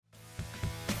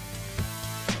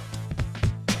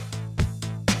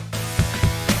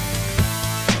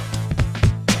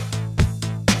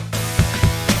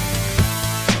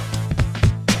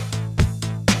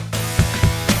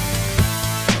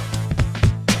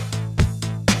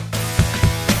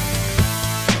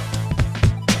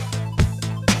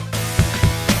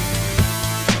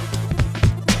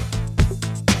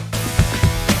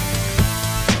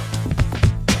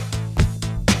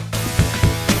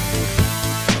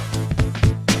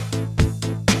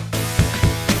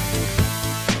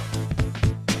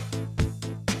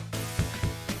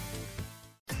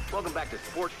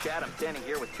Sports Chat. I'm standing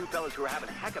here with two fellas who are having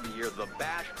a heck of a year, the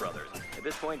Bash Brothers. At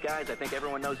this point, guys, I think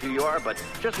everyone knows who you are, but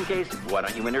just in case, why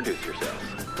don't you introduce yourselves?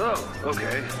 Oh,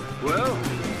 okay. Well,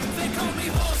 They call me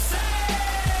Jose.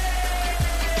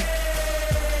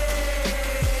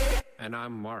 And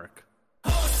I'm Mark.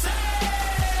 Jose.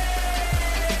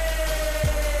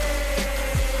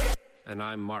 And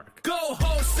I'm Mark. Go,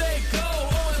 Jose, go.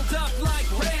 Oiled up like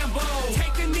Rambo.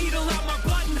 Take a needle out my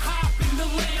butt and hop in the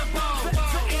Lambo. The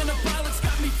anabolics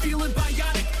got me feeling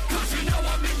bionic. Cause you know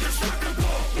I'm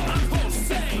indestructible. I'm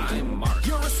Jose. I'm Mark.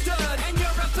 You're a stud and you're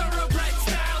a thoroughbred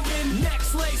stallion.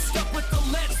 Necks laced up with the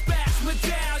Let's Bash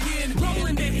medallion.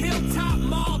 Rolling to Hilltop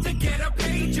Mall to get a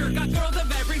pager. Got girls of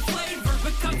every flavor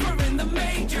because we're in the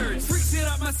majors. Freaks it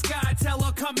up my sky, tell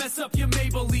her come mess up your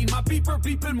Maybelline. My beeper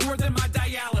beeping more than my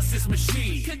dialysis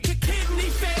machine. Kidney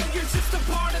failure's just a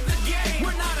part of the game.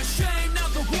 We're not ashamed, now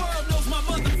the world knows my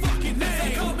motherfucking name.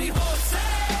 They call me Jose.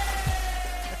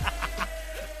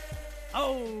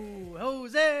 Oh,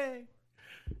 Jose.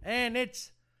 And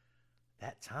it's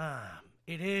that time.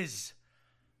 It is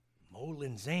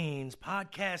Molin Zane's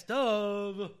podcast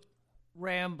of...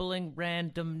 Rambling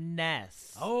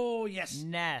Randomness. Oh, yes.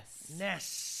 Ness.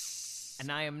 Ness.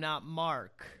 And I am not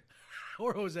Mark.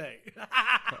 Or Jose.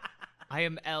 I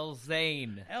am El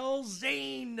Zane. El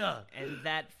Zane. And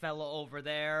that fellow over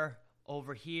there,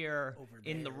 over here, Over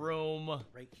in the there. room,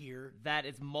 Right here. that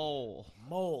is Mole.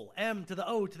 Mole. M to the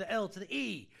O to the L to the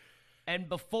E. And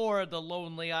before the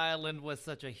Lonely Island was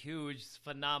such a huge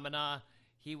phenomena,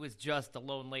 he was just a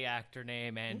lonely actor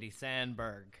named Andy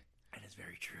Sandberg. That is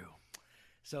very true.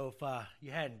 So if you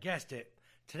hadn't guessed it,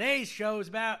 today's show is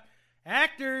about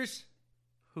actors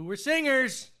who were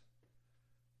singers,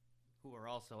 Who are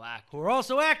also actors, who are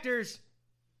also actors,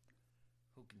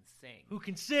 who can sing. who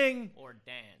can sing, Or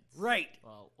dance. right,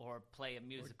 Well, or play a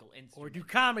musical or instrument. do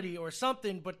comedy or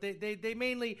something, but they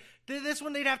mainly, this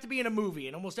one they'd have to be in a movie,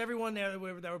 and almost everyone that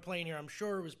were playing here, I'm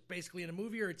sure, was basically in a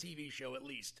movie or a TV show at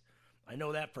least. I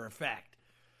know that for a fact.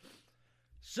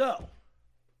 So,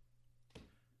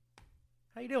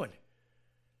 how you doing?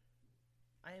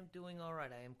 I am doing all right.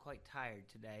 I am quite tired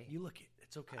today. You look it.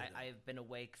 It's okay. though. I have been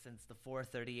awake since the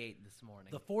 4:38 this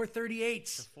morning. The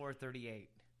 438s. The 4:38.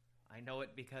 I know it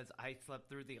because I slept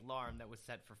through the alarm that was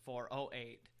set for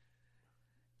 4:08,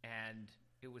 and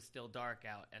it was still dark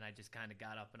out, and I just kind of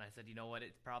got up and I said, you know what,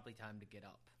 it's probably time to get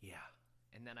up. Yeah.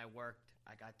 And then I worked.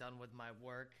 I got done with my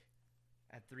work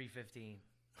at 3:15.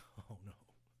 Oh, no.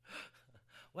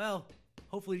 Well,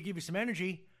 hopefully to give you some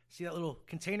energy, see that little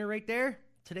container right there?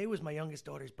 Today was my youngest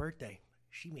daughter's birthday.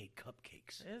 She made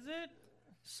cupcakes. Is it?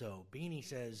 So Beanie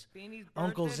says Beanie's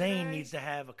Uncle birthday Zane today? needs to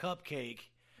have a cupcake.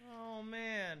 Oh,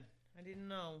 man. I didn't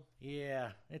know.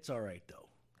 Yeah, it's all right, though,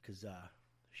 because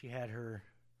she had her...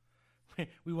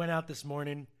 We went out this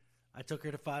morning. I took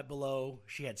her to Five Below.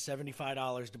 She had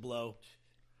 $75 to blow.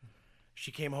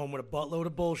 She came home with a buttload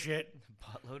of bullshit.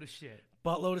 Buttload of shit.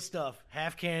 Buttload of stuff.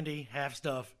 Half candy, half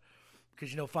stuff. Because,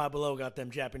 you know, Five Below got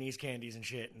them Japanese candies and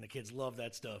shit, and the kids love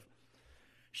that stuff.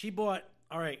 She bought,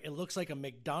 all right, it looks like a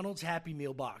McDonald's Happy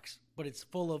Meal box, but it's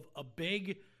full of a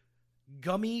big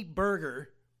gummy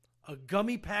burger, a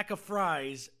gummy pack of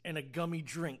fries, and a gummy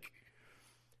drink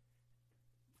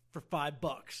for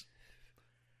 $5.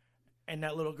 And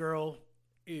that little girl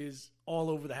is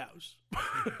all over the house.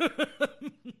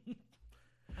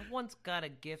 I once got a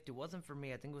gift. It wasn't for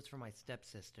me. I think it was for my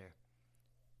stepsister.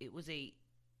 It was a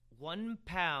 1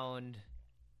 pound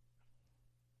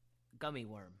gummy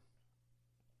worm.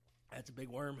 That's a big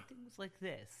worm. It was like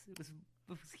this. It was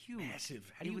huge. Massive.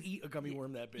 How do It you was- eat a gummy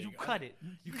worm that big? You cut it.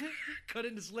 You cut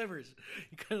into slivers.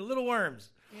 You cut little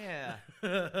worms. Yeah.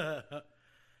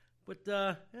 But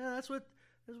yeah, that's what's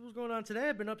going on today.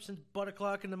 I've been up since butt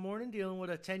o'clock in the morning dealing with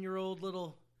a 10-year-old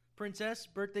little princess,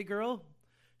 birthday girl.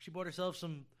 She bought herself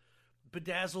some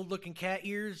bedazzled-looking cat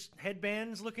ears,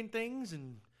 headbands-looking things,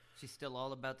 and She's still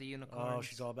all about the unicorn. oh,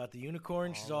 she's all about the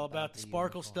unicorn. She's All all about about the the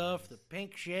sparkle stuff, the unicorns.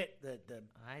 pink shit, the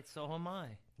All right, so am I.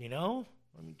 you know.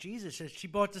 I mean, Jesus, she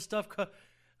bought the stuff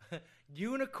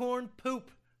unicorn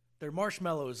poop. They're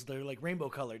marshmallows. They're like rainbow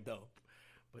colored though,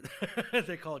 but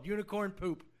they're called unicorn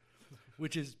poop,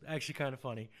 which is actually kind of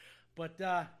funny. But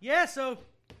yeah, so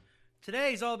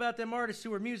today's all about them artists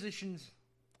who are musicians,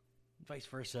 vice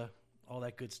versa, all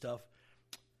that good stuff.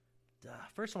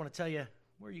 First, I want to tell you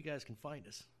where you guys can find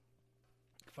us.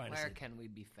 Where can we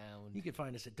be found? You can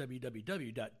find us at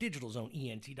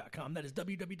www.digitalzoneent.com. That is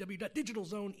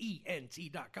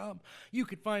www.digitalzoneent.com. You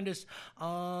can find us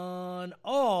on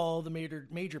all the major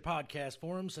podcast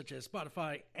forums such as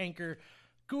Spotify, Anchor,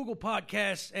 Google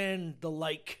Podcasts, and the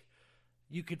like.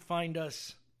 You could find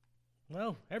us,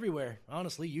 well, everywhere.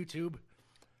 Honestly, YouTube.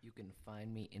 You can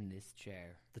find me in this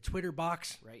chair The Twitter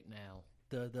box, right now.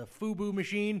 the FUBU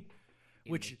machine,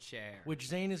 In which the chair. which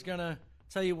Zane is gonna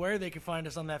tell you where they can find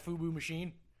us on that FUBU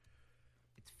machine.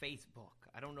 It's Facebook.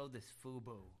 I don't know this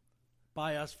FUBU.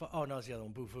 Buy us. Oh no, it's the other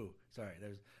one. Boo-foo. Sorry,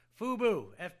 there's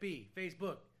FUBU, FB,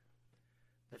 Facebook.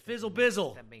 The Fizzle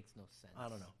Bizzle. That makes no sense. I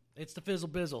don't know. It's the Fizzle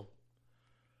Bizzle.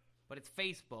 But it's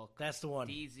Facebook. That's the one.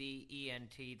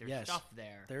 DZENT. There's Yes. stuff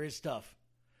there. There is stuff.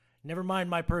 Never mind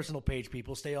my personal page,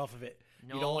 people. Stay off of it.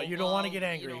 No, you don't want to get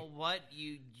angry. You know what?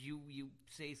 You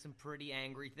say some pretty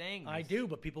angry things. I do,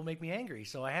 but people make me angry,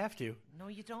 so I have to. No,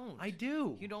 you don't. I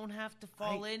do. You don't have to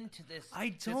fall into this. I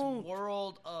This don't.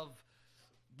 world of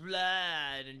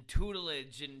blood and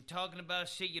tutelage and talking about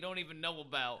shit you don't even know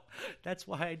about. That's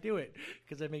why I do it,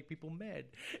 because I make people mad.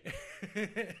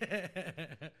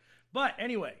 But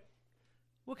anyway,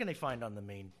 what can they find on the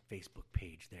main Facebook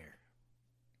page there?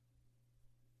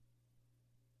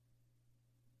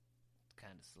 It's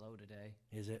kind of slow today.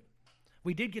 Is it?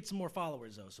 We did get some more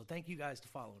followers, though, so thank you guys for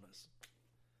following us.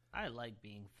 I like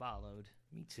being followed.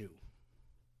 Me too.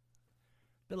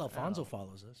 Bill Alfonso Oh.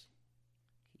 follows us.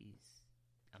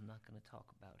 I'm not going to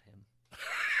talk about him.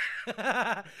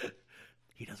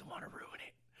 He doesn't want to ruin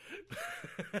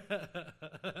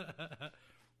it.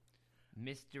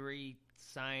 Mystery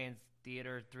Science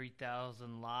Theater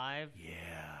 3000 Live.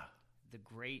 Yeah. The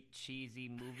Great Cheesy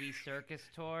Movie Circus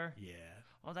Tour. Yeah.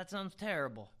 Oh, that sounds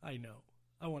terrible. I know.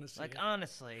 I want to see Like, it.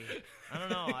 honestly, I don't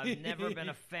know. I've never been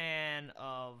a fan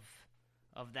of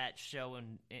that show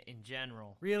in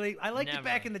general. Really? I liked it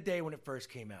back Never. in the day when it first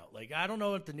came out. Like, I don't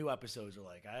know what the new episodes are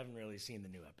like. I haven't really seen the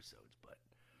new episodes, but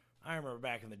I remember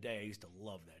back in the day, I used to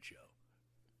love that show.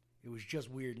 It was just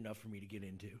weird enough for me to get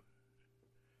into.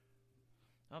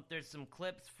 Oh, there's some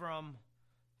clips from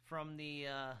the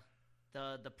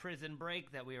prison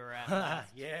break that we were at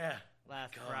Yeah.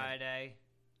 last God. Friday.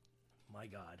 My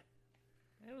God.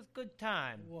 It was good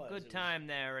time. It was. Good It was time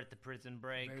there at the prison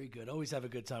break. Very good. Always have a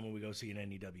good time when we go see an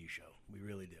NEW show. We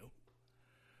really do.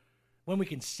 When we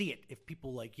can see it. If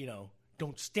people,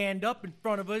 don't stand up in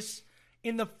front of us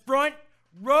in the front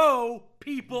row,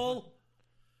 people.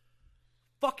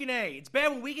 Fucking A. It's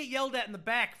bad when we get yelled at in the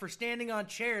back for standing on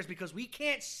chairs because we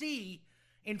can't see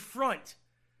in front.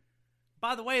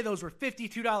 By the way, those were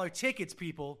 $52 tickets,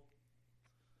 people.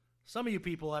 Some of you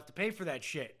people have to pay for that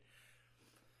shit.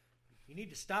 You need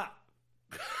to stop.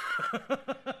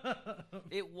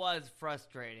 It was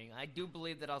frustrating. I do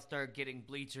believe that I'll start getting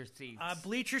bleacher seats.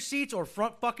 Bleacher seats or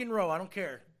front fucking row. I don't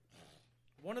care.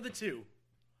 One of the two.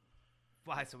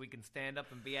 Why, so we can stand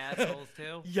up and be assholes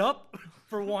too? Yup,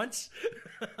 for once.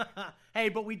 Hey,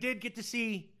 but we did get to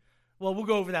see. Well, we'll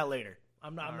go over that later.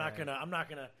 I'm not right.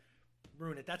 gonna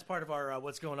ruin it. That's part of our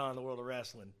what's going on in the world of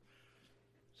wrestling.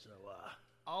 So.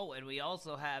 Oh, and we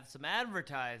also have some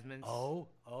advertisements. Oh,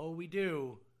 we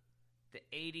do. The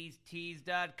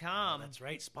 80stees.com. That's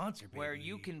right, sponsor, baby. Where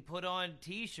you can put on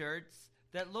t-shirts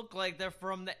that look like they're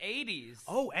from the 80s.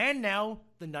 Oh, and now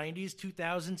the 90s,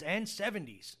 2000s, and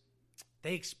 70s.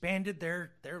 They expanded their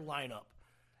lineup.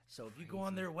 So if you go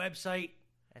on their website,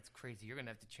 That's crazy. You're going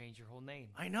to have to change your whole name.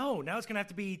 I know. Now it's going to have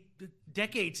to be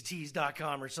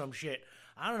decadestees.com or some shit.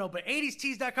 I don't know, but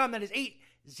 80stees.com, that is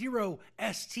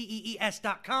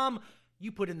 80stees.com.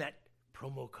 You put in that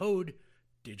promo code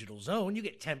Digital Zone, you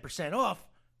get 10% off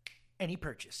any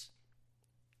purchase.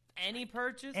 Any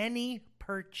purchase? Any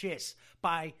purchase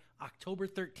by October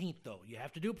 13th, though. You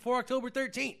have to do it before October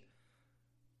 13th.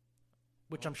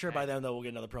 Which I'm sure by then, though, we'll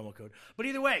get another promo code. But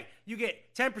either way, you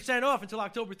get 10% off until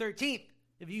October 13th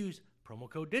if you use promo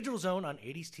code Digital Zone on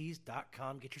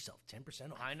 80stees.com. Get yourself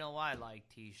 10% off. I know I like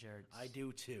t-shirts. I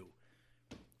do, too.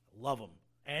 Love them.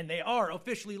 And they are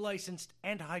officially licensed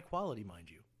and high quality, mind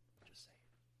you. Just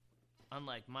saying.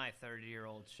 Unlike my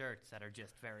 30-year-old shirts that are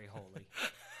just very holy.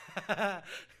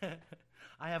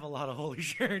 I have a lot of holy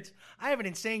shirts. I have an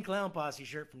Insane Clown Posse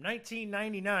shirt from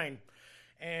 1999,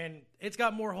 and it's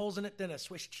got more holes in it than a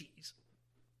Swiss cheese.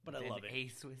 But I love it. A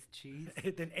Swiss cheese?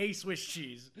 Than a Swiss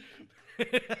cheese.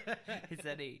 Is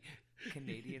that a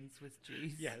Canadian Swiss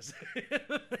cheese? Yes.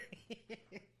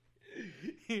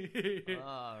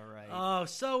 All right. On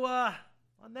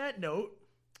that note,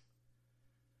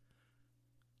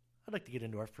 I'd like to get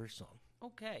into our first song.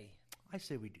 Okay. I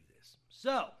say we do this.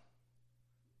 So,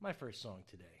 my first song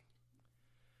today.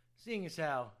 Seeing as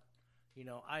how,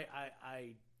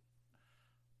 I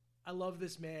love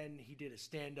this man. He did a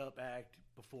stand-up act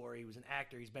before. He was an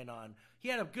actor. He's been on. He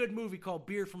had a good movie called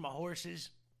Beer for My Horses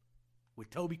with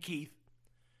Toby Keith.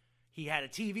 He had a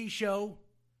TV show,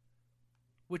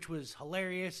 which was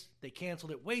hilarious. They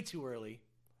canceled it way too early.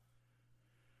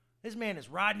 This man is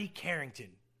Rodney Carrington.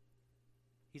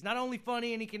 He's not only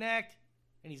funny and he can act,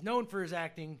 and he's known for his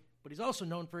acting, but he's also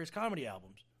known for his comedy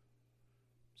albums.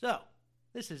 So,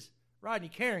 this is Rodney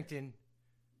Carrington.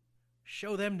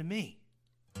 Show them to me.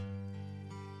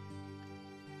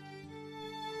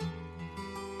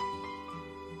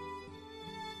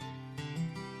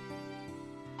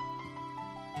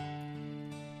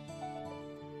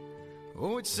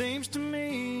 Oh, it seems to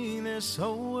me this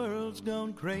whole world's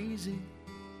gone crazy.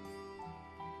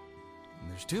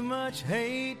 There's too much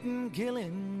hate and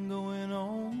killing going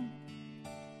on.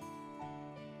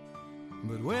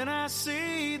 But when I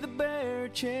see the bare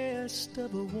chest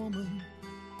of a woman,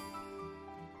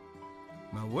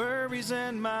 my worries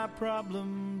and my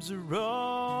problems are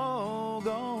all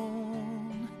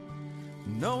gone.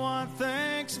 No one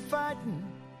thinks of fighting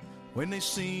when they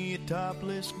see a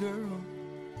topless girl.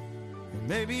 And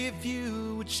maybe if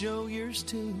you would show yours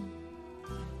too,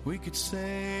 we could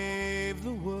save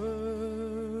the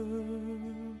world.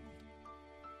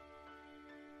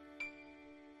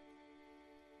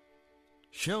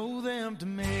 Show them to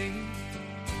me,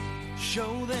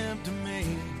 show them to me.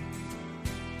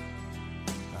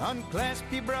 Unclasp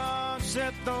your bra,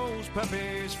 set those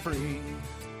puppies free.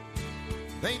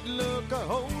 They'd look a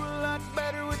whole lot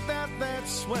better without that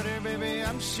sweater, baby,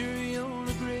 I'm sure you'll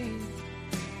agree.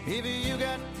 If you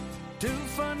got 2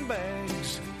 fun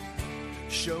bags,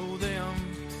 show them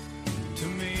to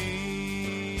me.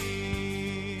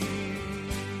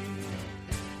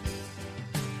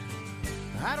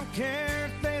 I don't care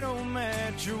if they don't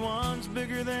match or one's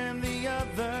bigger than the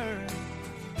other.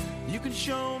 You can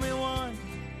show me one,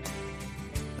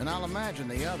 and I'll imagine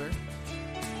the other.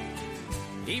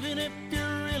 Even if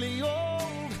you're really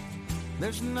old,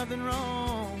 there's nothing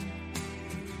wrong.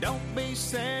 Don't be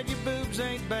sad, your boobs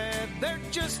ain't bad, they're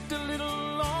just a little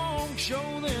long.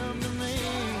 Show them to me,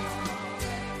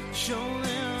 show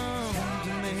them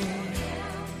to me.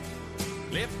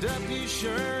 Lift up your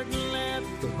shirt and let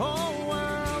the whole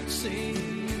world see.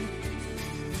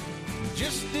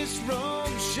 Just this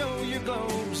robe, show your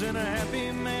globes, and a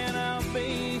happy man I'll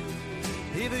be.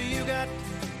 Either you got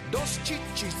dos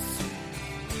chichis,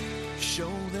 show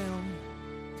them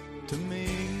to me.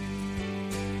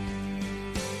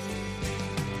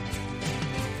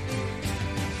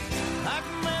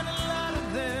 I've met a lot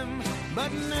of them,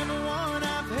 but never one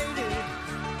I've hated.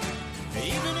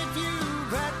 Even if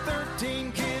you've had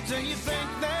 13 kids and you think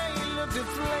they look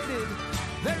deflated,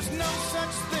 there's no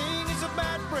such thing as a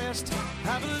bad breast.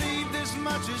 I believe this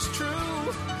much is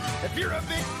true. If you're a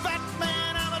big fat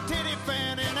man, I'm a titty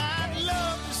fan, and I'd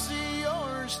love to see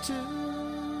yours too.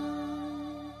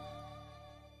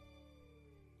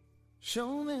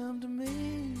 Show them to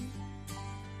me,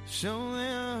 show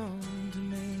them to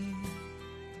me.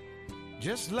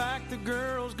 Just like the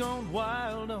girls gone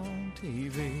wild on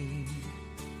TV.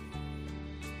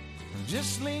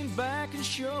 Just lean back and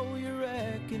show your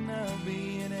rack, and I'll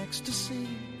be in ecstasy.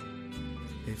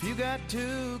 If you got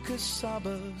 2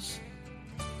 casabas,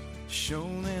 show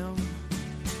them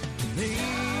to me.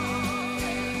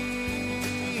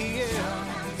 Yeah.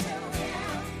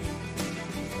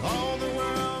 All the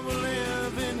world will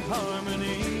live in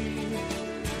harmony.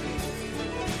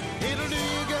 It'll do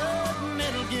you good and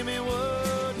it'll give me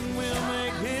wood, and we'll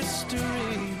make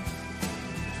history.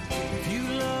 If you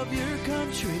love your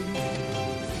country,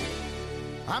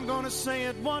 I'm gonna say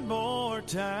it one more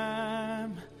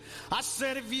time. I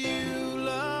said if you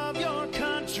love your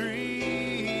country,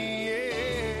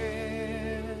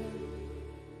 yeah,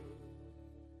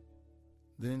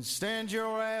 then stand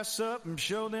your ass up and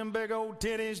show them big old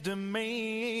titties to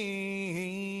me.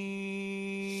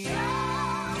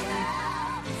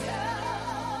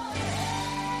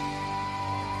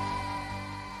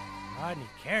 Rodney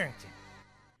Carrington.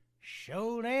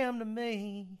 Show them to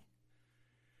me.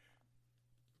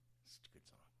 It's a good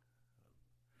song.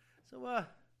 So,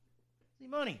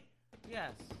 Z-Money,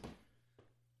 Yes.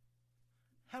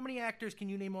 how many actors can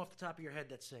you name off the top of your head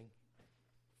that sing?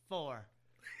 4.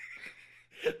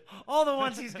 All the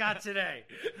ones he's got today.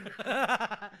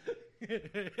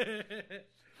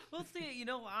 Well, see, you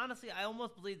know, honestly, I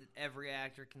almost believe that every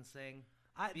actor can sing.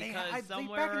 Back Because in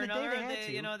somewhere the or day another, they had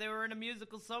to. you know, they were in a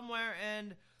musical somewhere,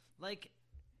 and like,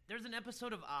 there's an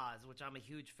episode of Oz, which I'm a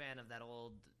huge fan of, that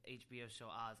old HBO show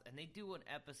Oz, and they do an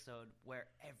episode where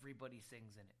everybody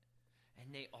sings in it,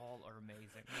 and they all are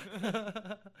amazing.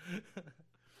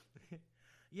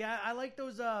 Yeah, I like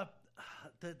those the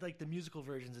musical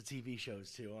versions of TV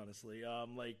shows too, honestly.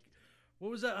 Like, what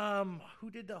was that? Who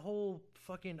did the whole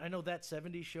fucking? I know That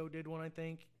 70s Show did one, I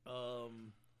think.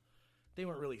 They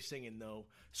weren't really singing though.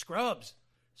 Scrubs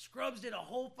did a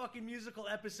whole fucking musical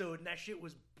episode, and that shit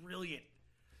was brilliant.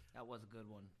 That was a good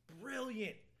one.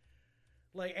 Brilliant.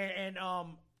 Like and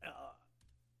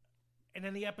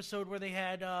then the episode where they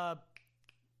had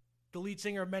the lead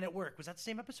singer of Men at Work, was that the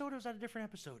same episode or was that a different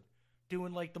episode?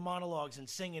 Doing like the monologues and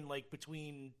singing like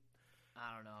between.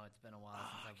 I don't know. It's been a while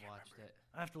since I've watched it.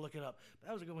 I have to look it up. But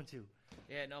that was a good one too.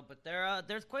 Yeah, no, but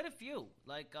there's quite a few.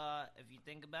 Like, if you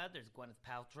think about it, there's Gwyneth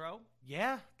Paltrow.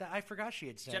 Yeah, I forgot she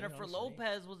had sang. Jennifer honestly.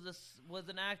 Lopez was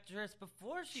an actress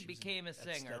before she became a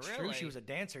singer. That's really. true. She was a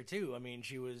dancer too. I mean,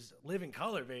 she was Living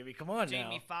Color, baby. Come on now.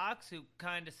 Jamie Foxx, who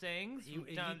kind of sings from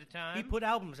time to time. He put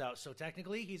albums out, so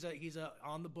technically he's a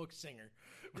on the book singer.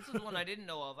 This is one I didn't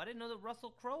know of. I didn't know that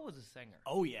Russell Crowe was a singer.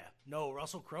 Oh yeah, no,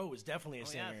 Russell Crowe was definitely a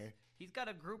singer. Yes. He's got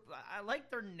a group. I like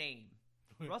their name,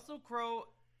 Russell Crowe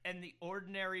and the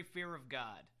Ordinary Fear of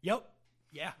God. Yep.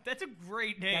 Yeah. That's a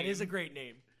great name. That is a great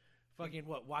name. Fucking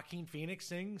what? Joaquin Phoenix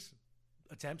sings.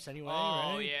 Attempts anyway.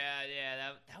 Oh right? yeah.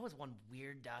 That was one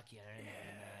weird documentary.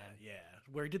 Yeah.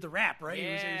 Where he did the rap, right?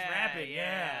 Yeah, he was rapping.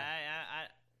 Yeah.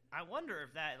 I wonder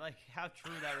if that, like, how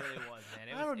true that really was,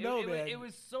 man. I don't know, man. It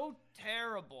was so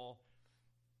terrible,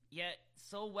 yet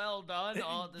so well done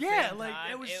all at the Yeah, same like,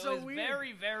 time. it was so weird.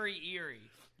 Very, very eerie.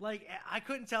 Like, I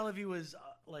couldn't tell if he was,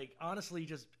 like, honestly,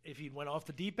 just if he went off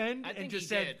the deep end I and think just he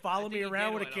said, did. follow I me think he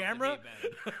around did with a went camera. off the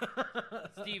deep end.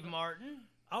 Steve Martin,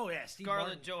 Oh, yeah, Steve Scarlett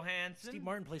Martin. Johansson, Steve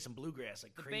Martin plays some bluegrass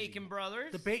like the crazy. Bacon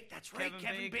Brothers, That's right,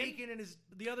 Kevin Bacon and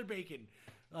the other Bacon.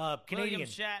 Canadian. William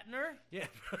Shatner, Yeah.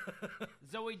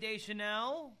 Zoe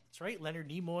Deschanel. That's right, Leonard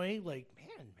Nimoy. Like,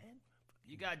 man.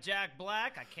 You got Jack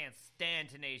Black. I can't stand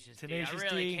Tenacious D. Tenacious I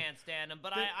really D. can't stand them,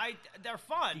 but they're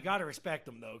fun. You got to respect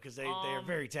them, though, because they are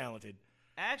very talented.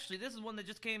 Actually, this is one that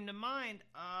just came to mind.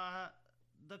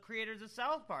 The creators of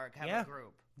South Park have a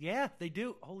group. Yeah, they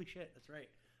do. Holy shit, that's right.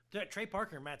 Trey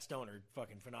Parker and Matt Stone are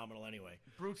fucking phenomenal anyway.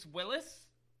 Bruce Willis,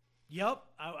 Yep,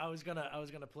 I was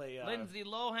gonna play Lindsay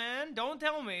Lohan. Don't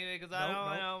tell me because I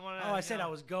don't want to. Oh, I said I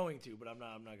was going to, but I'm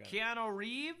not gonna. Keanu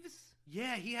Reeves,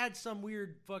 Yeah, he had some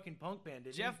weird fucking punk band,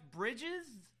 didn't Jeff Bridges,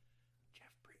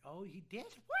 Oh, he did?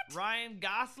 What? Ryan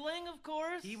Gosling, of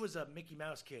course. He was a Mickey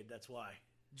Mouse kid, that's why.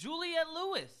 Juliette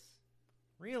Lewis.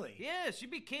 Really? Yeah,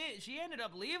 she ended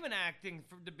up leaving acting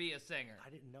to be a singer. I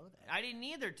didn't know that. I didn't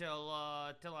either till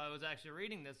I was actually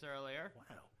reading this earlier.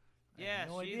 Wow. Yeah,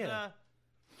 no she's idea.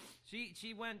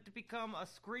 she went to become a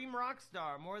scream rock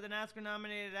star. More than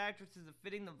Oscar-nominated actress is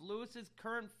fitting of Lewis's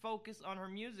current focus on her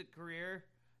music career.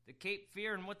 The Cape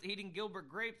Fear and What's Eating Gilbert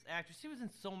Grapes actress. She was in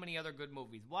so many other good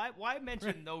movies. Why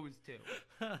mention those two?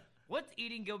 What's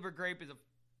Eating Gilbert Grape is a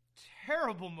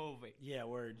terrible movie. Yeah,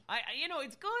 word.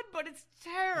 It's good, but it's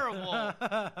terrible.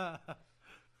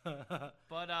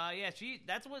 But yeah,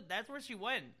 that's where she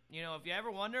went. If you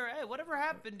ever wonder, hey, whatever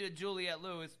happened to Juliette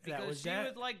Lewis? Because she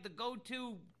was like the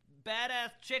go-to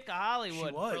badass chick of Hollywood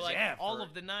She was, for like yeah, all for-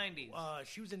 of the 90s.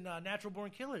 She was in Natural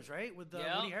Born Killers, right? With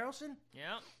Yep. Woody Harrelson?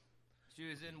 Yeah. She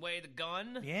was in Way the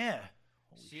Gun. Yeah.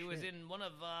 She was in one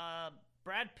of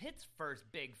Brad Pitt's first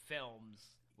big films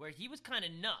where he was kind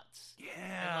of nuts.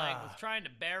 Yeah. And was trying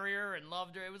to bury her and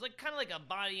loved her. It was like kind of like a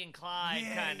Bonnie and Clyde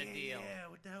kind of deal. Yeah,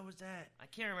 what the hell was that? I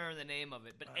can't remember the name of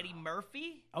it, but Eddie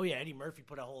Murphy? Oh, yeah, Eddie Murphy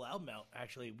put a whole album out,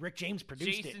 actually. Rick James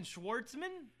produced Jason it. Schwartzman?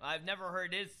 I've never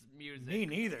heard his music. Me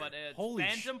neither. But Holy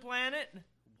Phantom Planet?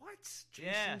 What?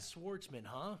 Jason Yeah. Schwartzman,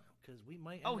 huh? Because we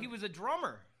might... Oh, he was a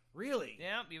drummer. Really?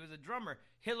 Yeah, he was a drummer.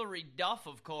 Hillary Duff,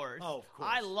 of course. Oh, of course.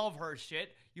 I love her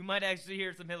shit. You might actually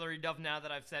hear some Hillary Duff now that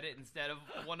I've said it instead of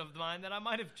one of mine that I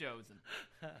might have chosen.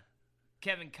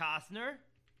 Kevin Costner.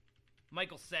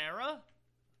 Michael Cera.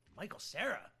 Michael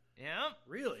Cera? Yeah.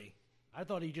 Really? I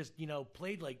thought he just,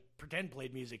 played, pretend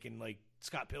played music in,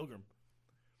 Scott Pilgrim.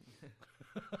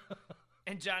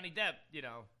 And Johnny Depp,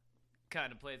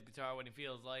 kind of plays guitar when he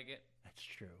feels like it. That's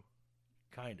true.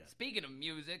 Kind of. Speaking of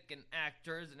music and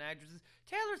actors and actresses,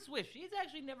 Taylor Swift, she's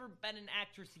actually never been an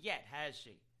actress yet, has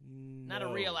she? Not a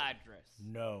real actress.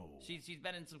 No. She's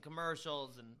been in some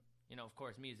commercials and, of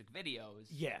course, music videos.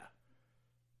 Yeah.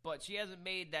 But she hasn't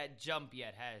made that jump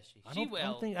yet, has she? I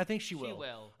think she will. She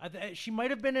will. She might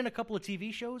have been in a couple of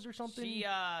TV shows or something. She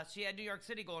had New York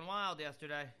City going wild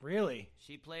yesterday. Really?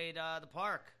 She played the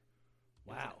park. It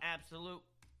was Wow. an absolute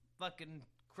fucking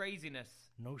craziness.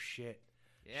 No shit.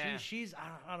 Yeah. She's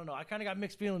I don't know. I kind of got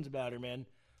mixed feelings about her, man.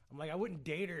 I'm like, I wouldn't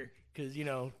date her because,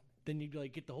 then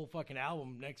you'd get the whole fucking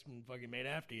album next and fucking made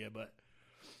after you. But,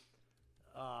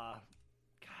 God,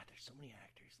 there's so many actors.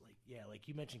 Like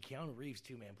you mentioned Keanu Reeves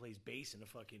too, man, plays bass in a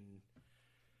fucking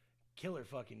killer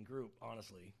fucking group,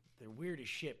 honestly. They're weird as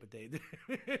shit, but they...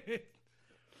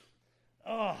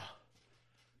 Oh.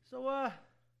 So,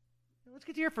 let's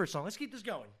get to your first song. Let's keep this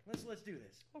going. Let's do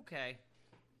this. Okay.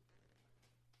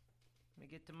 me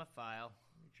get to my file.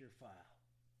 What's your file?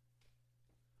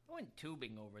 I went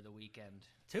tubing over the weekend.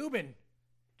 Tubing.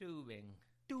 Tubing.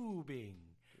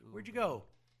 Where'd you go?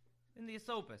 In the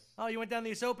Esopus. Oh, you went down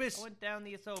the Esopus? I went down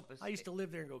the Esopus. I used to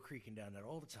live there and go creaking down there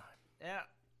all the time. Yeah.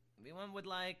 We went with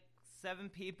like 7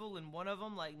 people, and one of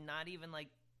them, like, not even like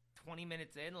 20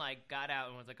 minutes in, like, got out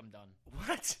and was like, I'm done.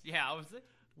 What? Yeah, I was like,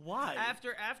 Why?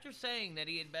 After saying that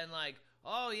he had been like,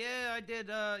 oh, yeah, I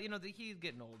did, he's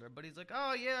getting older, but he's like,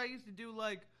 oh, yeah, I used to do,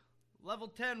 like, level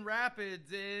 10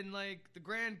 rapids in, like, the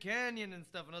Grand Canyon and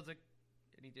stuff. And I was like,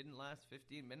 and he didn't last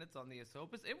 15 minutes on the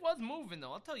Esopus? It was moving,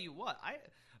 though. I'll tell you what. A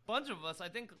bunch of us, I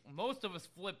think most of us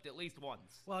flipped at least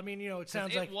once. Well, I mean, it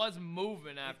sounds like... It was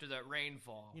moving after that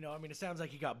rainfall. It sounds like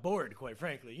he got bored, quite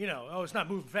frankly. It's not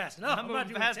moving fast enough. I'm not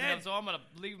moving fast enough, so I'm going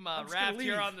to leave my raft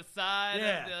here on the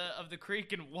side of the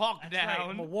creek and walk down. Right, I'm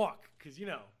going to walk, because,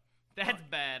 That's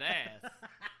badass.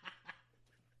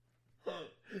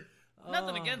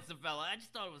 Nothing against the fella. I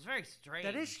just thought it was very strange.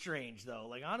 That is strange, though.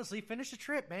 Like, honestly, finish the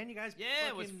trip, man. You guys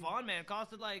it was fun, man. It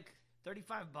costed, like,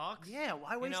 $35. Yeah,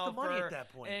 why waste the money at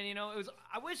that point? And, it was...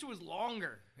 I wish it was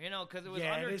longer, because it was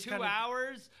under 2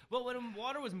 hours. But when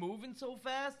water was moving so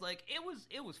fast, like, it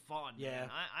was fun. Yeah. Man.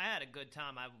 I had a good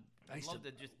time. I'd love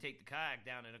to just take the kayak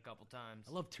down it a couple times.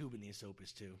 I love tubing the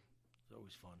Esopus, too. It's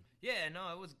always fun. Yeah,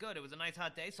 no, it was good. It was a nice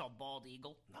hot day. Saw a bald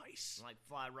eagle. Nice. Like,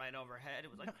 fly right overhead.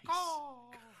 It was like, nice. Oh!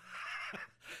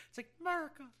 It's like,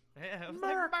 America. Yeah, it was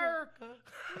America.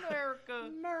 like, America.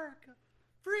 America.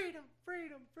 Freedom.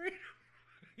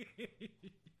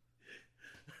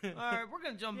 All right, we're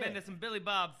going to jump into some Billy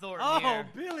Bob Thornton Oh, here.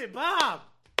 Billy Bob.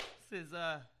 This is,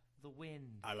 The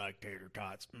Wind. I like tater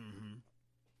tots. Mm-hmm.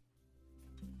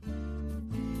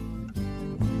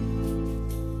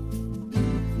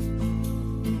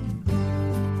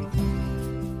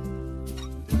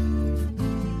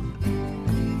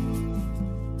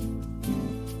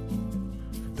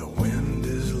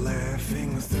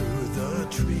 Through the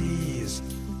trees,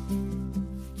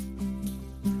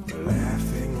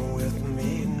 laughing with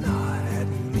me, not at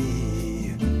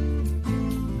me.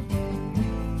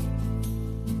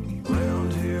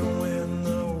 Round here when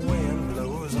the wind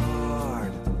blows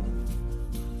hard,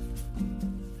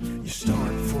 you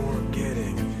start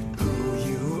forgetting who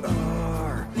you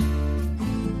are.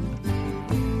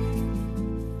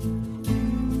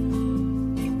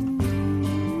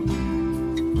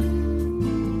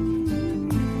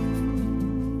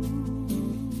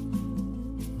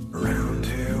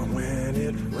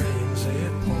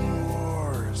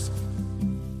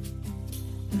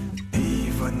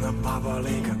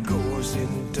 Bobolink goes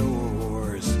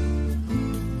indoors.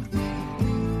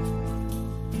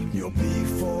 You'll be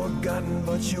forgotten,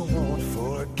 but you won't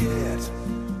forget.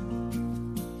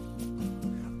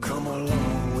 Come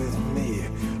along with me,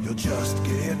 you'll just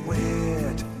get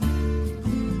wet.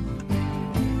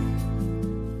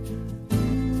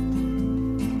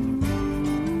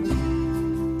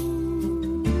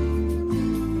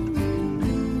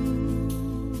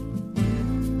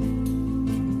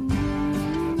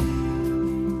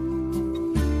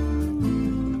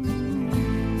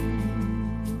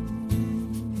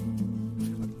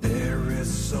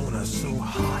 So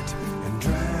hot and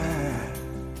dry,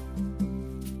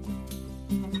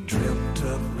 dripped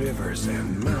up rivers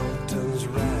and mountains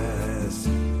rise.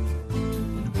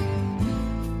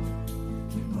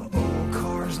 Old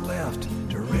cars left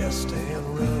to rest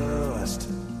and rust.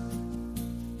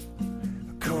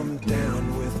 Come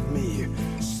down with me,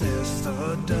 says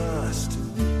the dust.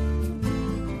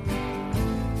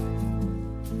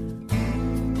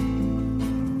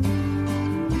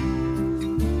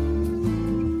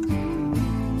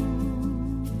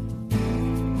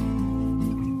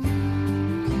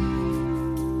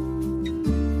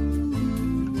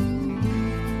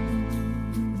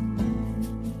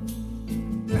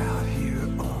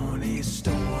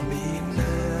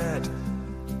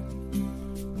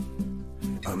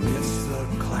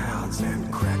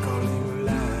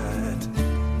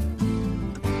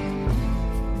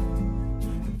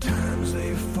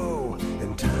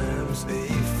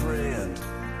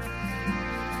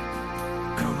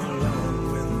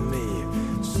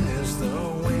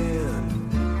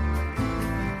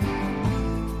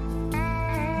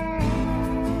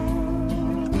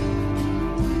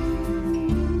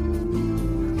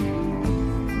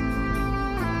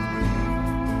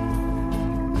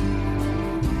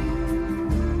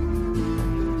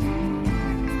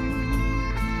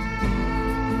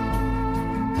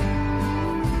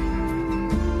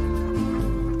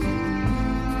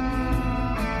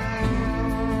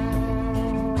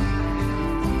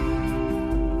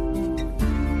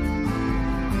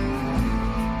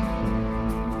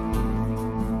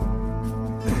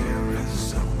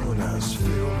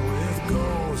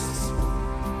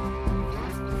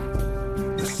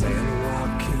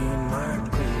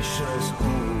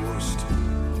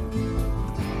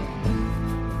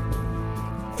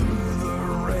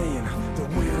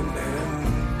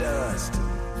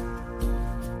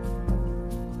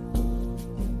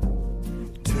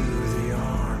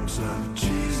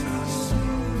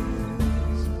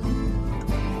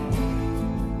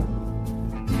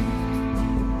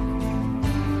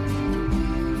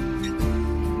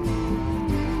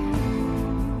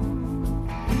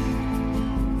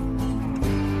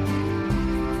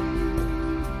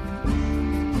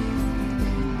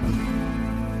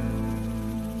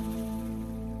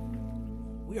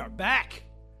 back.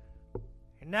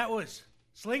 And that was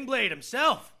Sling Blade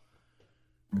himself,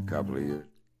 A couple of years.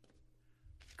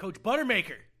 Coach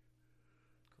Buttermaker.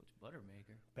 Coach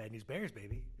Buttermaker. Bad News Bears,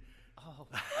 baby. Oh,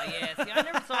 yeah. See, I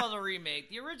never saw the remake.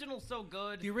 The original's so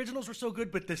good. The originals were so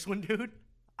good, but this one, dude,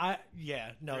 you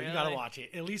gotta Really? watch it.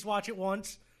 At least watch it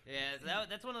once. Yeah,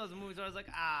 that's one of those movies where I was like,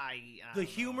 I The don't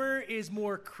humor is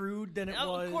more crude than it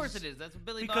know. was. Of course it is. That's what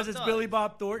Billy because Bob it's does. Billy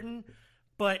Bob Thornton.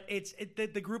 But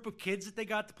the group of kids that they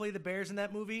got to play the Bears in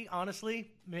that movie,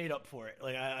 honestly, made up for it.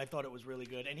 Like I thought it was really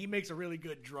good, and he makes a really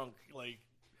good drunk, like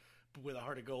with a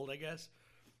heart of gold, I guess.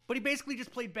 But he basically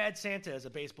just played Bad Santa as a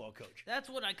baseball coach. That's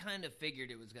what I kind of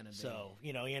figured it was going to be. So he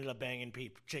ended up banging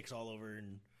chicks all over,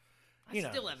 and I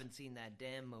still haven't seen that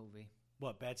damn movie.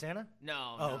 What, Bad Santa?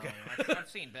 No, Oh, no, okay. I've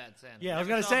seen Bad Santa. Yeah, I was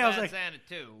Never gonna saw say, I was Bad like- Santa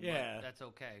 2, Yeah. but that's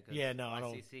okay. 'Cause Yeah, no, I I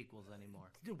don't- see sequels anymore.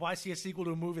 Dude, why see a sequel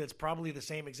to a movie that's probably the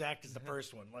same exact as the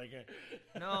first one? Like,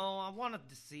 No, I wanted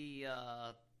to see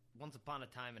Once Upon a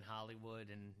Time in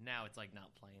Hollywood, and now it's like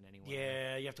not playing anymore.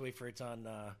 yeah, you have to wait for it's on.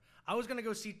 I was gonna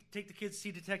go take the kids to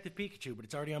see Detective Pikachu, but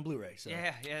it's already on Blu-ray. So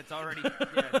Yeah, it's already.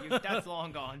 That's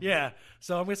long gone. yeah,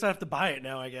 so I'm gonna have to buy it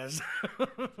now, I guess.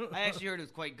 I actually heard it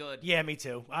was quite good. Yeah, me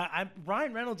too.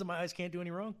 Ryan Reynolds in my eyes can't do any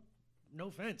wrong. No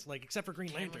offense, like except for Green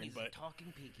And when Lantern, he's but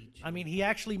talking Pikachu. I mean, he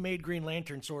actually made Green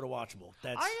Lantern sort of watchable.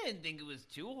 That's I didn't think it was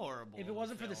too horrible. if it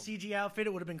wasn't for the film. CG outfit,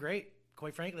 it would have been great.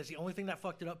 Quite frankly, that's the only thing that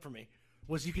fucked it up for me.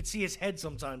 Was you could see his head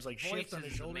sometimes like shift Voice on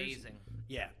his is shoulders. amazing.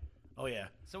 Yeah. Oh yeah.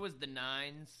 So was the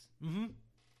Nines. Mm-hmm.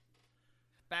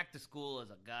 Back to School is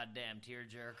a goddamn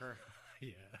tearjerker.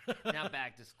 Yeah. Now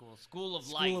Back to School. School of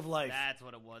School Life. of Life. That's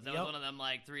what it was. That Yep. was one of them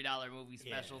like $3 movie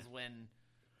Yeah. specials when,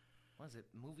 what was it,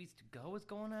 Movies to Go was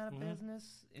going out of Mhm.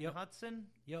 business in Yep. Hudson?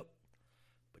 Yep.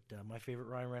 But my favorite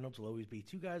Ryan Reynolds will always be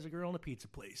Two Guys, a Girl, and a Pizza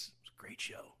Place. It's a great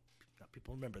show. Not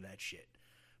people remember that shit.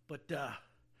 But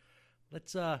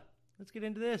let's get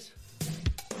into this.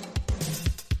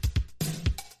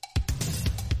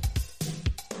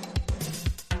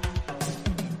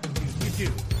 You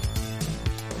do.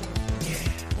 Yeah,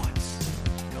 what's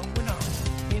going on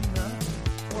in the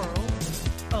world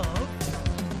of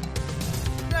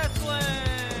Wrestling!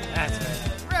 That's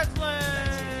right.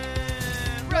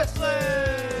 Wrestling!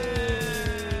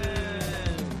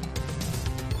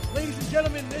 Ladies and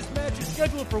gentlemen, this match is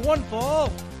scheduled for one fall.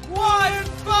 One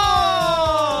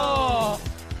fall!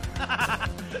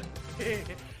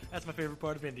 That's my favorite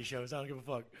part of indie shows. I don't give a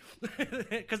fuck.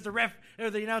 Because the ref or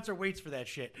the announcer waits for that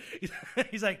shit.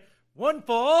 He's like, one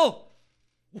fall.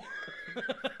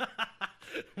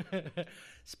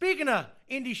 Speaking of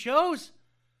indie shows,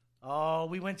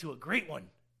 we went to a great one.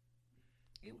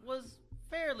 It was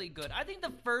fairly good. I think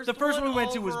the first one one we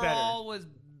went to was better. overall was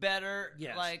better.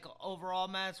 Yes. Like overall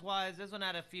match wise, this one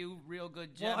had a few real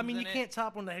good gems. Well, I mean, you in it. can't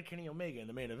top one that had Kenny Omega in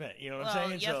the main event. You know what Well, I'm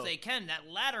saying? yes, So- they can. That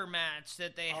ladder match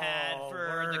that they had Oh, for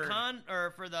word.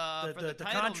 for the the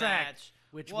title contract, match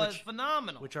which was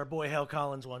phenomenal. Which our boy Hal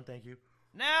Collins won. Thank you.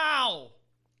 Now,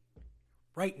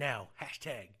 Right now,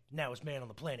 #now is man on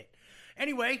the planet.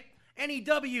 Anyway,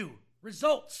 NEW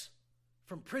results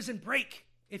from Prison Break.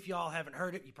 If y'all haven't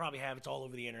heard it, you probably have. It's all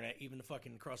over the internet. Even the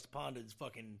fucking across the pond is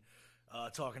fucking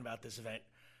talking about this event.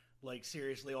 Like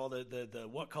seriously, all the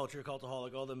what culture,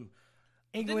 cultaholic, all them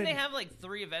England. didn't they have like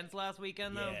 3 events last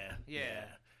weekend though? Yeah.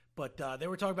 But they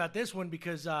were talking about this one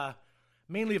because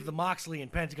mainly of the Moxley and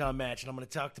Pentagon match, and I'm going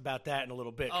to talk about that in a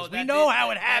little bit. 'cause we know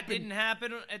how it happened. That didn't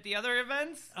happen at the other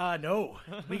events. No,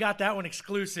 we got that one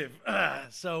exclusive.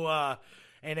 So,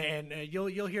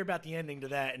 you'll hear about the ending to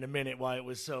that in a minute. Why it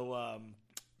was so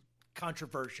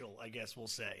controversial, I guess we'll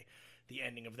say, the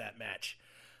ending of that match.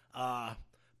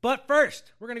 But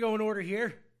first, we're gonna go in order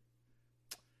here.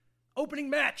 Opening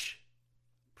match,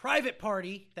 Private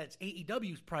Party. That's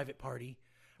AEW's Private Party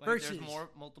Like, versus. there's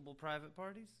multiple private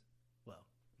parties. Well,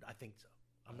 I think so.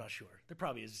 I'm not sure. There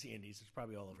probably is the Indies. It's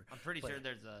probably all over. I'm pretty But- sure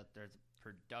there's a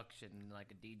production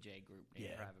like a DJ group named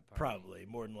Yeah, Private Party. probably,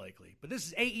 more than likely. But this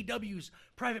is AEW's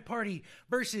Private Party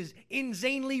versus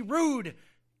Insanely Rude.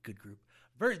 Good group.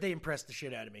 They impressed the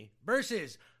shit out of me.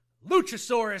 Versus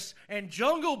Luchasaurus and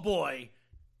Jungle Boy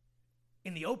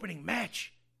in the opening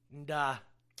match. And,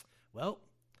 well,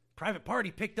 Private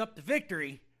Party picked up the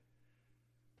victory.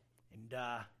 And,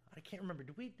 I can't remember.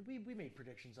 Did we made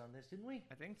predictions on this, didn't we?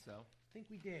 I think so. I think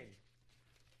we did.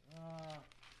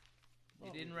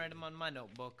 You didn't write them on my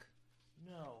notebook.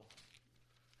 No.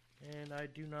 And I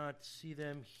do not see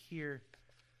them here.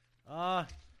 I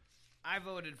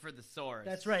voted for the Saurus.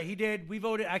 That's right. He did. We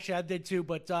voted. Actually, I did too.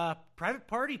 But Private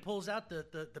Party pulls out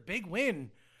the big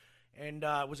win. And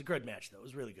it was a good match, though. It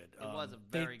was really good. It was a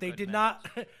They very good did match.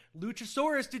 not...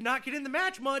 Luchasaurus did not get in the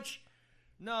match much.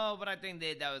 No, but I think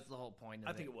that was the whole point of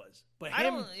I think it was. But I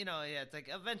him, don't, it's like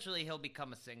eventually he'll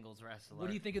become a singles wrestler. what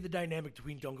do you think of the dynamic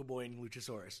between Jungle Boy and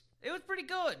Luchasaurus? It was pretty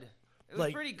good. It was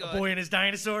Like pretty good. a boy and his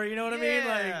dinosaur, you know what I mean?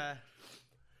 Like, Yeah.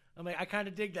 I kind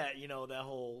of dig that, that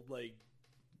whole like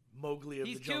Mowgli of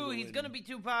He's the jungle. He's gonna be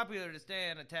too popular to stay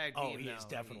on a tag team. Oh, he now. is,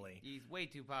 definitely. He's way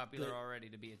too popular already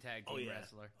to be a tag team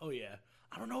wrestler. Oh yeah.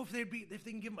 I don't know if they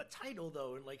can give him a title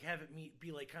though and like have it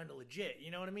be like kind of legit.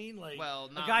 You know what I mean? Like Well,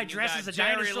 a not guy when you dressed got as a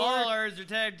Jerry dinosaur. Lawler as your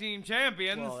tag team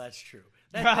champions. Well, that's true.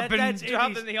 dropping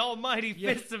That's the almighty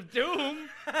fists of doom.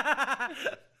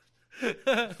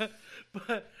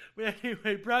 but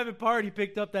anyway, Private Party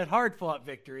picked up that hard-fought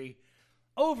victory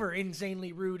over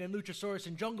Insanely Rude and Luchasaurus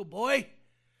and Jungle Boy.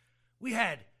 We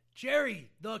had Jerry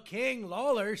the King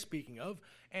Lawler, speaking of,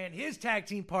 and his tag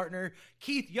team partner,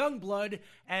 Keith Youngblood,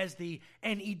 as the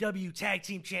NEW Tag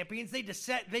Team Champions. They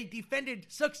defended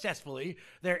successfully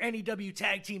their NEW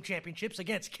Tag Team Championships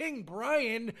against King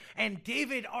Bryan and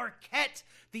David Arquette,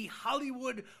 the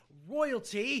Hollywood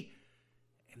royalty,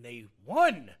 and they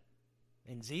won.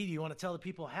 And Z, do you want to tell the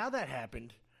people how that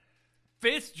happened?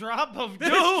 Fist drop of doom.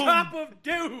 Fist drop of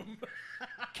doom.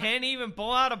 Can't even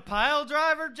pull out a pile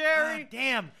driver, Jerry. God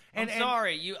damn. I'm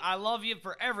sorry. I love you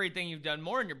for everything you've done,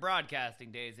 more in your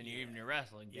broadcasting days than even your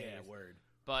wrestling days. Yeah, word.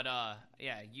 But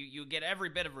you get every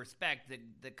bit of respect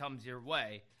that comes your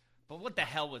way. But what the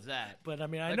hell was that? But I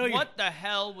mean, I Like, know you. what the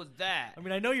hell was that? I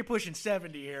mean, I know you're pushing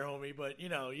 70 here, homie, but you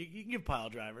can give pile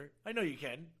driver. I know you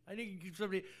can. I know you can give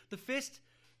somebody the fist.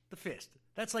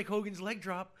 That's like Hogan's leg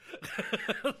drop.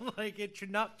 Like it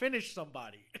should not finish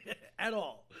somebody at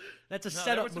all. That's a There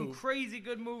setup were some move. crazy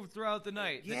good moves throughout the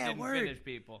night that didn't word. finish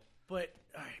people. But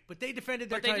all right, but they defended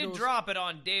their But they titles. did drop it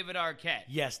on David Arquette.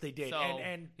 Yes, they did. So,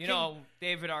 and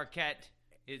David Arquette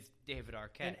is David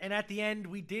Arquette. And at the end,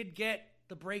 we did get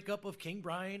the breakup of King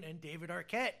Bryan and David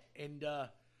Arquette. And, the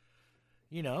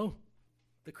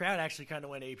crowd actually kind of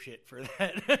went apeshit for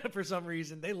that for some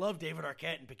reason. They love David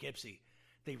Arquette in Poughkeepsie.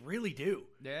 They really do.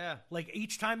 Yeah. Like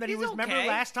each time that he He's was, remember okay.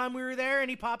 last time we were there and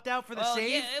he popped out for the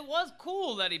save? Yeah, it was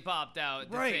cool that he popped out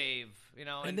the Right. save.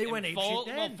 And they went apeshit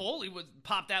then. Well, Foley was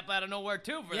popped out out of nowhere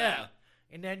too for Yeah. that.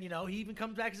 And then, he even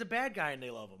comes back as a bad guy and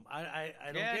they love him. I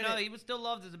don't get it. He was still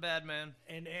loved as a bad man.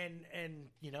 And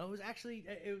it was actually,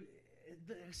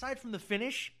 aside from the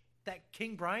finish, that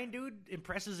King Bryan dude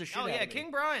impresses the shit out of me.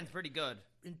 King Bryan's pretty good.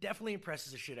 It definitely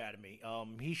impresses the shit out of me.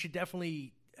 He should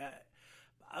definitely.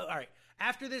 All right.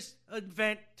 After this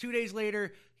event, 2 days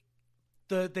later,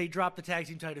 they dropped the tag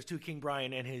team titles to King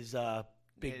Bryan and his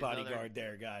big His bodyguard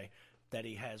guy that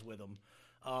he has with him.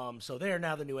 So they are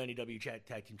now the new NEW tag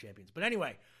team champions. But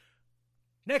anyway,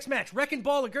 next match: Wrecking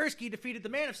Ball Legursky defeated the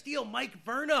Man of Steel, Mike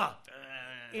Verna,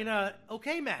 in a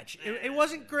okay match. It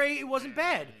wasn't great. It wasn't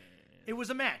bad. It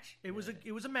was a match. It was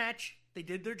a match. They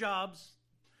did their jobs.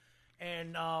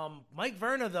 And Mike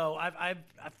Verna, though, I've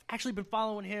actually been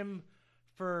following him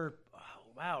for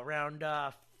around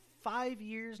 5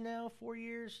 years now, 4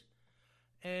 years,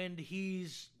 and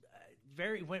he's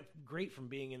went great from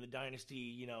being in the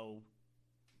Dynasty,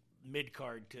 mid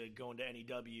card to going to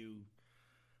NEW.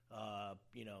 I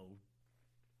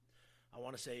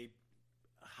want to say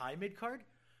high mid card,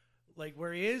 like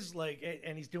where he is,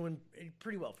 and he's doing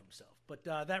pretty well for himself. But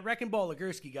that Wrecking Ball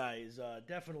Legursky guy is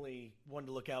definitely one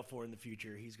to look out for in the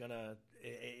future. He's a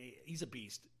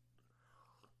beast.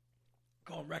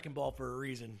 Call him Wrecking Ball for a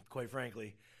reason, quite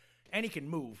frankly. And he can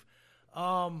move.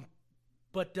 So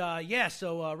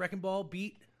Wrecking Ball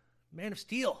beat Man of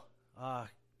Steel.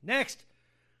 Next,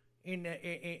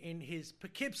 in his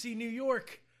Poughkeepsie, New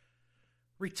York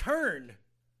return,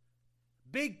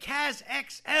 Big Kaz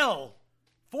XL,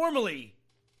 formerly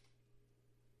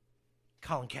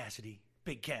Colin Cassidy,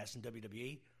 Big Cass in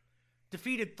WWE,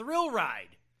 defeated Thrill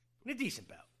Ride in a decent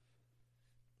bout.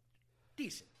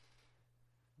 Decent.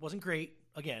 Wasn't great.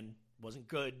 Again, wasn't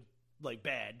good, like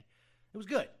bad. It was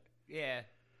good. Yeah.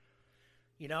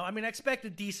 I expect a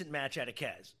decent match out of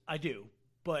Kaz. I do.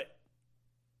 But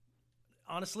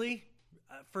honestly,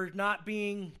 for not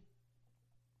being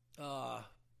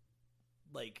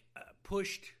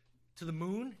pushed to the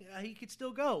moon, he could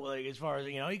still go. Like, as far as,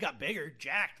 he got bigger,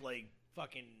 jacked,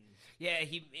 fucking. Yeah,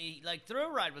 he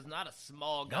Thrill Ride was not a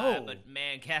small guy, No. but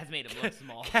man, Kaz made him look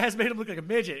small. Kaz made him look like a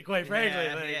midget, quite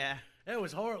frankly. Yeah. It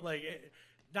was horrible.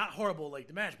 Not horrible like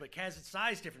the match, but Kaz's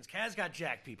size difference. Kaz got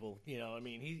jacked, people.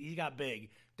 He got big.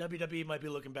 WWE might be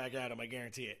looking back at him, I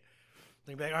guarantee it.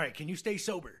 Think back, all right, can you stay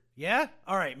sober? Yeah?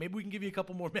 All right, maybe we can give you a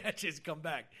couple more matches and come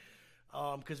back.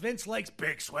 Because Vince likes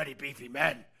big, sweaty, beefy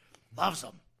men. Loves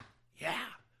them. Yeah.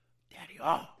 Daddy,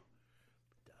 oh.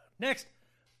 Next,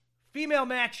 female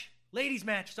match. ladies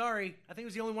match, sorry. I think it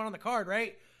was the only one on the card,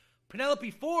 right?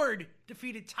 Penelope Ford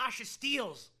defeated Tasha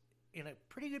Steelz in a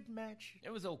pretty good match.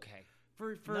 It was okay.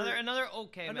 For Another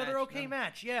okay match. Another okay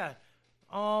match, yeah.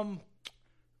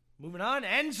 Moving on,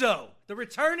 Enzo. The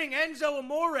returning Enzo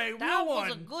Amore. That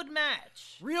was a good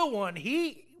match. Real one.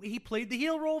 He played the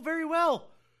heel role very well.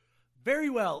 Very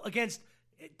well. Against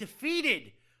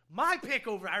defeated my pick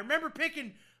over. I remember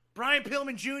picking Brian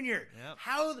Pillman Jr. Yep.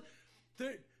 How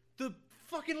the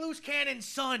fucking loose cannon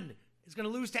son is going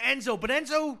to lose to Enzo. But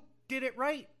Enzo did it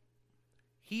right.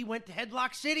 He went to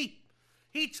Headlock City.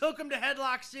 He took him to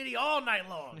Headlock City all night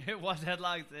long. It was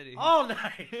Headlock City. All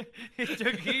night.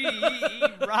 he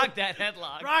rocked that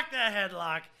headlock. Rocked that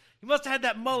headlock. He must have had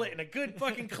that mullet in a good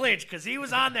fucking clinch because he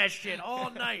was on that shit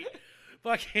all night.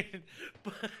 Fucking.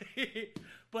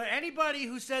 But anybody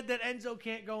who said that Enzo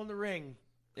can't go in the ring.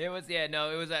 It was,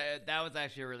 that was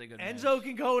actually a really good match. Enzo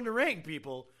can go in the ring,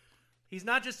 people. He's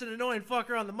not just an annoying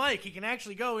fucker on the mic. He can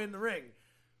actually go in the ring.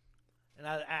 And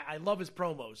I love his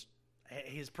promos.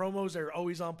 His promos are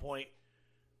always on point.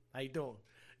 How you doing?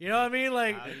 You know what I mean?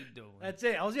 Like, how you doing? That's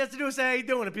it. All he has to do is say how you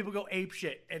doing, and people go ape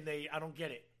shit, and I don't get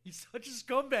it. He's such a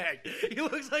scumbag. He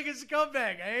looks like a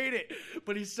scumbag. I hate it,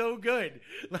 but he's so good.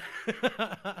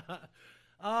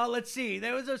 Let's see.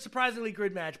 There was a surprisingly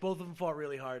good match. Both of them fought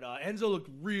really hard. Enzo looked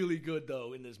really good,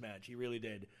 though, in this match. He really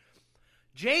did.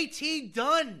 JT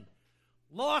Dunn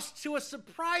lost to a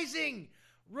surprising,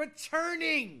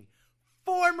 returning,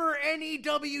 former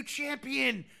NEW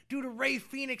champion due to Ray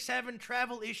Phoenix having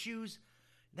travel issues.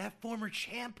 That former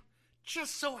champ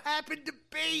just so happened to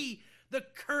be the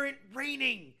current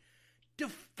reigning,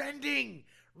 defending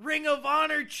Ring of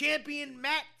Honor champion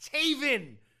Matt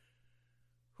Taven,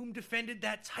 whom defended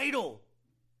that title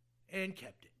and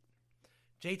kept it.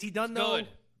 JT Dunn, though, good.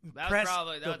 That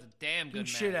was a damn good match.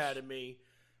 Shit out of me.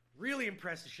 Really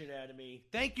impressed the shit out of me.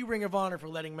 Thank you, Ring of Honor, for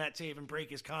letting Matt Taven break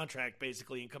his contract,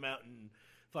 basically, and come out and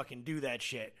fucking do that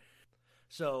shit.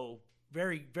 So,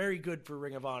 very, very good for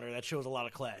Ring of Honor. That shows a lot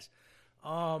of class.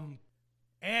 And,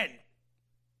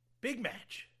 big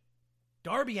match.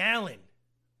 Darby Allin,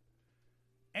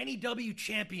 NEW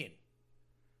champion,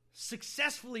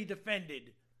 successfully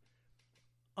defended,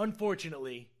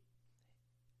 unfortunately,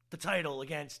 the title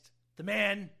against the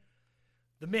man,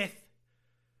 the myth,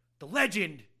 the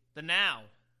legend, the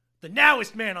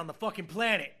nowest man on the fucking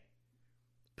planet,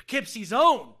 Poughkeepsie's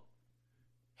own,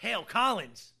 Hale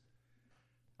Collins.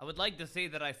 I would like to say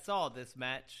that I saw this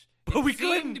match. But we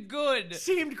seemed good.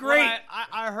 Seemed great.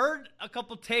 I heard a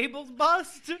couple tables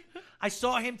bust. I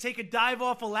saw him take a dive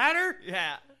off a ladder.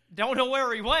 Yeah. Don't know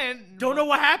where he went. Don't know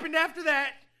what happened after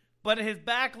that. But his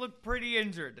back looked pretty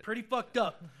injured. Pretty fucked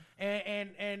up.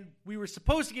 And we were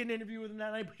supposed to get an interview with him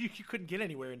that night, but you couldn't get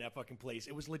anywhere in that fucking place.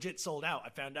 It was legit sold out. I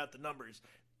found out the numbers.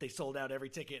 They sold out every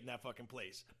ticket in that fucking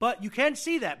place. But you can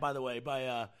see that, by the way,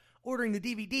 by ordering the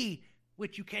DVD,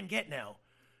 which you can get now.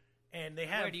 And they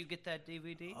have. Where do you get that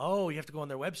DVD? Oh, you have to go on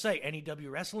their website, NEW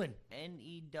Wrestling.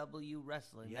 NEW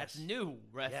Wrestling. Yes. That's new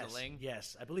wrestling.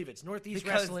 Yes, I believe it's Northeast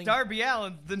because Wrestling. Darby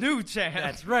Allin's the new champ.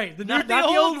 That's right. Not the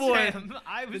old one.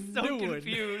 I was so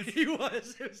confused. He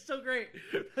was. It was so great.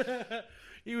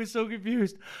 He was so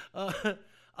confused.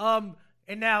 And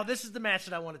now this is the match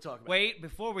that I want to talk about. Wait,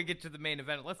 before we get to the main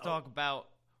event, let's talk about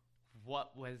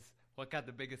what got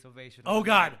the biggest ovation. Oh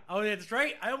God. Oh, that's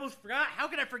right. I almost forgot. How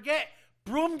could I forget?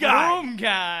 Broom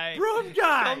guy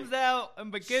comes out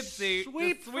and Poughkeepsie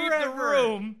sweep the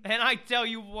room, and I tell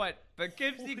you what,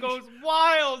 Poughkeepsie goes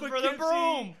wild for the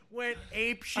broom. Went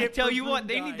ape shit. I tell you what,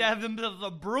 they need to have them the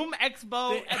broom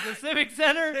expo at the Civic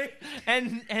Center,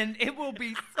 and it will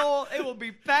be sold. It will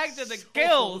be packed to the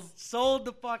gills. Sold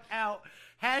the fuck out.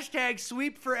 Hashtag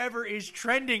Sweep Forever is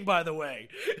trending, by the way.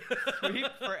 Sweep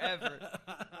Forever.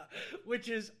 Which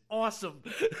is awesome.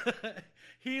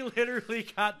 He literally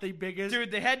got the biggest.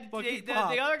 Dude, the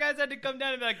other guys had to come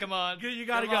down and be like, come on. You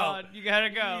gotta go. On, you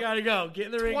gotta go. You gotta go. Get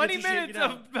in the ring. 20 minutes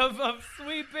of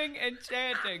sweeping and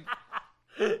chanting.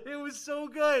 It was so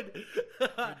good.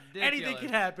 Ridiculous. Anything can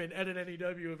happen at an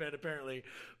NEW event, apparently.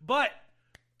 But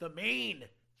the main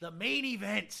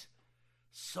event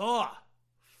saw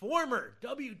former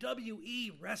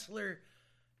WWE wrestler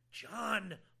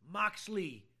Jon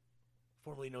Moxley,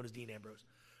 formerly known as Dean Ambrose,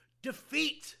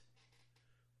 defeat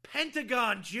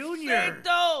Pentagon Jr.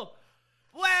 Santo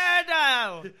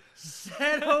Muerto.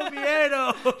 Santo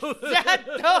Miedo.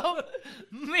 Santo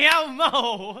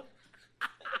Meow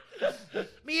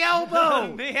Me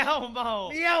elbow. Me elbow.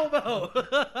 Me elbow.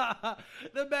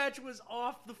 The match was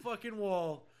off the fucking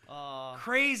wall.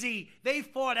 Crazy. They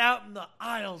fought out in the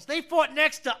aisles. They fought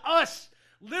next to us.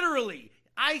 Literally.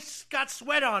 I got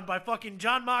sweat on by fucking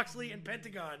Jon Moxley and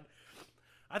Pentagon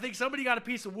I think somebody got a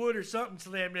piece of wood or something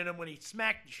slammed in him when he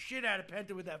smacked the shit out of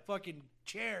Penta with that fucking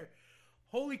chair.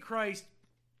 Holy Christ.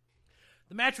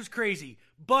 The match was crazy.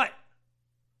 But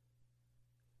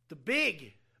the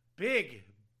big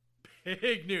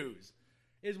news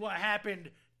is what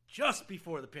happened just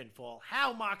before the pinfall.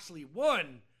 How Moxley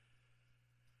won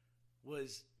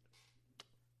was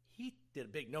he did a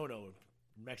big no-no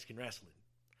in Mexican wrestling.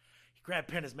 He grabbed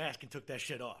Penta's mask and took that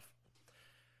shit off.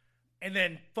 And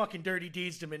then fucking Dirty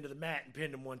Deeds'd him into the mat and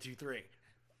pinned him 1, 2, 3.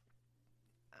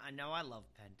 I know I love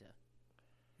Penta.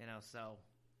 You know, so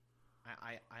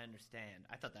I understand.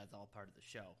 I thought that was all part of the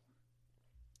show.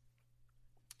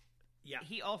 Yeah.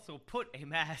 He also put a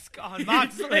mask on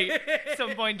Moxley at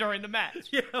some point during the match.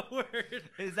 Yeah, word.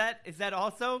 Is that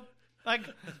also like?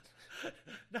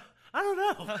 No, I don't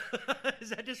know. Is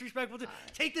that disrespectful?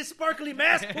 Take this sparkly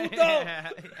mask, puto.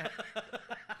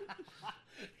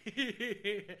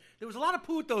 There was a lot of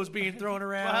putos being thrown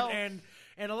around, Well,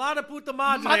 and a lot of puta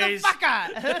madres.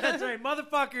 Motherfucker! That's right,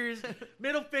 motherfuckers,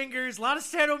 middle fingers, a lot of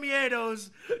cero miedos.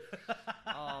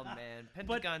 Oh man,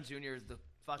 Pentagon Jr. is the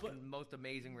fucking most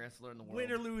amazing wrestler in the world.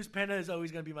 Win or lose, Penta is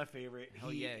always going to be my favorite.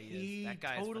 Hell yeah, he is. That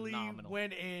guy is totally phenomenal.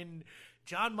 went in.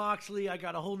 John Moxley, I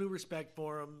got a whole new respect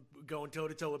for him going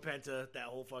toe-to-toe with Penta. That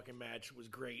whole fucking match was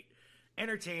great.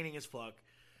 Entertaining as fuck.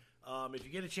 If you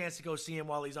get a chance to go see him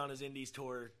while he's on his Indies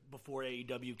tour before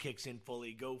AEW kicks in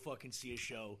fully, go fucking see his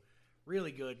show.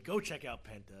 Really good. Go check out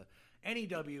Penta.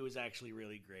 NEW is actually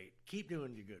really great. Keep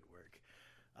doing your good work.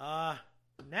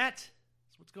 And that's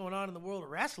what's going on in the world of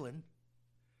wrestling.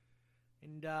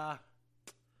 And,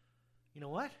 you know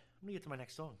what? I'm going to get to my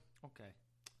next song. Okay.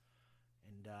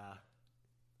 And,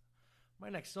 my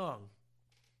next song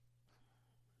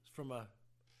is from a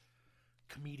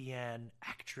comedian,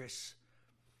 actress,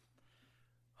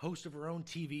 host of her own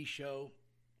TV show,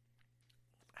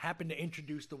 happened to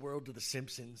introduce the world to The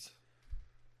Simpsons.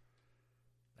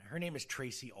 Her name is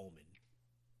Tracy Ullman.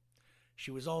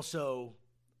 She was also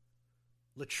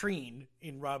Latrine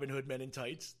in Robin Hood Men in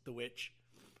Tights, The Witch,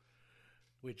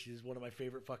 which is one of my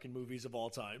favorite fucking movies of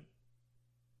all time.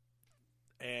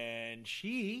 And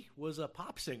she was a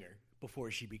pop singer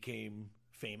before she became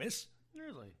famous.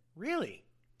 Really.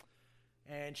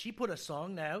 And she put a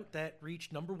song out that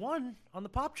reached number 1 on the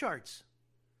pop charts.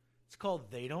 It's called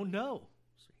They Don't Know.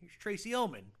 So here's Tracy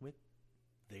Ullman with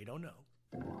They Don't Know.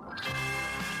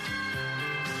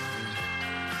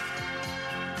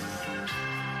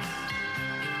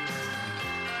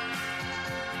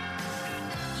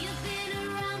 You've been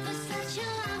around for such a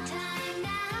long time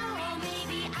now. Or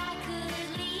maybe I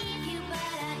could leave you, but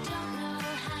I don't know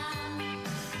how.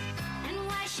 And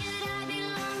why should I be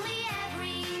lonely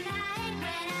every night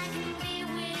when I can be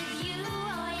with you?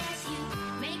 Oh yes, you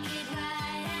make it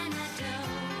right, and I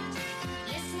don't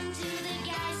listen to the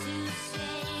guys who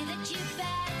say that you're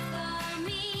bad for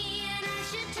me.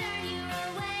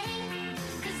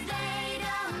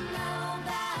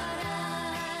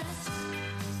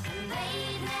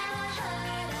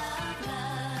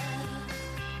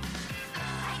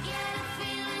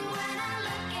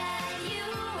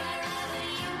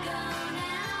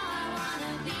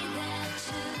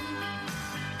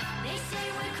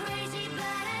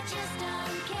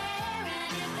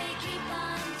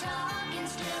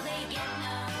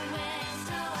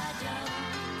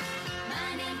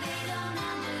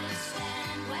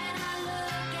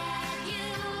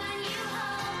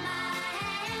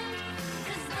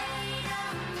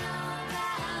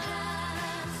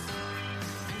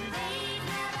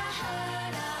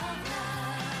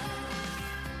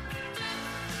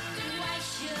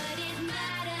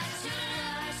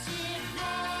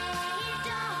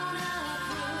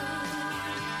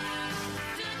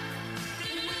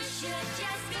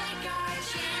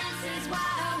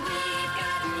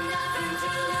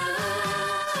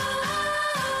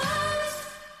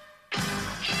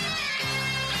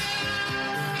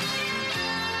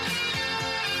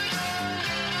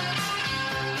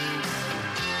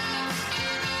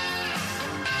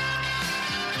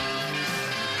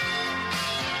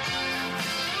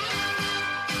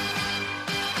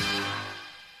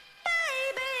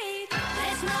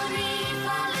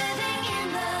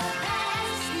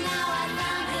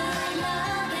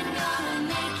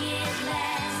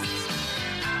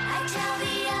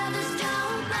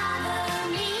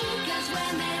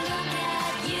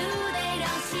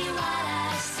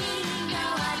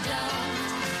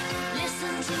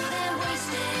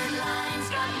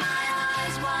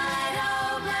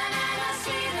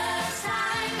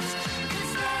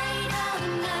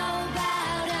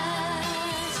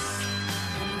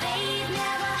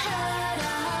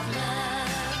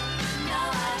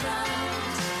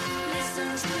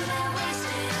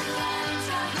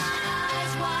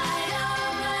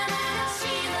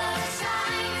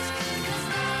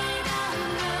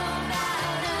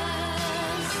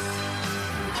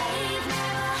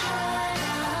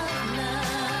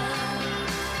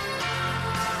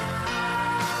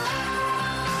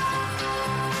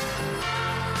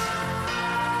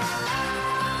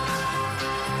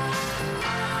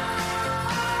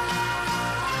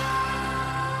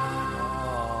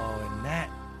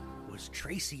 knows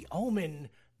Tracy Ullman.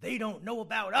 They don't know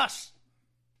about us.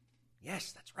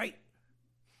 Yes, that's right.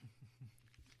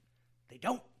 They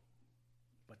don't.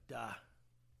 But,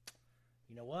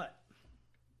 you know what?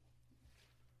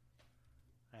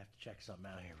 I have to check something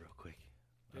out here real quick.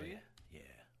 Do you? Yeah.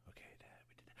 Okay,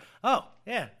 we did that. Oh,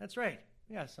 yeah, that's right.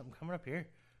 We got something coming up here.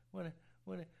 What do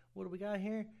we got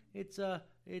here? It's Could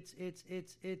have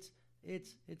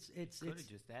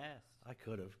just asked. I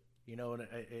could have. You know, and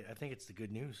I think it's the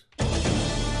good news.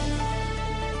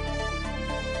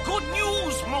 Good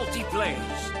news,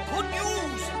 multiplayers! Good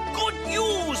news! Good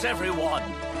news, everyone!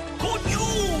 Good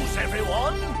news,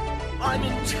 everyone! I'm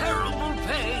in terrible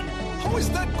pain. How is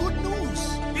that good news?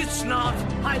 It's not.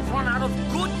 I've run out of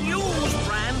Good News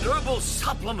brand herbal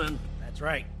supplement. That's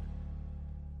right.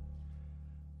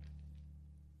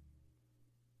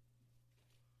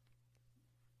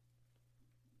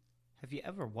 Have you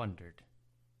ever wondered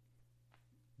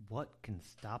what can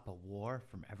stop a war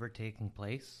from ever taking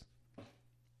place?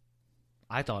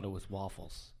 I thought it was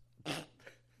waffles.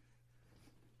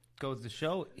 Goes to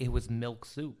show it was milk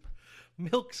soup.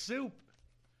 Milk soup.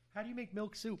 How do you make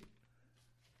milk soup?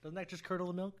 Doesn't that just curdle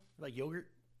the milk? Like yogurt?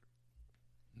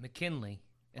 McKinley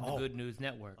and the Good News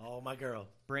Network Oh, my girl.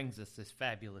 brings us this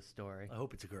fabulous story. I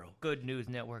hope it's a girl.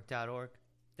 GoodNewsNetwork.org.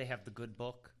 They have the good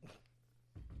book.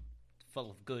 Full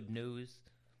of good news.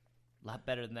 A lot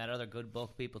better than that other good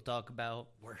book people talk about.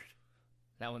 Word.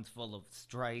 That one's full of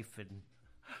strife and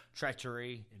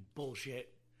treachery. And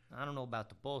bullshit. I don't know about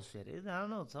the bullshit. I don't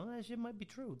know. Some of that shit might be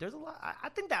true. There's a lot. I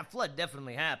think that flood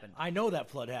definitely happened. I know that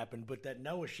flood happened, but that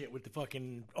Noah shit with the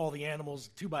fucking all the animals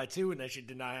 2x2 and that shit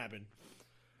did not happen.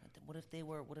 What if they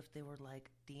were like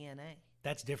DNA?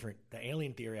 That's different. The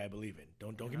alien theory I believe in.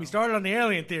 Don't get me started on the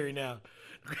alien theory now.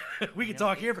 We can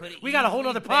talk here. We got a whole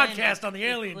other podcast on the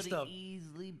alien stuff.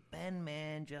 Easily been,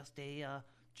 man, just a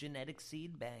genetic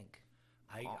seed bank.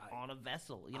 On a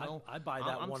vessel, you know. I buy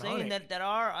that. I'm 100. saying that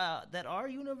our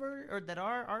universe or that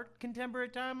our contemporary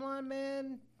timeline,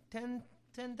 man,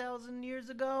 10,000 years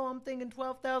ago, I'm thinking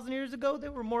 12,000 years ago, they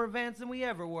were more advanced than we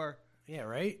ever were. Yeah,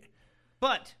 right.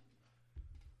 But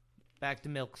back to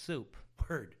milk soup.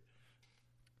 Word.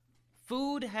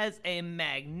 Food has a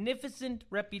magnificent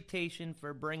reputation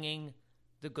for bringing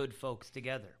the good folks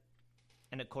together,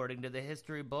 and according to the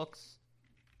history books,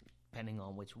 depending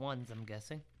on which ones, I'm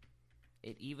guessing.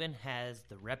 It even has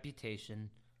the reputation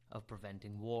of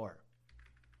preventing war.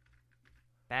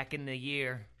 Back in the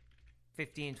year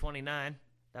 1529,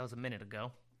 that was a minute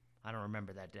ago. I don't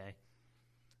remember that day.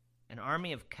 An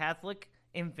army of Catholic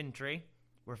infantry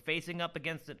were facing up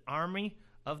against an army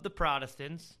of the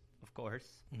Protestants, of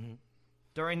course,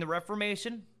 during the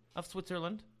Reformation of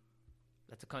Switzerland.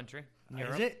 That's a country. in Is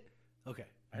Europe. it? Okay.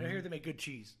 I hear they make good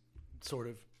cheese, sort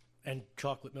of, and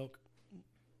chocolate milk.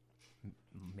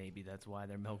 Maybe that's why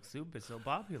their milk soup is so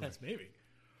popular. That's maybe.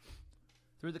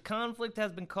 Through the conflict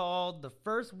has been called the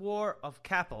First War of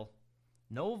Kappel.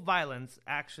 No violence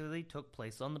actually took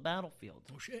place on the battlefield.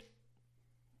 Oh shit.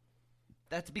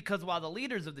 That's because while the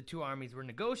leaders of the two armies were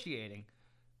negotiating,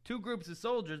 two groups of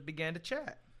soldiers began to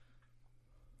chat.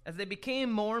 As they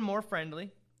became more and more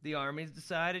friendly, the armies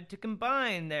decided to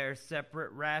combine their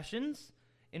separate rations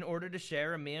in order to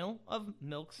share a meal of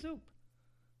milk soup,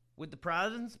 with the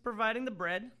Protestants providing the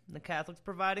bread and the Catholics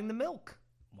providing the milk.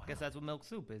 Wow. I guess that's what milk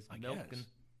soup is. I milk guess. and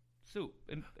soup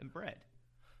and bread.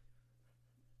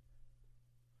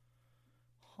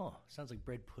 Huh. Sounds like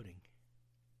bread pudding.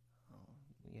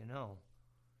 You know,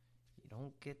 you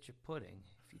don't get your pudding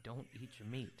if you don't eat your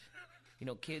meat. You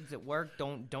know, kids at work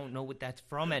don't know what that's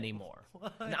from anymore.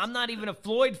 Now, I'm not even a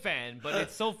Floyd fan, but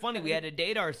it's so funny. We had to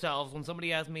date ourselves when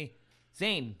somebody asked me,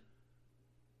 Zane,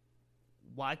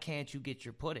 why can't you get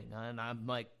your pudding? And I'm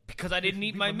like, because I didn't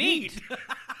eat my meat.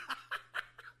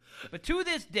 But to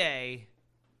this day,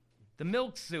 the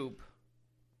milk soup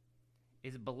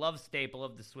is a beloved staple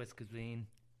of the Swiss cuisine.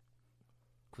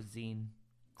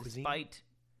 Despite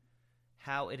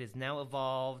how it has now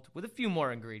evolved with a few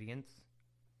more ingredients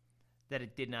that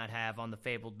it did not have on the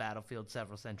fabled battlefield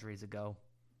several centuries ago.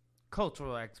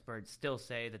 Cultural experts still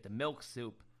say that the milk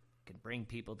soup can bring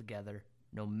people together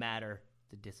no matter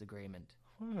the disagreement.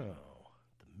 Oh,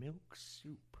 the milk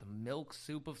soup. The milk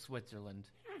soup of Switzerland.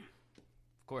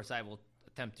 Of course, I will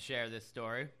attempt to share this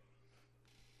story.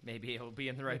 Maybe it will be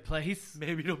in the right place.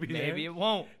 Maybe it'll be there. Maybe it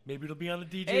won't. Maybe it'll be on the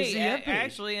DJZ Hey, page.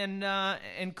 actually,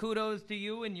 and kudos to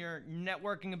you and your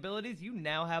networking abilities. You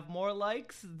now have more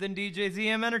likes than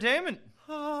DJZM Entertainment.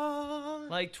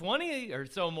 Like 20 or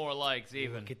so more likes,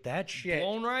 even. Look at that shit.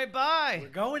 Blown right by. We're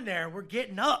going there. We're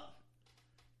getting up.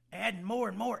 Adding more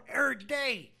and more every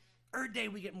day. Every day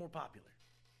we get more popular.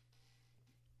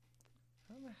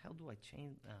 How the hell do I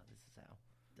change? Oh, this is how.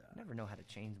 I never know how to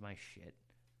change my shit.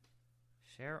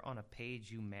 Share on a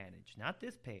page you manage. Not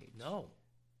this page. No.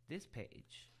 This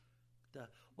page.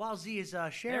 While Z is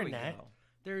sharing There we that, go.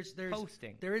 there's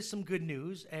Posting. there is some good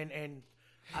news, and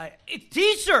It's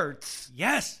T-shirts!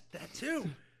 yes, that too.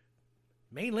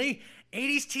 Mainly,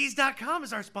 80stees.com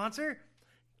is our sponsor. Why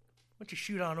don't you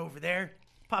shoot on over there?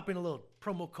 Pop in a little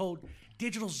promo code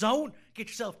Digital Zone. Get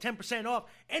yourself 10% off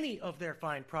any of their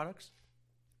fine products.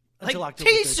 Until Like October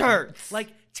 13th. T-shirts! Like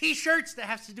T-shirts that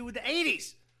has to do with the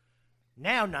 80s.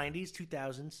 Now 90s,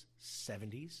 2000s,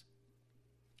 70s.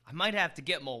 I might have to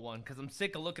get Mo one because I'm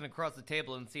sick of looking across the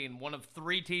table and seeing one of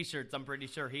 3 T-shirts I'm pretty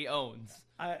sure he owns.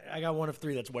 I got one of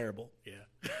 3 that's wearable.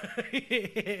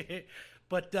 Yeah.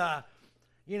 But,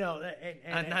 you know.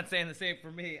 I'm not saying the same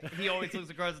for me. He always looks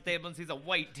across the table and sees a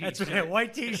white T-shirt. That's right,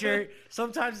 white T-shirt.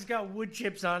 Sometimes it's got wood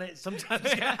chips on it. Sometimes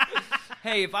it's got...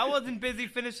 Hey, if I wasn't busy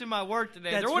finishing my work today,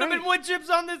 That's there would have right. been wood chips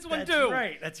on this one That's too.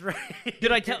 right. That's right.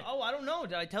 Did I tell? Oh, I don't know.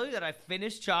 Did I tell you that I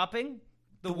finished chopping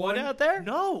the wood one- out there?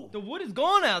 No. The wood is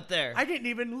gone out there. I didn't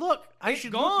even look. I It's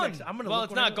should gone. look next. I'm gonna well,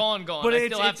 look it's when I not look. gone. But I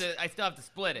it's- still have to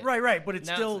split it. Right. But it's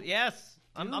Now still. yes.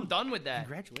 I'm done with that.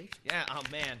 Congratulations. Yeah. Oh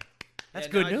man. That's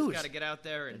Yeah, good now I news. just got to get out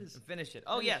there and finish it.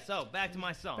 Oh yeah. So back to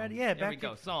my song. Yeah. There we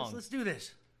go. Song. Let's do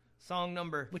this. Song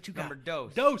number. What you number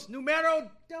got? dos. Numero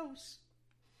dos.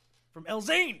 From El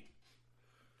Zane.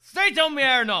 Stay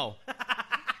Tomierno.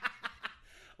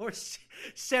 Or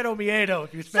Cero Miedo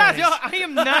if you're Spanish. Sergio, I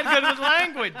am not good with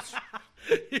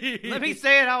language. Let me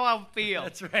say it how I feel.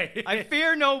 That's right. I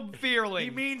fear no fearling.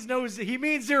 He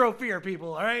means zero fear,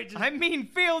 people. All right. Just I mean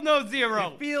feel no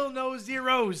zero. feel no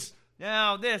zeros.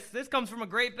 Now this comes from a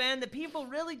great band that people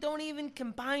really don't even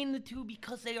combine the two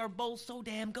because they are both so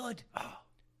damn good. Oh.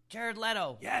 Jared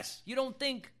Leto. Yes. You don't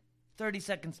think 30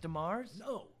 Seconds to Mars?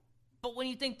 No. But when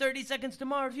you think 30 Seconds to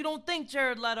Mars, you don't think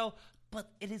Jared Leto. But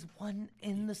it is one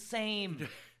in the same.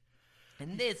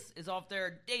 And this is off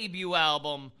their debut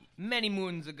album many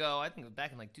moons ago. I think it was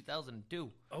back in like 2002.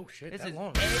 Oh shit. This that is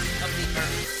long. Edge of the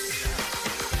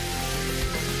Earth.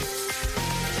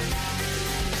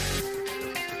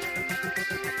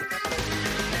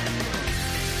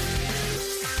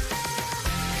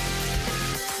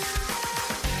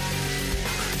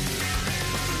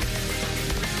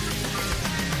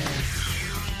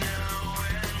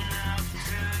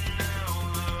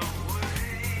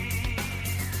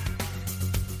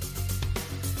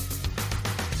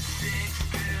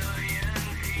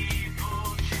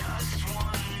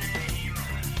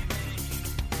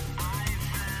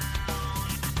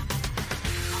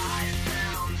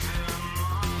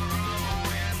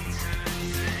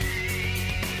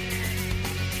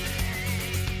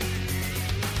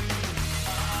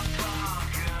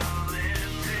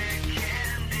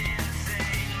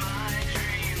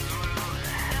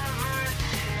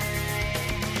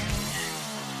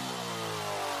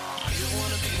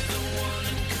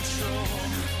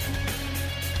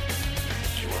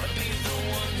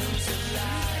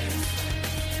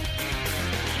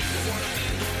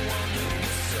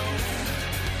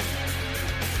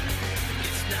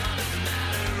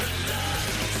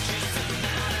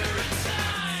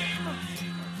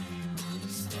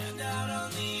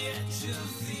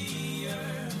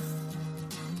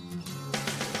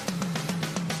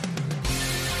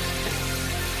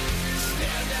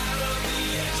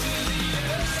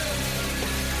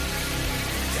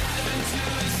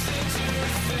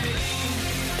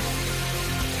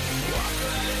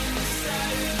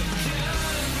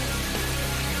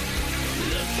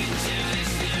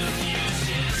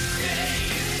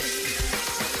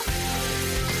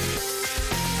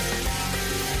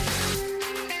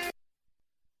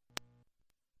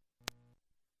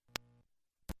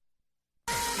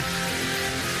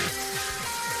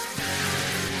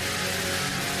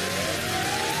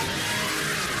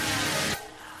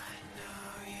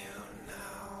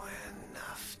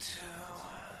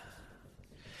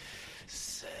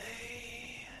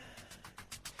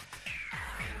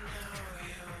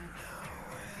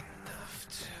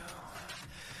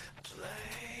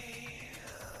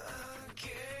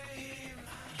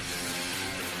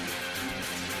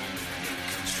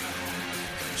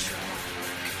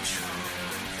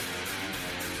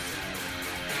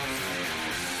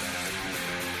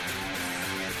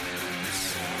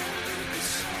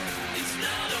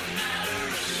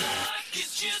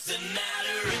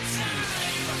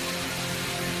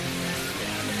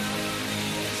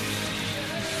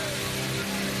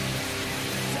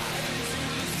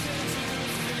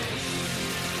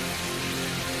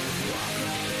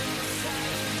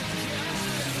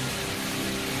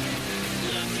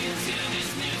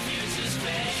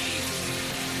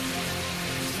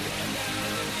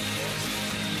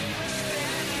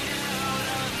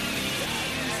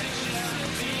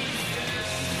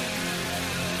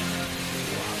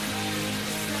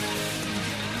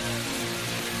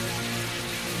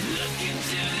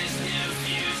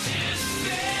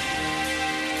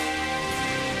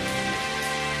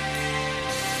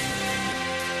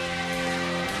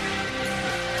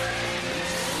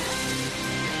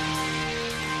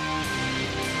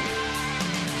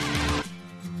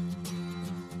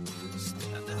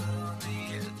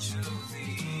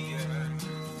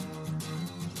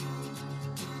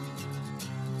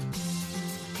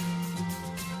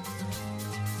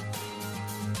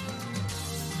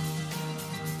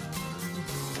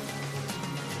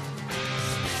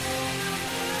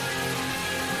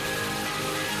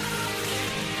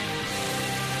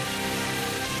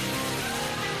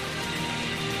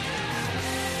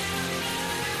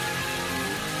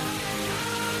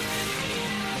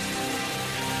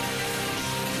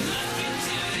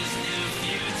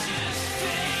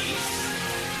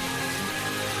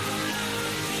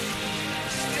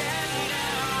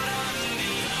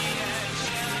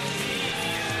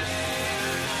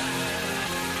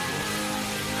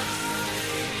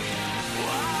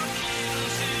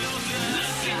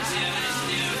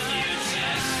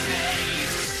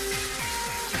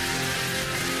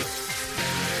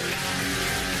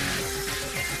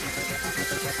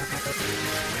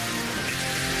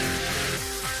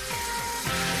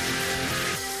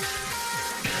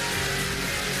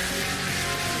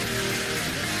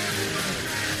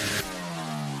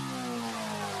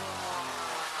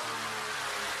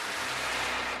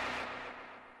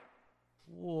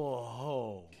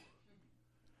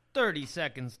 30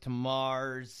 Seconds to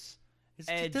Mars.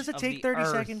 Edge Does it of take the 30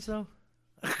 Earth. seconds, though?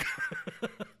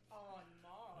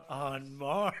 On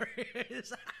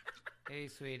Mars. Hey,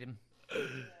 Sweden.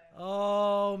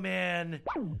 Oh, man.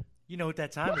 You know what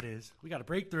that time it is. We got a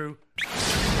breakthrough. I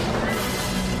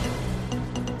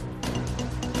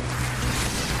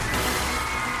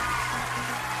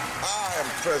am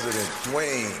President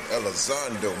Dwayne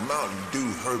Elizondo Mountain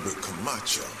Dew Herbert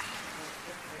Camacho.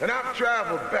 And I've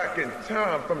traveled back in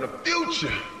time from the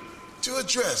future to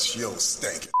address your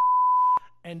stank.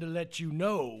 And to let you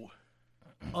know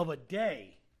of a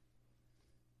day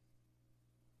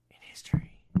in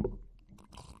history.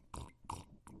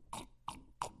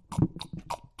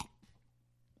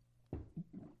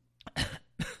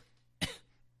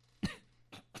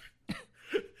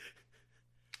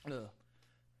 He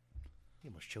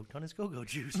almost choked on his go-go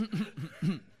juice.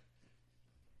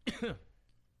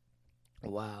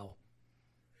 Wow.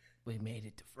 We made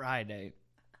it to Friday,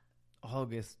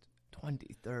 August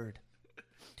 23rd,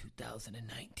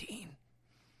 2019.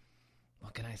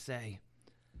 What can I say?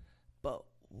 But,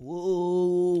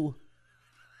 whoa.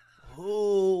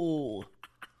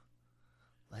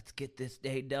 Let's get this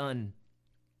day done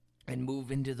and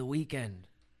move into the weekend.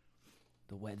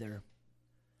 The weather,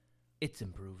 it's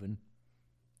improving.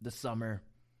 The summer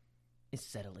is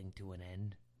settling to an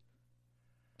end.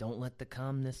 Don't let the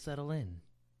calmness settle in.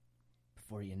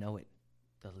 Before you know it,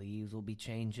 the leaves will be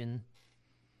changing.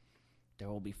 There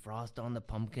will be frost on the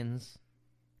pumpkins.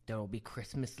 There will be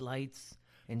Christmas lights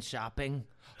and shopping.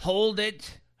 Hold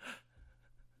it!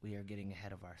 We are getting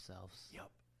ahead of ourselves. Yep.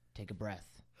 Take a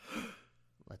breath.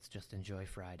 Let's just enjoy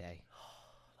Friday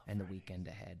and the weekend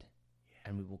ahead. Yeah.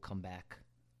 And we will come back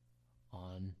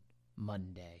on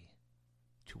Monday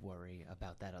to worry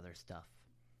about that other stuff.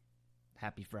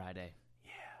 Happy Friday.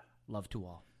 Yeah. Love to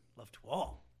all. Love to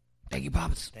all. Thank you,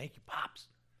 Pops. Thank you, Pops.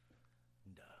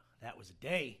 And that was a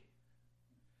day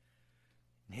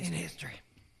in history.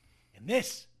 And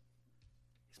this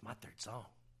is my third song.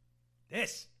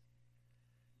 This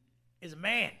is a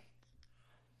man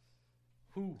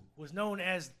who was known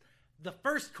as the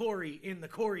first Corey in the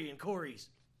Corey and Corys.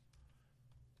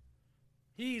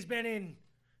 He's been in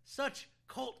such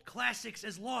cult classics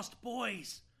as Lost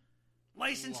Boys,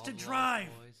 License to Drive.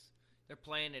 Lost Boys. They're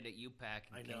playing it at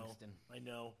UPAC in Kingston. I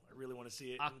know. I really want to see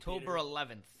it. October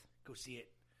 11th. Go see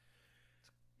it.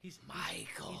 He's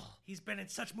Michael. He's been in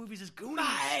such movies as Goonies.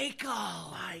 Michael.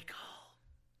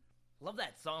 Love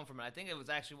that song from it. I think it was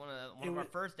actually one of our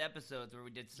first episodes where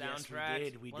we did soundtracks.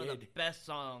 Yes, we did. One of the best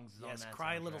songs on that Yes,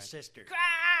 Cry soundtrack. Little Sister.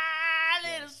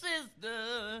 Cry, little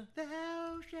sister.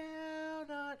 Thou shalt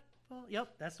not fall.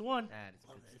 Yep, that's the one. That is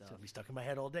good It's stuff. going to be stuck in my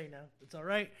head all day now. It's all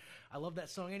right. I love that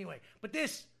song anyway. But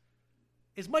this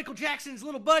is Michael Jackson's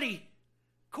little buddy,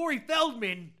 Corey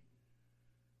Feldman.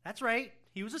 That's right.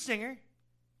 He was a singer.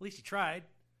 At least he tried.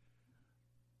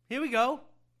 Here we go.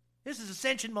 This is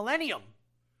Ascension Millennium.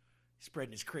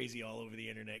 Spreading his crazy all over the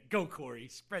internet. Go, Corey.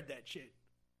 Spread that shit.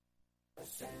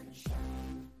 Ascension.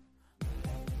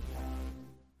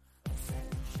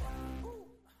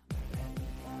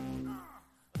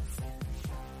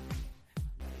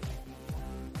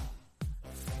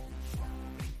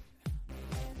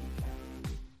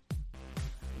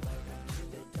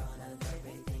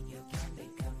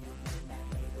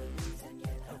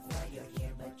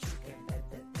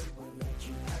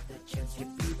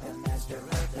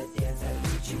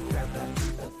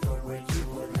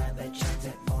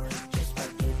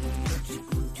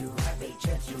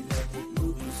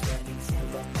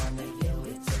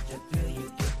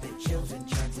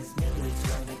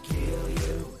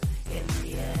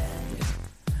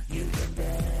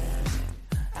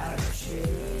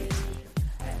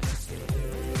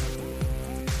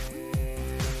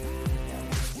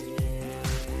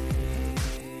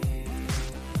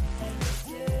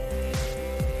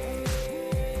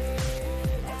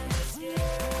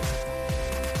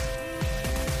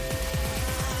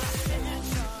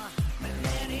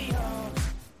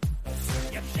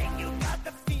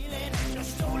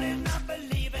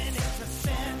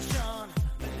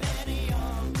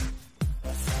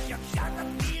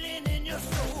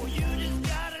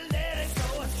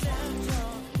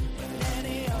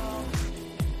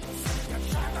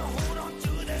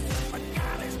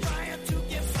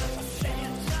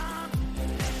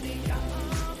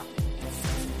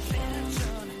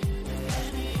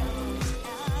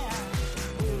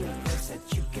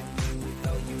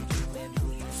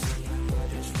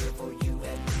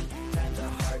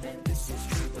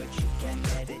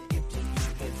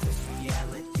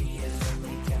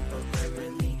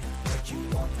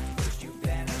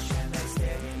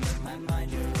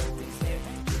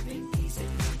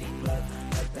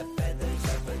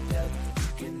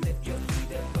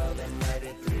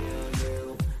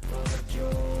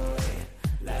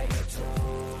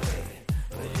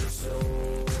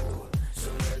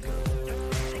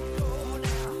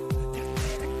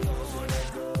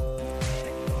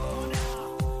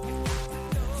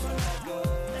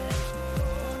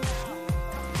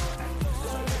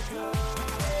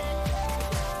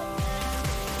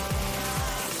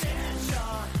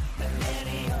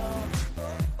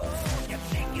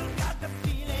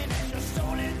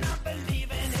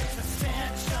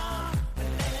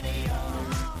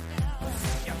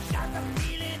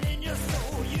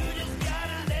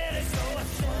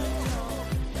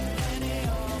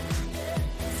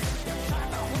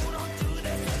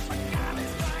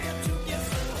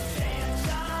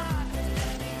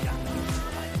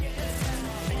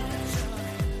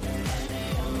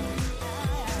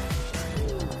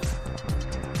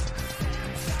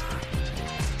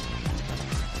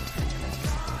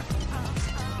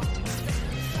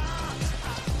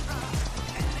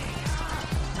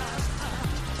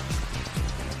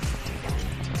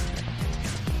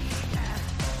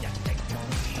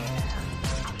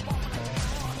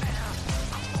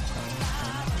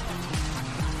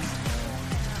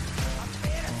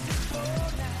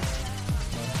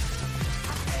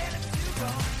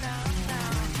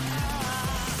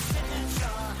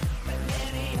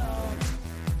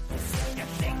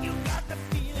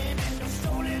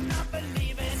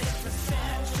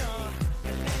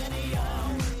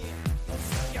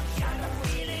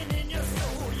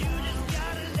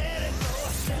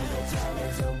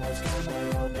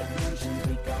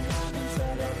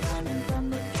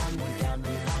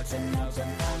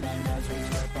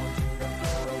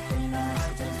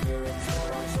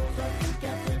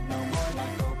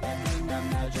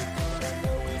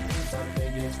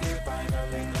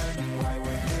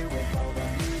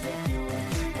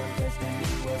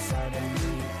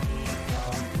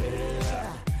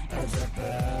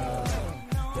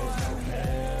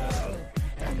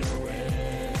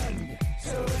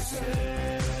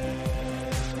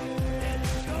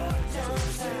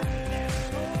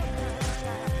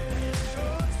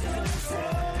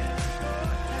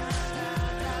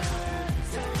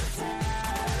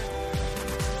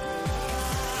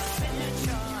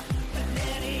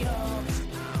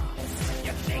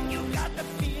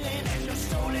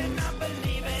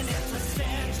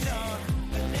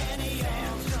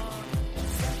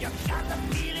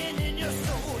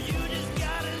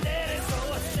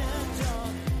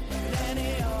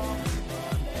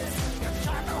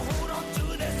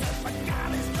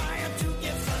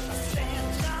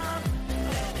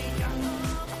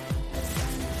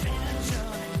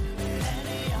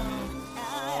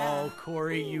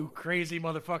 You crazy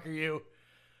motherfucker, you.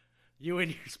 You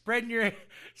and you're spreading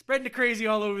the crazy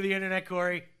all over the internet,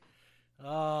 Corey.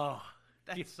 Oh.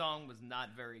 That song was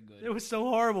not very good. It was so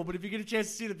horrible, but if you get a chance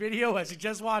to see the video, I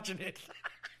suggest watching it.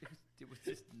 It was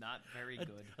just not very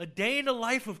good. A day in the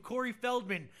life of Corey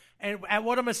Feldman, and at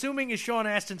what I'm assuming is Sean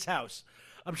Astin's house.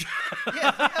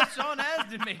 Yeah, Sean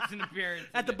Astin makes an appearance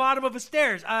at the bottom of the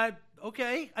stairs.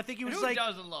 Okay, I think he was Who like. Who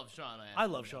doesn't love Sean Astin? I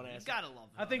love Sean Astin. You gotta love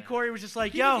Sean I think Astin. Corey was just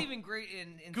like, He yo, was even great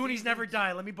in Goonies season never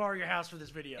die. Let me borrow your house for this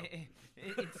video. In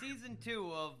season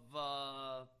 2 of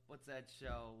what's that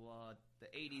show? The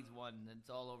 80s one that's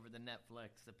all over the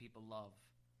Netflix that people love.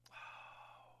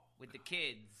 With the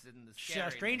kids and the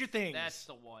scariness. Stranger Things. That's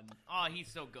the one. Oh,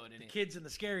 he's so good in it. Kids and the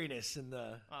scariness and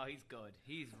the. Oh, he's good.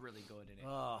 He's really good in it.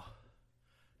 Oh.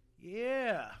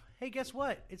 Yeah. Hey, guess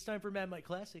what? It's time for Mad Mike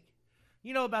Classic.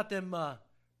 You know about them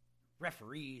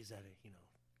referees that can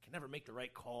never make the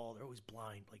right call. They're always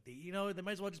blind. Like they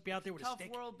might as well just be out there with a stick.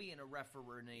 Tough world being a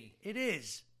referee. It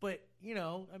is, but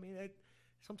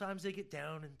sometimes they get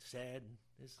down and sad.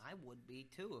 And I would be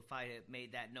too if I had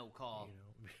made that no call.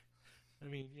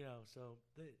 So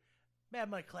the Mad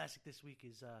Mike Classic this week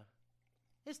is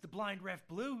it's the Blind Ref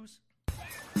Blues.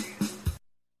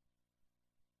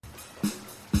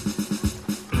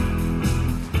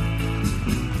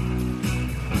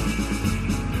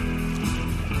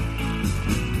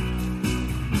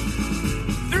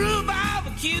 Through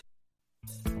barbecue.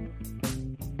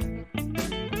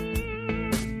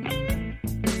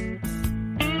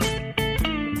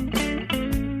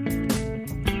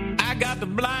 I got the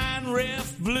blind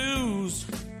ref blues.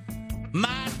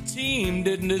 My team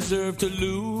didn't deserve to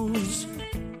lose.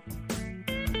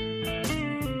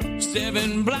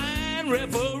 7 blind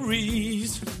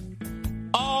referees,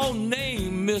 all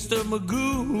named Mr.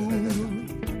 Magoo.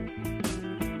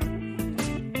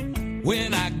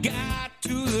 When I got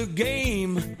to the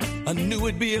game, I knew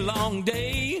it'd be a long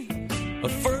day. A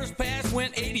first pass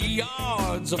went 80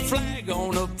 yards, a flag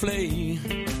on a play.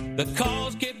 The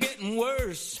calls kept getting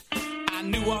worse. I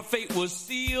knew our fate was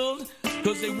sealed,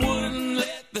 'cause they wouldn't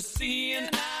let the seeing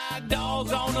eye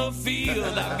dogs on the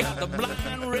field. I've got the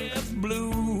blind ref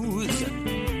blues.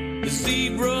 The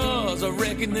zebras are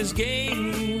wrecking this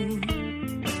game.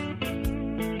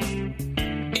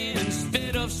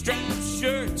 Instead of striped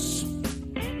shirts,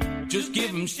 just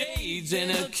give them shades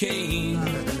and a cane.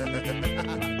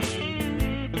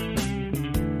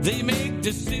 They make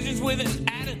decisions with an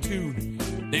attitude.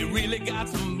 They really got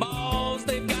some balls.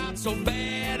 They've got so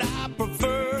bad I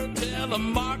prefer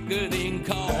telemarketing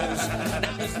calls.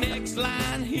 Now this next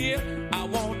line here, I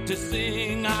want to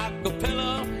sing a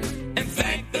cappella and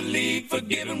thank the league for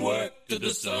giving work to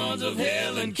the sons of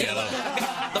Helen Keller.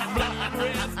 Got the blind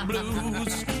ref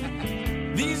blues.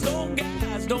 These old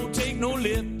guys don't take no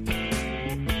lip.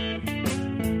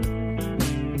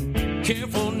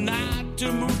 Careful not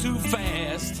to move too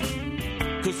fast,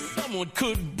 'cause someone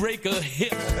could break a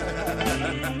hip.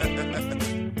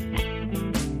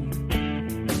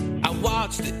 I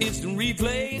watched the instant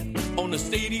replay on the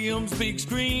stadium's big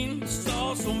screen.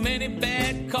 Saw so many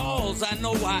bad calls, I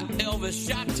know why Elvis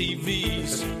shot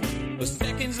TVs. With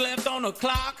seconds left on the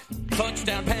clock,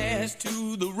 touchdown pass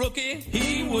to the rookie.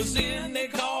 He was in, they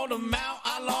called him out.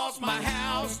 I lost my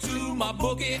house to my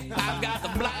bookie. I've got the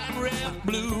blind ref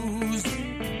blues.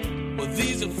 Well,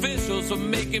 these officials are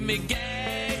making me gag.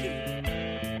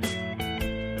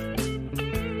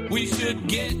 We should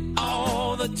get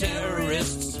all the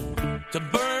terrorists to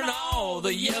burn all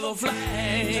the yellow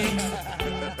flags.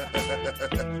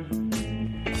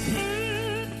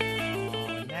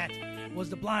 That was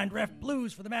the Blind Ref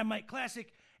Blues for the Mad Mike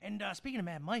Classic. And speaking of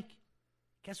Mad Mike,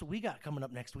 guess what we got coming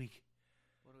up next week?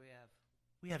 What do we have?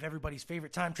 We have everybody's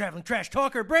favorite time-traveling trash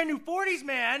talker, brand new 40s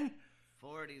man.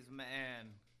 40s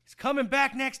man. He's coming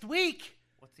back next week.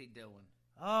 What's he doing?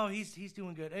 Oh, he's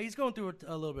doing good. He's going through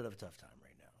a little bit of a tough time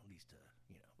right now. At least,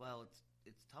 Well, it's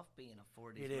tough being a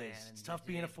 40s it man. is. It's tough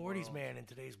being a 40s world. man in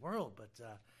today's world. But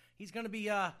he's going to be,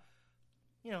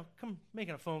 come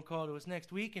making a phone call to us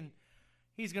next week, and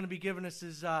he's going to be giving us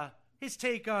his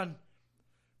take on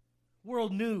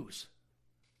world news,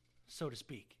 so to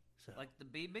speak. So Like the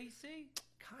BBC?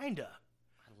 kinda.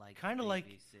 I like Kinda the like-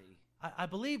 BBC. I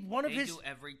believe one of They his. do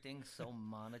everything so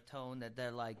monotone that they're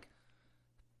like,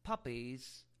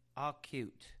 puppies are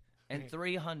cute, and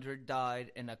 300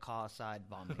 died in a car side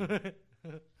bombing.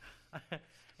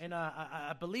 And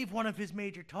I believe one of his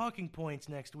major talking points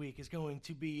next week is going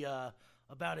to be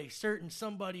about a certain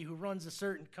somebody who runs a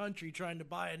certain country trying to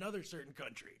buy another certain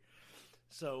country.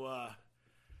 So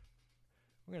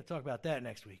we're going to talk about that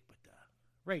next week. But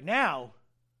right now,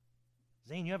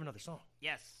 Zane, you have another song.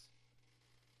 Yes.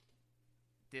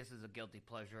 this is a guilty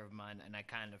pleasure of mine, and I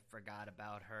kind of forgot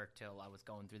about her till I was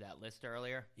going through that list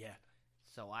earlier. Yeah.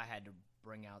 So I had to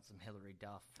bring out some Hillary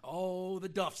Duff Oh, the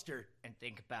Duffster. and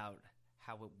think about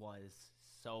how it was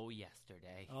so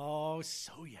yesterday. Oh,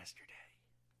 so yesterday.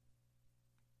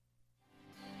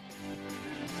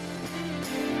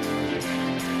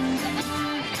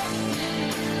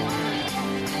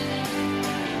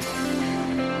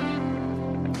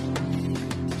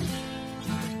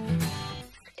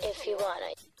 If you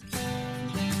wanna.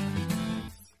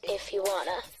 If you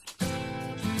wanna.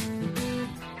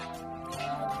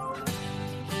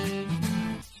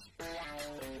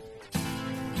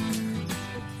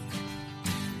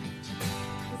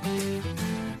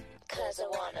 Cause I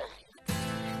wanna.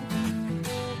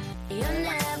 You're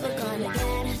never gonna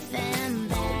get them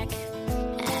back.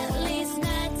 At least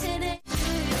not today.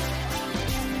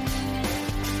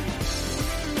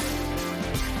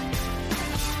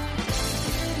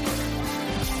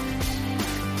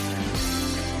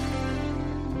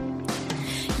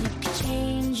 You could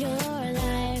change your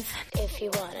life if you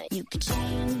wanna. You could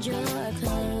change your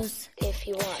clothes if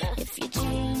you wanna. If you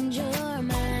change your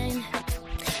mind,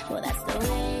 well, that's the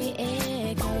way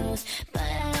it goes. But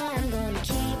I'm gonna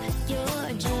keep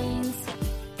your jeans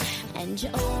and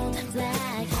your old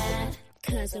black hat.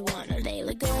 Cause I wanna, they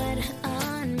look good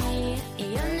on me.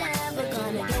 You're never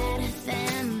gonna get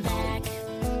them back.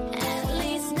 At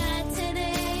least not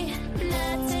today,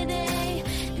 not today,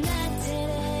 not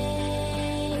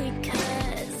today.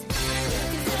 Cause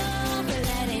it's over,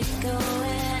 let it go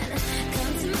and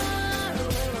come tomorrow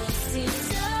we'll see.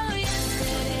 So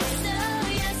yesterday,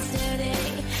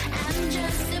 I'm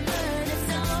just a bird that's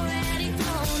already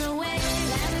flown away.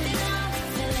 Laughed it off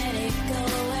and let it go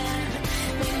and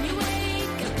when you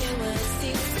wake up you will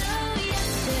see. So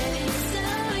yesterday,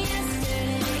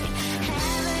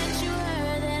 haven't you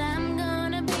heard that I'm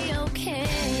gonna be okay?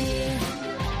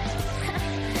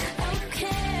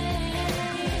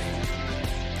 Okay.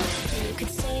 You could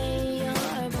say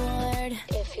you're bored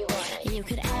if you want. You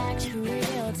could act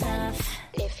real tough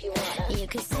if you want. You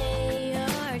could say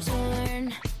you're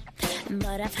torn,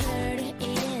 but I've heard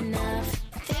enough.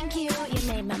 Thank you, you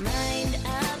made my mind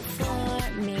up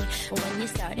for me. When you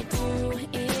started to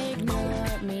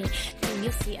ignore me, do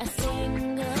you see a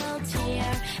single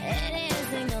tear? It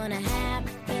isn't gonna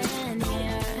happen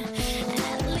here.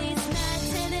 At least not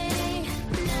today,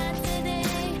 not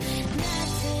today, not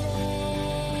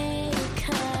today.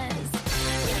 Cause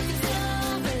if it's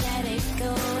over, let it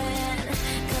go and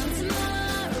come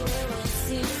tomorrow we'll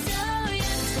see. So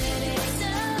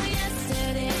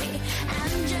yesterday,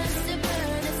 I'm just a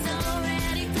bird that's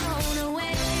already flown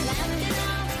away. Laughed it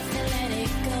off and let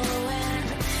it go and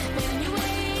when you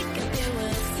wake up you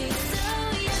will see. So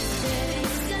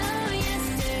yesterday,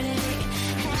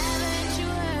 haven't you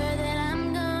heard that I'm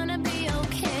gonna be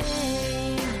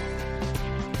okay?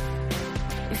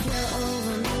 If you're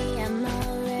over me, I'm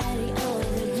already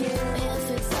over you. If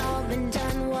it's all been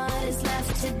done, what is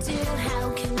left to do? How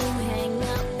can you hang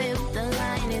up if the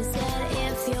line is dead?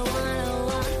 If you wanna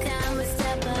walk, I'm a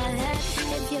step ahead.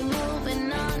 If you're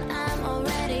moving on, I'm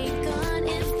already gone.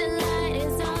 If the light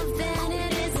is off, then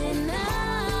it isn't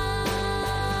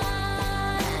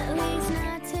on. At least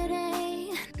not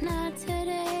today, not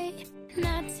today,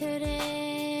 not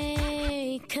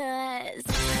today. Cause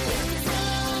if it's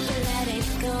over, let it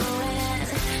go and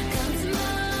come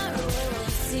tomorrow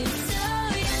we'll see. So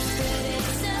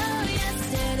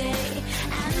yesterday,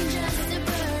 I'm just a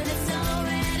bird that's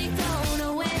already flown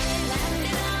away. Laughed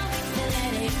it off and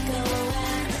let it go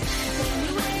and when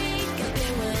you wake up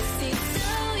you will see. So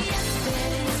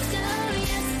yesterday,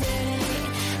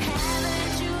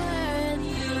 haven't you heard?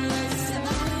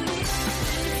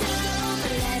 It's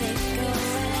over, let it go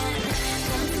and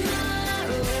come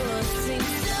tomorrow we'll see.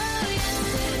 So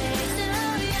yesterday,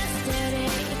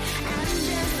 I'm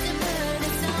just a bird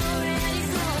that's already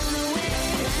flown away.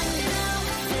 Laughed it off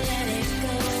and let it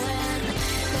go and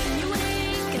when you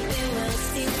wake up you will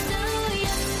see. So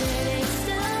yesterday,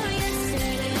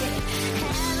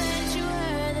 haven't you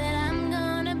heard that I'm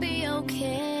gonna be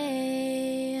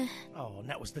okay? Oh, and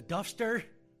that was the Duffster?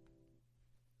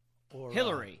 Or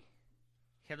Hillary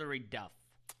Duff.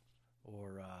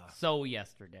 Or So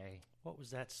yesterday, what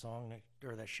was that song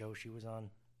or that show she was on?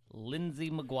 Lindsay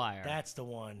McGuire. That's the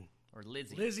one. or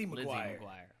Lizzie. Lizzie McGuire.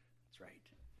 That's right.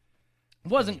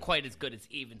 Wasn't quite as good as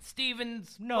Even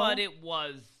Stevens, No. but it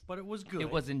was. But it was good. It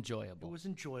was enjoyable. It was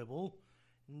enjoyable.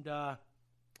 And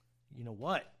you know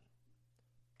what?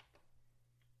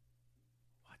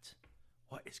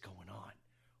 What is going on?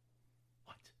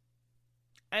 What?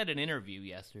 I had an interview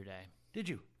yesterday. Did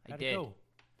you? I How'd did. it go?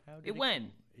 How did It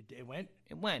went. It went?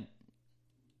 It went.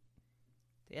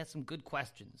 They asked some good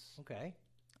questions. Okay.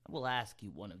 I will ask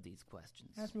you one of these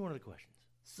questions. Ask me one of the questions.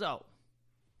 So,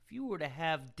 if you were to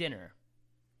have dinner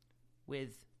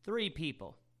with 3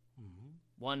 people,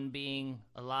 one being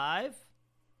alive,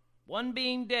 one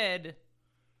being dead,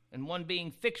 and one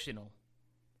being fictional,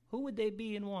 who would they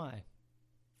be and why?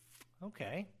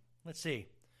 Okay. Let's see.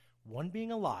 One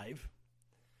being alive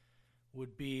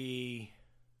would be...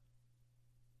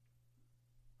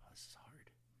 Oh, this is hard.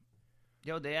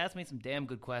 Yo, they asked me some damn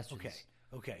good questions.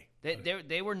 Okay.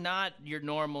 They were not your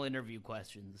normal interview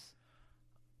questions.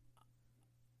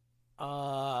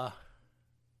 Come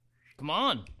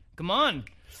on.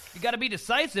 You got to be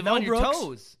decisive on your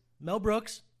toes. Mel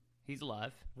Brooks. He's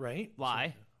alive. Right.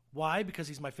 Why? Why? Because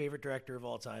he's my favorite director of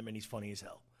all time, and he's funny as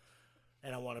hell.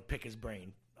 And I want to pick his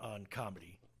brain on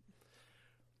comedy.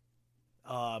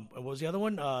 What was the other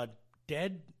one?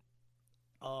 Dead.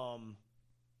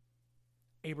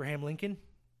 Abraham Lincoln.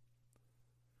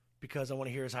 Because I want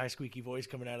to hear his high squeaky voice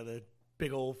coming out of the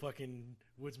big old fucking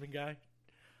woodsman guy.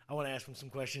 I want to ask him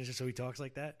some questions just so he talks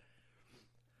like that.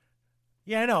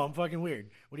 Yeah, I know. I'm fucking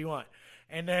weird. What do you want?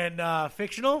 And then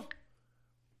fictional?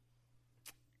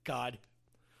 God.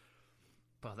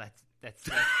 Well, that's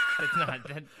not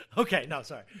that. Okay, no,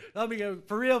 sorry. Let me go.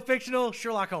 For real, fictional,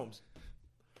 Sherlock Holmes.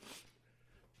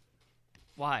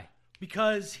 Why?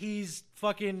 Because he's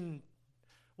fucking...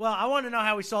 Well, I want to know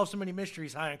how he solved so many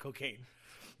mysteries high on cocaine.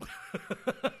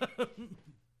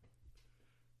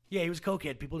 Yeah, he was a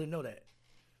cokehead. People didn't know that.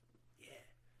 Yeah.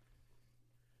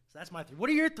 So that's my 3. What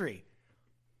are your 3?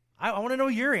 I want to know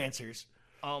your answers.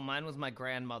 Oh, mine was my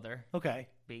grandmother. Okay.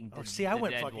 Being I the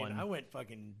went dead fucking one. I went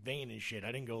fucking vain and shit.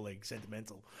 I didn't go like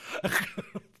sentimental.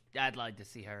 I'd like to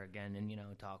see her again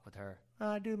and talk with her.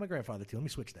 I do my grandfather too. Let me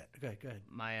switch that. Okay, go ahead.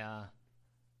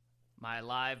 My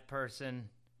live person.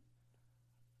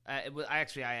 I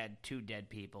had 2 dead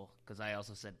people because I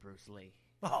also said Bruce Lee.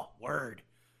 Oh, word.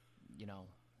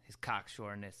 His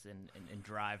cocksureness and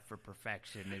drive for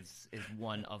perfection is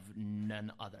one of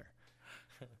none other.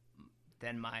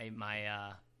 Then my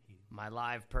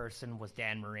live person was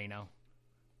Dan Marino,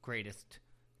 greatest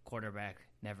quarterback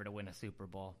never to win a Super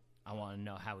Bowl. I want to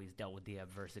know how he's dealt with the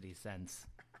adversity since,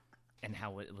 and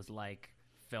how it was like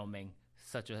filming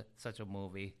such a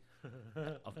movie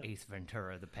of Ace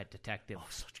Ventura, the Pet Detective. Oh,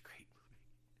 such a great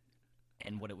movie.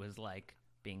 And what it was like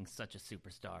being such a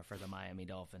superstar for the Miami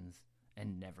Dolphins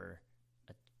and never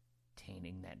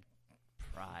attaining that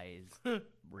prize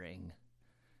ring,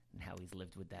 and how he's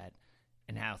lived with that,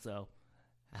 and how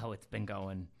it's been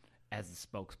going as a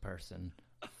spokesperson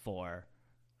for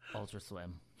Ultra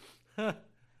Swim.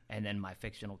 And then my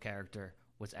fictional character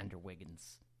was Ender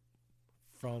Wiggins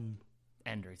From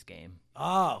Ender's Game.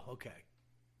 Oh, okay.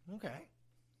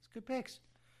 It's good picks.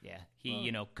 Yeah, he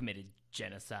committed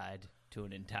genocide to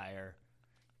an entire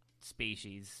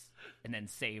species and then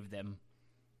saved them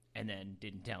and then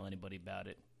didn't tell anybody about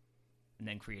it and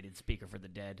then created Speaker for the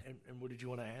Dead. And what did you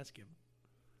want to ask him?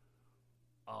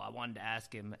 Oh, I wanted to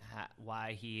ask him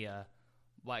why he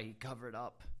covered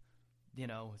up,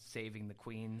 saving the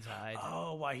Queen's hide.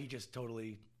 Oh, why he just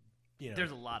totally,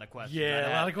 There's a lot of questions.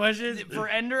 Yeah, a lot of questions. For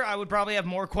Ender, I would probably have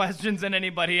more questions than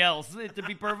anybody else. To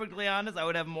be perfectly honest, I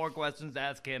would have more questions to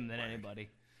ask him than anybody.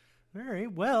 All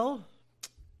right, well,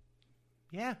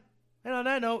 yeah. And on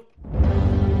that note...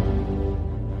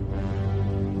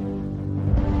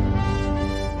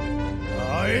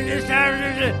 Oh, this time,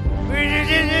 we're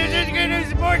just going to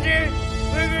support you.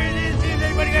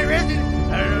 Anybody got arrested?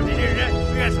 I don't know if they did that.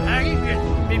 We got some hockey, we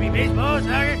got maybe baseball,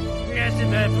 soccer, we got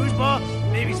some foosball,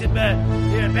 maybe some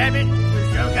badminton,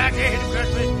 with drum cocks here, hit the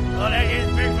brush with, all that here,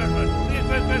 it's very fun. We got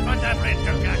good fun time playing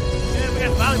drum cocks. We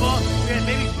got volleyball, we got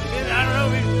maybe, I don't know,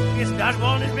 we got some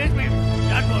dodgeball in this bitch.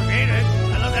 Dodgeball's great, right?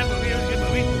 I love that movie, it was a good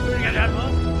movie. We got dodgeball.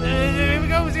 Here we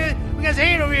go, we got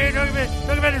Zane over here talking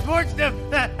about the sports stuff.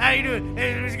 How you doing?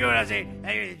 Hey, what's going on, Zane?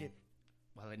 How you doing?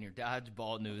 Well, in your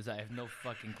dodgeball news, I have no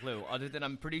fucking clue. Other than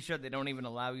I'm pretty sure they don't even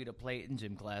allow you to play it in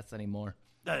gym class anymore.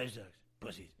 That sucks.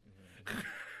 Pussies.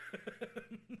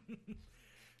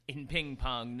 In ping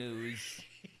pong news,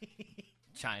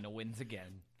 China wins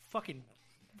again. Fucking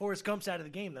Forrest Gump's out of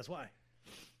the game, that's why.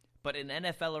 But in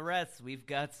NFL arrests, we've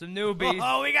got some newbies.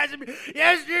 Oh, we got some...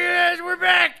 Yes, we're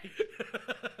back!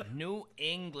 New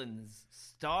England's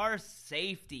star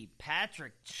safety,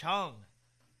 Patrick Chung,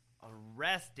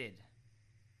 arrested.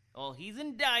 Well, he's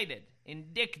indicted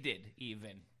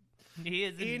even. He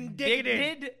is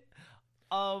indicted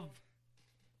of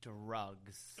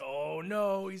drugs. Oh,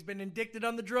 no, he's been indicted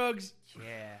on the drugs.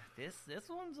 Yeah, this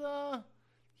one's,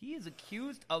 he is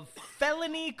accused of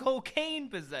felony cocaine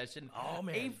possession. Oh,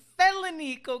 man. A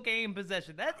felony cocaine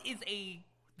possession. That is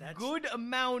good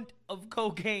amount of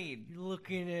cocaine. You're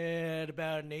looking at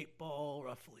about an 8 ball,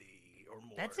 roughly, or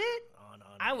more. That's it? On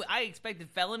I expected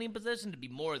felony possession to be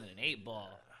more than an 8 ball.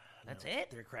 That's it?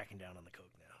 They're cracking down on the coke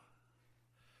now.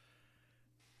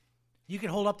 You can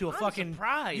hold up to a I'm fucking.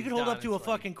 surprised, You can hold up to a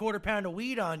honestly. fucking quarter pound of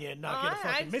weed on you and not get a I fucking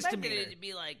expected misdemeanor. it to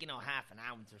be like, half an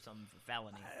ounce or something for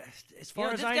felony. As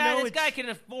far as this I guy, know, this guy can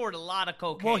afford a lot of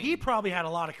cocaine. well, he probably had a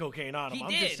lot of cocaine on him. He I'm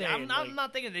did. just saying. I'm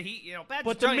not thinking that he, Patrick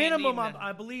but the Chung ain't minimum, even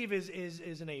I believe,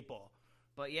 is an 8 ball.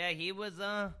 But yeah, he was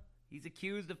he's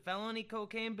accused of felony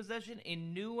cocaine possession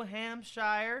in New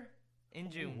Hampshire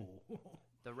in June.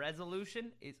 The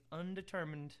resolution is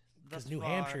undetermined. Because thus New far.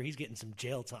 Hampshire, he's getting some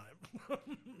jail time.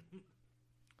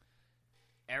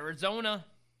 Arizona,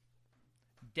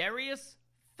 Darius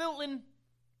Filton,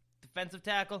 defensive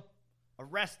tackle,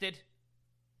 arrested,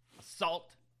 assault,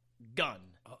 gun.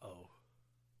 Uh-oh.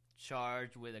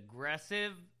 Charged with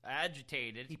aggressive,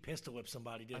 agitated He pistol whipped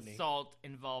somebody, didn't assault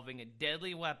involving a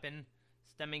deadly weapon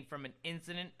stemming from an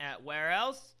incident at where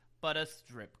else but a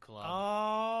strip he? club.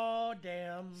 Oh,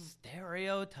 damn.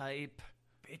 Stereotype.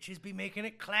 Bitches be making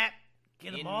it clap.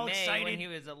 Get them In all May, excited. when he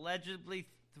was allegedly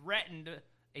threatened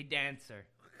a dancer.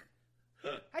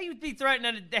 How you be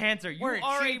threatening a dancer? You Word,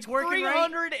 are she a ain't twerking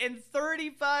right?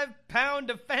 335-pound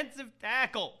defensive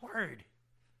tackle. Word.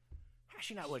 How's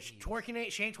she not what? She twerking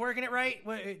it? She ain't twerking it right?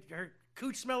 What, her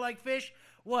cooch smell like fish?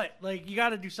 What? Like, you got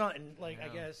to do something. Like, I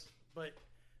guess. But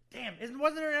damn,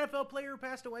 wasn't there an NFL player who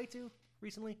passed away too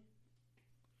recently?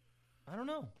 I don't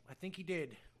know. I think he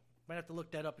did. Might have to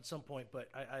look that up at some point. But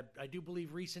I do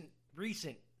believe recent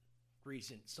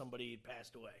somebody had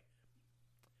passed away.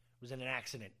 It was in an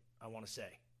accident. I want to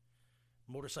say,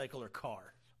 motorcycle or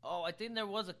car. Oh, I think there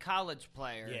was a college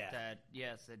player Yeah. that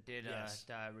did Yes.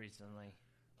 die recently.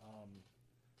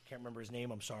 Can't remember his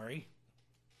name. I'm sorry,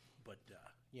 but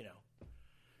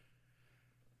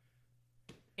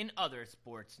In other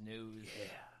sports news,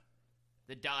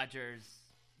 the Dodgers,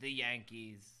 the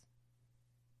Yankees,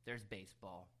 there's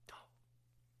baseball.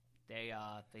 They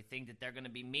think that they're going to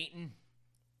be meeting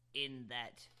in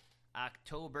that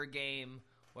October game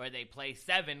where they play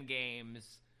 7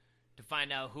 games to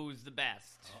find out who's the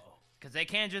best. Because they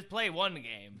can't just play 1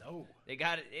 game. No. They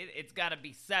got it's got to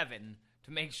be 7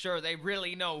 to make sure they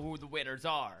really know who the winners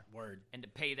are. Word. And to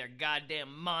pay their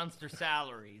goddamn monster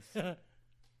salaries.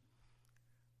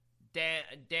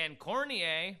 Dan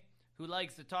Cormier, who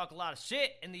likes to talk a lot of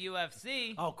shit in the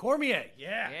UFC. Oh, Cormier.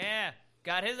 Yeah. Yeah.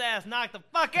 Got his ass knocked the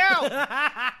fuck out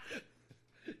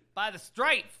by the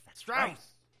Strauss.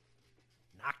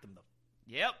 Knocked him the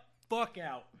Yep. fuck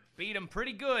out. Beat him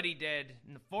pretty good, he did.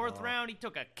 In the 4th round, he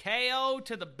took a KO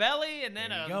to the belly and then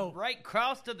There you a go. right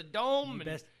cross to the dome. You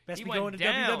And best he be went going to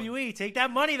down. WWE. Take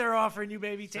that money they're offering you,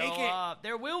 baby. Take So, it.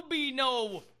 there will be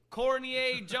no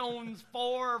Cormier Jones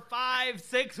 4, 5,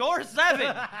 6, or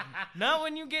 7. Not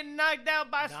when you get knocked out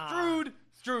by Stroud.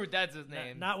 Stroud, that's his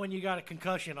name. Not when you got a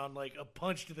concussion on like a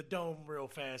punch to the dome real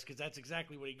fast, because that's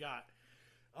exactly what he got.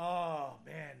 Oh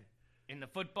man. In the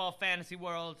football fantasy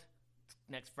world, it's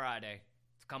next Friday.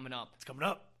 It's coming up. It's coming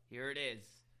up. Here it is.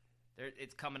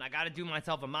 It's coming. I got to do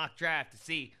myself a mock draft to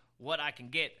see what I can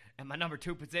get at my number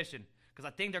 2 position. Because I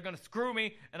think they're going to screw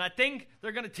me, and I think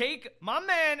they're going to take my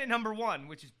man at number 1,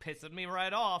 which is pissing me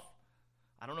right off.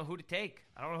 I don't know who to take.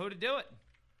 I don't know who to do it.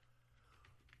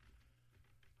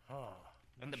 Oh.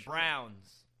 And the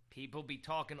Browns. People be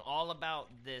talking all about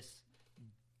this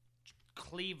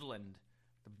Cleveland.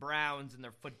 The Browns and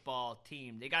their football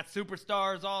team. They got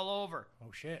superstars all over.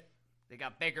 Oh shit. They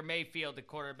got Baker Mayfield at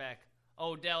quarterback.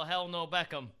 Odell Hell No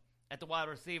Beckham at the wide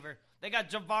receiver. They got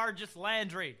Jarvis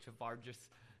Landry.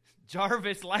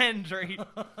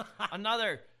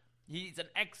 Another. He's an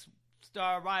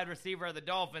ex-star wide receiver of the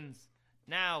Dolphins.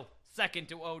 Now, second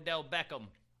to Odell Beckham.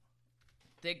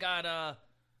 They got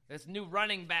this new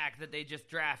running back that they just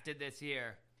drafted this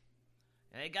year.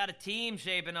 And they got a team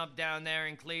shaping up down there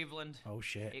in Cleveland. Oh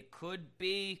shit. It could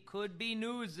be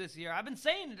news this year. I've been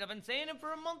saying it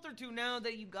for a month or two now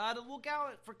that you got to look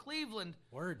out for Cleveland.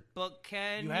 Word. But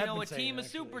can, You have been a saying team it, of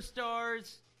actually.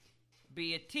 superstars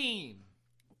be a team?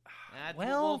 That's what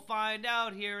Well- we'll find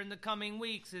out here in the coming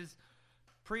weeks as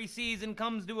preseason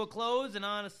comes to a close. And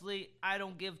honestly, I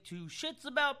don't give 2 shits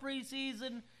about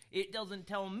preseason. It doesn't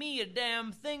tell me a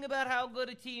damn thing about how good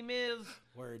a team is.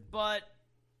 Word. But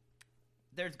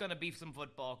there's going to be some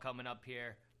football coming up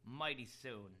here mighty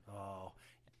soon. Oh.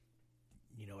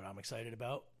 You know what I'm excited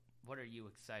about? What are you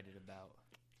excited about?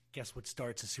 Guess what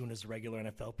starts as soon as the regular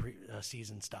NFL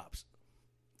season stops?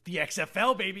 The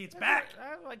XFL, baby. It's back.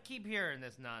 I keep hearing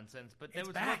this nonsense, but it It's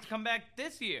was back. supposed to come back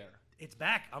this year. It's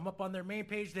back. I'm up on their main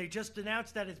page. They just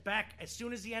announced that it's back. As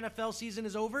soon as the NFL season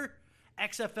is over,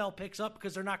 XFL picks up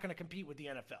because they're not going to compete with the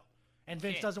NFL. And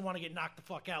Vince doesn't want to get knocked the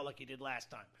fuck out like he did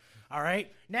last time. All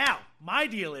right? Now, my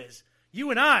deal is you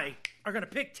and I are going to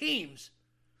pick teams,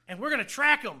 and we're going to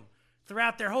track them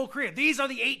throughout their whole career. These are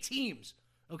the 8 teams,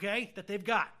 okay, that they've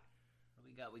got.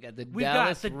 We got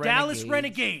the Dallas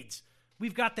Renegades.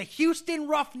 We've got the Houston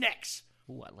Roughnecks.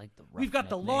 Ooh, I like the Roughnecks. We've got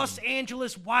the Los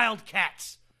Angeles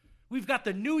Wildcats. We've got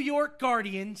the New York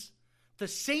Guardians, the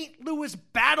St. Louis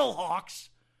Battlehawks,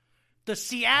 the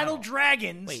Seattle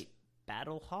Dragons. Wait,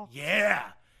 Battlehawks? Yeah.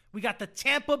 We got the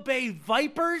Tampa Bay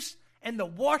Vipers and the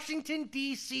Washington,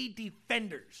 D.C.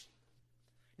 Defenders.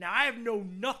 Now, I have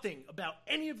nothing about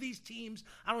any of these teams.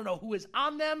 I don't know who is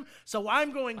on them, so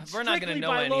I'm going We're not going to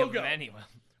know any of them anyway.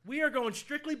 We are going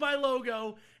strictly by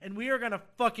logo, and we are going to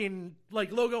fucking,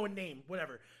 like, logo and name,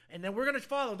 whatever. And then we're going to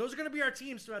follow. Those are going to be our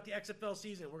teams throughout the XFL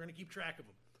season. We're going to keep track of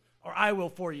them. Or I will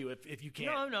for you if you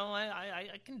can't. No, I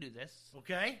can do this.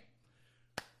 Okay?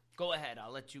 Go ahead.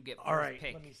 I'll let you get first All right,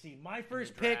 pick. let me see. My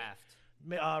first pick.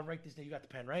 Write this down. You got the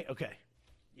pen, right? Okay.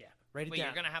 Yeah, write it down.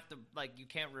 You're going to have to, like, you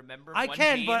can't remember I one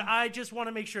can, team? but I just want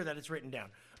to make sure that it's written down.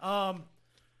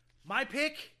 My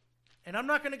pick, and I'm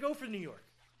not going to go for New York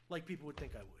like people would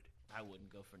think I would. I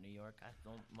wouldn't go for New York. I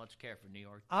don't much care for New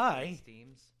York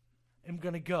teams. I'm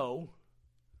going to go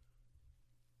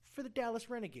for the Dallas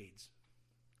Renegades.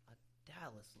 A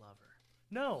Dallas lover.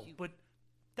 No, but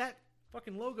that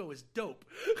fucking logo is dope.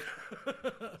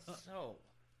 So,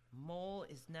 Mole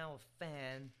is now a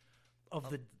fan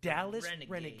of the Dallas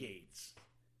Renegades.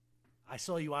 I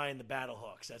saw you eyeing the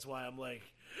Battlehawks. That's why I'm like...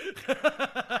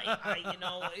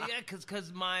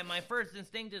 because my first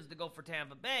instinct is to go for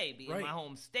Tampa Bay, being my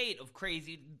home state of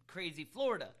crazy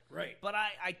Florida. Right. But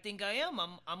I think I am.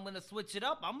 I'm gonna switch it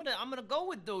up. I'm gonna go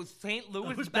with those St.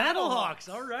 Louis Battlehawks.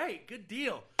 All right, good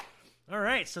deal. All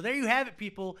right, so there you have it,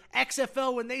 people.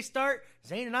 XFL, when they start,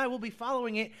 Zane and I will be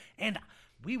following it, and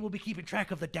we will be keeping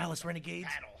track of the Dallas Renegades,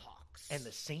 Battlehawks, and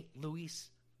the St. Louis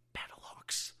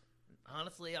Battlehawks.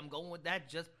 Honestly, I'm going with that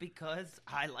just because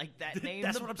I like that name.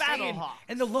 That's the what I'm saying. Battlehawks.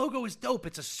 And the logo is dope.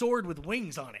 It's a sword with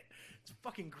wings on it. It's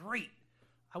fucking great.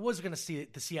 I was going to see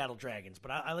the Seattle Dragons, but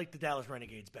I like the Dallas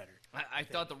Renegades better. I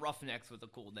thought the Roughnecks was a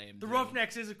cool name. The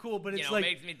Roughnecks is a cool, but it's like...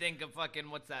 makes me think of fucking,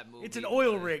 what's that movie? It's an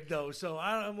oil rig, though, so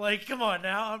I'm like, come on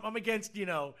now. I'm against,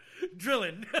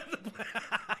 drilling.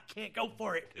 I can't go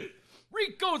for it.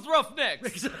 Rico's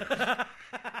Roughnecks!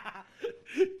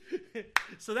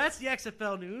 So that's the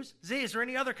XFL news. Zay, is there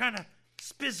any other kind of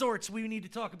spizzorts we need to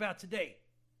talk about today?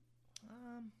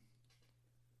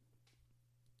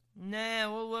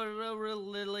 Nah, we'll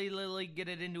really get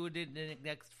it into it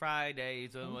next Friday.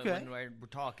 So when we're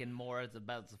talking more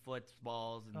about the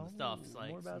footballs and stuff like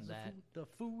more about that. The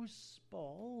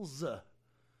foosballs.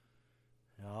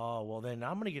 Oh, well then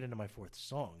I'm going to get into my fourth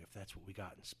song if that's what we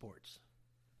got in sports.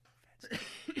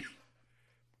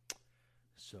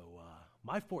 So,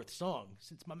 my fourth song,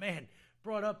 since my man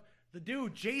brought up the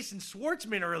dude Jason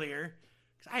Schwartzman earlier,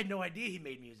 because I had no idea he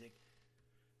made music.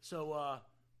 So,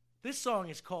 this song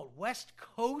is called West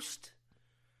Coast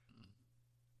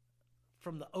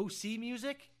from the OC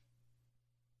music.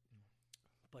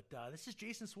 But this is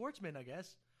Jason Schwartzman, I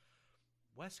guess.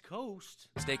 West Coast.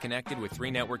 Stay connected with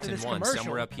 3 networks in one. commercial.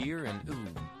 Somewhere up here and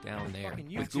down there. Fucking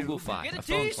With YouTube. Google Fi, Get a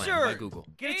phone t-shirt. plan by Google.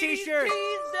 Get a t-shirt.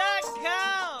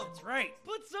 ATs.com. That's right.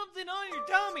 Put something on your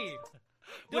tummy.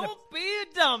 Don't be a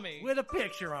dummy. With a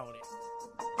picture on it.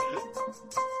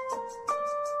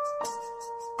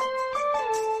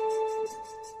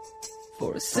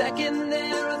 For a second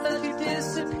there, I thought you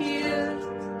disappeared.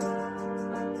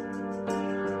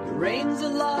 It rains a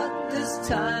lot this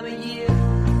time of year.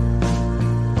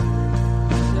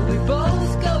 And we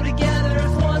both go together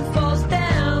if one falls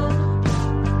down.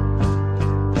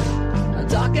 I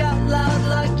talk out loud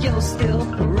like you're still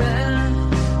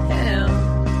around.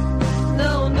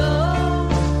 No, no.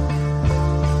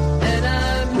 And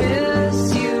I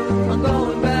miss you. I'm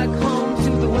going back home to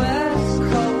the West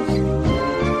Coast.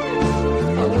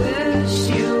 I wish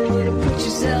you would have put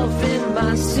yourself in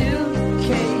my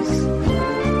suitcase.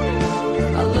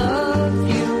 I love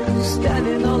you,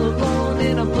 standing all alone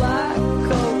in a black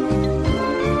coat.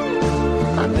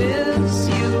 I miss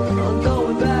you, I'm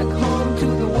going back home to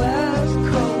the West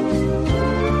Coast.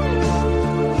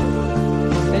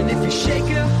 And if you shake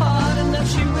her hard enough,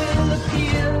 she will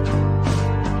appear.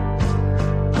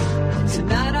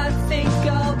 Tonight I think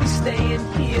I'll be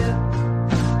staying here.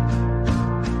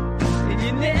 And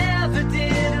you never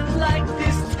did like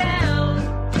this town.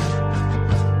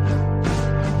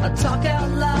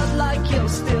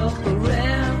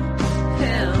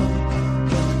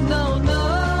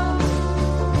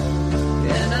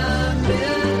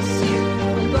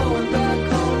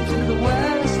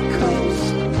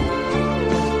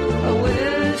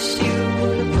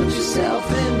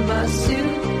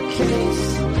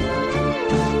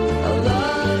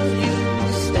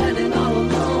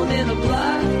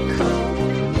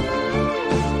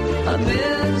 I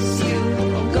miss you.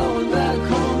 I'm going back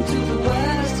home to the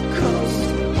West Coast.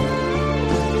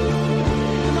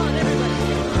 Come on, everybody.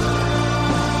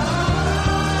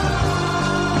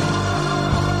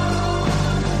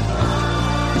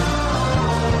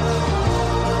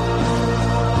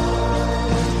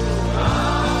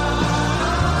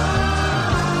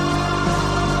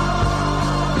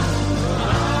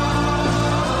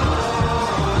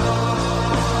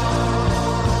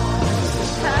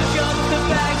 Pack up the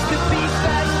bags, the beat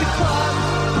bags, the club.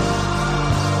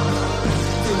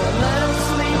 Do I let him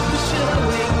sleep or should I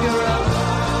wake her up?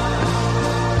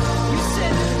 You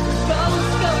said both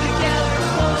go together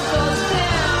if one goes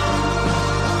down.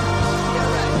 You're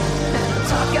right. And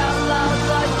talk out loud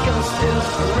like you're still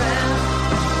around.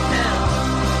 Now,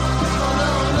 oh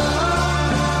no, no.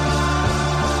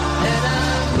 And I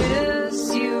miss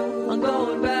you. I'm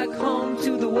going back home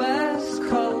to the West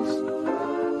Coast.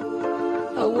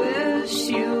 I wish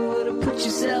you would have put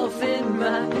yourself in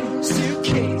my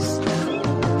suitcase.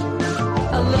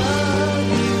 I love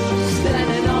you,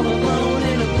 standing all alone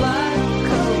in a black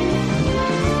coat.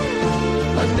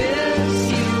 I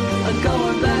miss you, I'm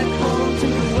going back home to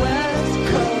the West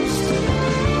Coast.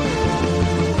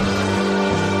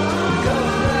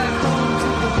 Going back home to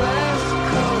the West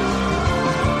Coast.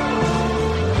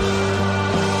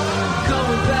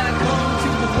 Going back home to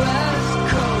the West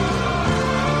Coast.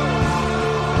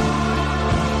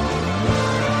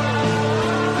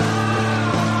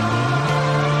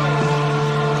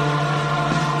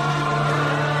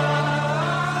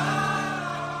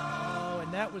 Oh,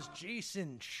 and that was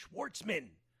Jason Schwartzman.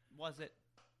 Was it?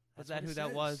 Was That's that what who it that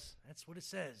says. was? That's what it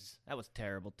says. That was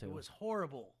terrible too. It was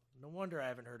horrible. No wonder I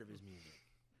haven't heard of his music.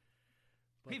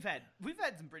 But We've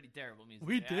had some pretty terrible music.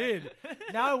 we yeah. did.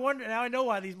 Now I wonder. Now I know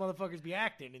why these motherfuckers be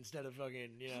acting instead of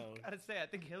fucking, you know. Gotta say, I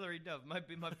think Hillary Duff might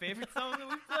be my favorite song that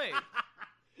we've played.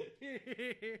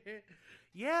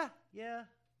 yeah,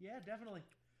 definitely.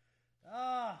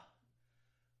 Well,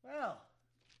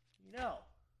 you know.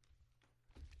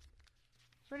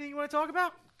 Is there anything you want to talk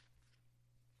about?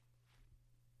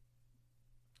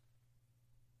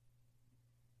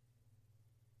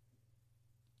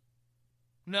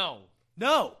 No.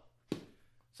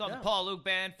 Saw the No. Paul Luke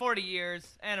Band, 40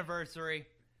 years, anniversary.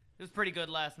 It was pretty good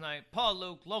last night. Paul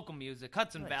Luke, local music,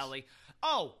 Hudson Nice. Valley.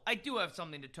 Oh, I do have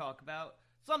something to talk about.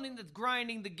 Something that's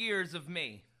grinding the gears of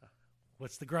me.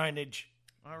 What's the grindage?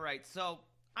 All right, so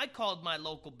I called my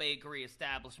local bakery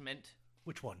establishment.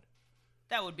 Which one?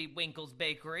 That would be Winkle's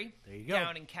Bakery. There you go.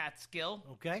 Down in Catskill,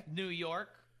 Okay. New York.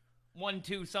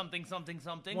 12 something something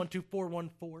something.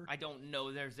 12414. I don't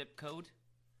know their zip code.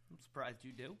 I'm surprised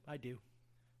you do. I do.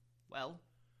 Well,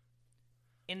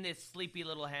 in this sleepy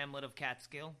little hamlet of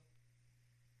Catskill,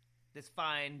 this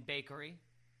fine bakery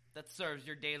that serves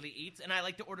your daily eats, and I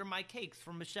like to order my cakes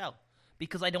from Michelle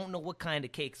because I don't know what kind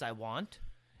of cakes I want.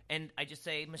 And I just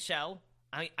say, Michelle,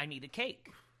 I need a cake.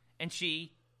 And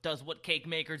she does what cake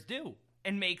makers do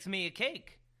and makes me a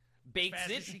cake. Bakes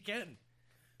Fast it. as she can.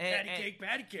 And,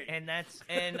 Patty cake.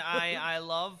 And I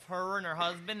love her and her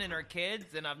husband and her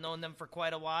kids, and I've known them for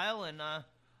quite a while, and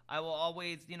I will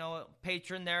always,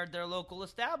 patron their local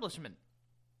establishment.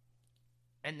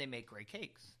 And they make great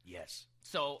cakes. Yes.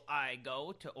 So I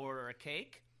go to order a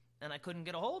cake, and I couldn't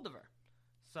get a hold of her.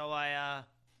 So I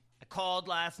called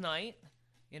last night.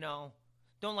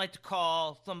 Don't like to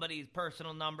call somebody's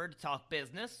personal number to talk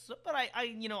business, but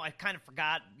I kind of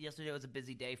forgot. Yesterday was a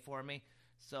busy day for me.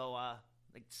 So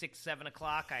like 6, 7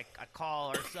 o'clock, I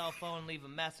call her cell phone, leave a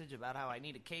message about how I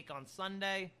need a cake on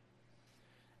Sunday.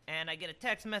 And I get a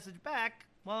text message back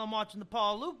while I'm watching the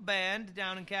Paul Luke Band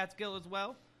down in Catskill as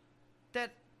well,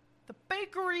 that the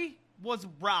bakery was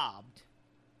robbed.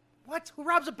 What? Who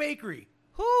robs a bakery?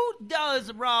 Who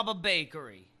does rob a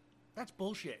bakery? That's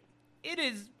bullshit. It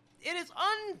is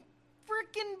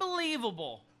unfreaking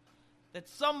believable that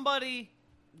somebody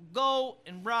go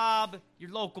and rob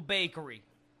your local bakery.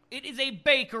 It is a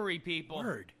bakery, people.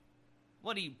 Word.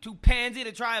 What are you, too pansy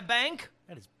to try a bank?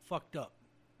 That is fucked up.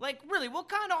 Like, really, what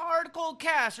kind of hard cold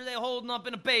cash are they holding up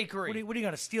in a bakery? What are you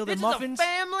gonna steal their This muffins? is a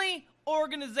family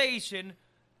organization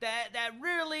that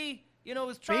really,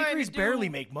 is trying Bakeries to do... barely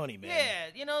make money, man.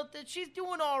 Yeah, that she's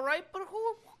doing all right, but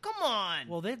who... Come on.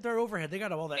 Well, they're overhead. They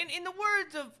got all that. In the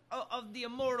words of the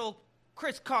immortal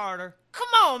Chris Carter, come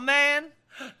on, man.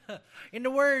 In the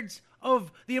words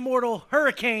of the immortal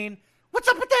Hurricane, what's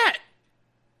up with that?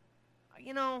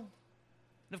 And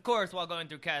of course, while going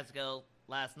through Catskill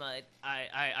last night,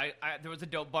 I there was a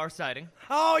dope bar sighting.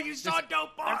 Oh, you saw a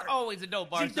dope bar. There's always a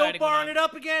dope bar See sighting. dope barring it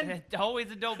up again?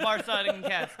 Always a dope bar sighting in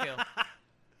Catskill.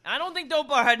 I don't think dope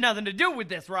bar had nothing to do with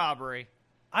this robbery.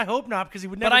 I hope not, because he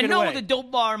would never But I get know away. the dope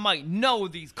bar might know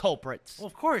these culprits. Well,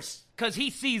 of course. Because he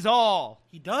sees all.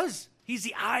 He does. He's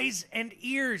the eyes and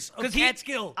ears of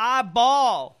Catskill.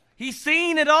 Eyeball. He's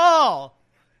seen it all.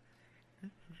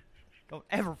 Don't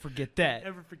ever forget that.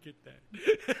 Never forget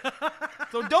that.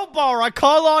 So, Dope Bar, I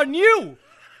call on you,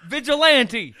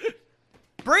 vigilante.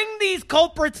 Bring these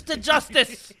culprits to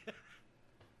justice.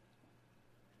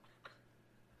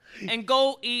 And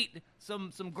go eat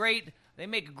some great... They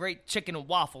make a great chicken and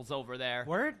waffles over there.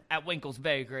 Word? At Winkle's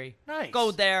Bakery. Nice.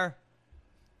 Go there.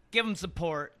 Give them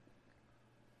support.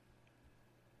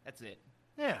 That's it.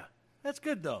 Yeah, that's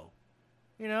good, though.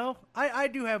 You know, I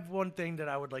do have one thing that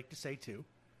I would like to say, too.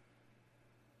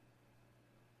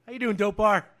 How you doing, Dope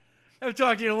Bar? I haven't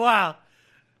talked to you in a while.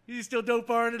 He's still Dope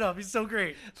Barring it up. He's so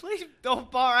great. Leave Dope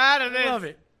Bar out of this. I love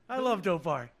it. I love Dope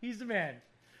Bar. He's the man.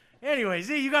 Anyway,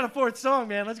 Z, you got a fourth song,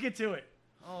 man. Let's get to it.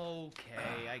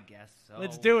 Okay, I guess so.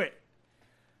 Let's do it.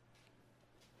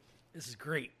 This is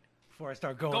great. Before I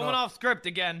start going off script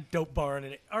again. Dope Barring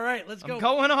it. All right, let's go. I'm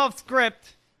going off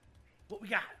script. What we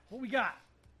got? What we got?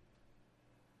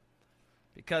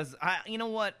 Because you know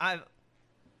what?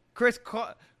 Chris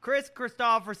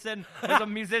Christopherson was a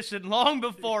musician long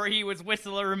before he was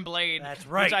Whistler and Blade. That's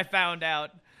right. Which I found out.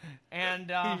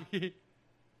 And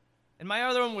and my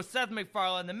other one was Seth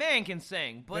MacFarlane. The man can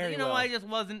sing, but Very you know well. I just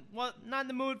wasn't not in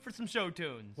the mood for some show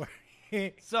tunes.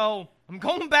 So I'm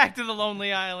going back to the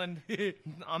Lonely Island.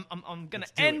 I'm gonna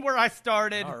end where I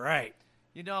started. All right.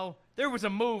 You know, there was a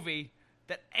movie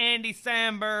that Andy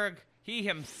Samberg, he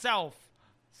himself,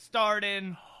 starred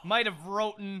in, might have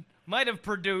written, might have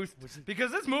produced,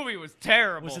 because this movie was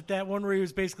terrible. Was it that one where he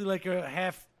was basically like a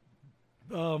half...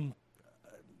 Oh,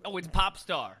 it's Pop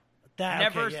Star. That,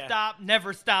 Never okay, yeah. stop,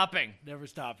 never stopping. Never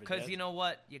stopping. Because you know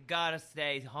what? You gotta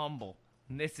stay humble.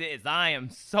 And this is, I am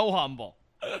so humble.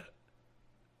 I've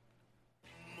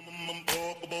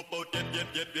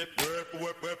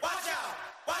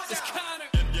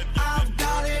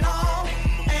got it all,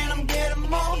 and I'm getting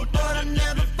more, but I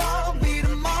never fall, beat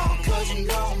 'em all, 'cause you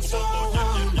know I'm so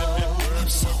humble. I'm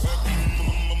so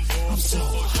humble. I'm so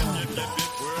humble.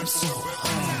 I'm so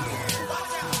humble.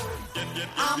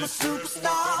 I'm a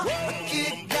superstar, I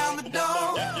kick down the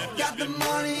door, got the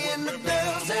money in the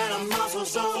bills, and I'm also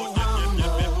so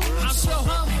humble. I'm so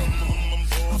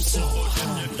humble. I'm so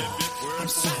humble. I'm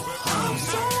so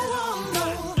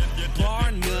humble.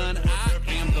 Bar none, I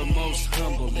am the most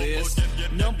humblest.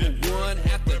 Number one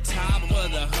at the top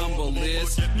of the humble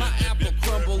list. My apple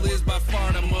crumble is by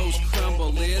far the most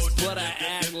crumblest, but I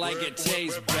act like it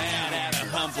tastes bad out of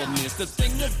humbleness. The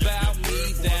thing about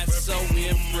me that's so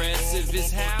impressive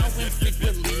is how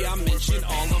infrequently I mention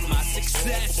all of my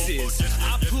successes.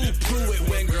 I poo-poo it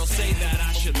when girls say that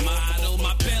I should model.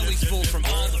 My belly's full from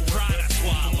all the pride I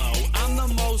swallow. I'm the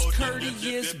most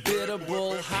courteous,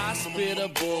 biddable,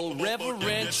 hospitable,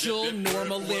 reverential,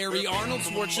 normal Larry, Arnold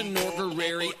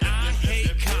Schwarzenegger. I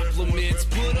hate compliments,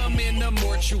 put them in the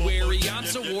mortuary. I'm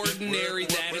so ordinary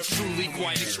that it's truly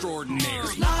quite extraordinary.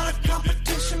 It's not a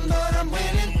competition, but I'm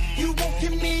winning. You won't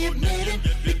get me admitted,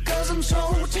 because I'm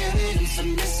so timid and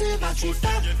submissive. I treat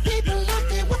fat people like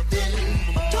they're within.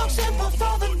 Talk simple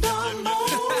for the dumb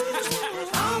boys.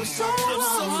 I'm so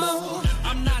humble.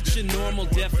 I'm not your normal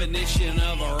definition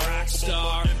of a rock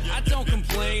star. I don't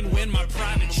complain when my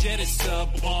private jet is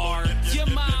subpar. Your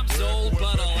mom's old,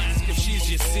 but I'll ask if she's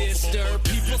your sister.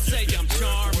 People say I'm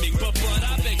charming, but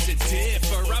I beg to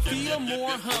differ. I feel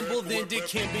more humble than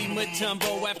Dikembe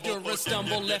Mutombo. After a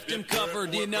stumble, left him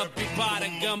covered in a big pot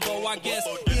of gumbo. I guess,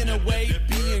 in a way,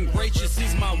 being gracious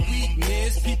is my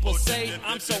weakness. People say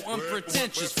I'm so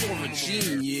unpretentious for a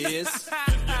genius.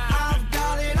 I've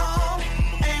got it all,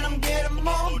 and I'm getting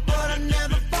more, but I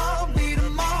never fall, beat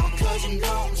 'em all, 'cause you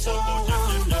know I'm so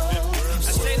humble. I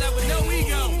say that with no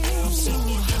ego. I'm so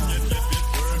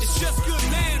humble. It's just good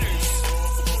manners.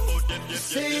 You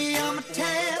say I'm a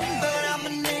 10, but I'm a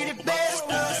native best,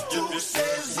 'cause two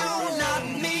says you, not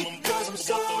me, 'cause I'm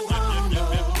so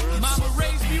humble. Mama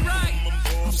raised me right.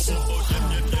 I'm so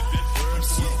humble. I'm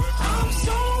so humble.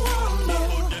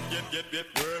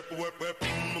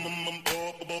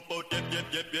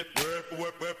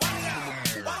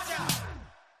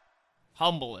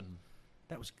 Humbling.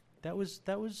 That was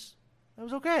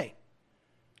okay.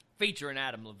 Featuring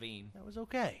Adam Levine. That was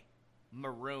okay.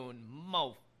 Maroon,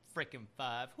 Mo frickin'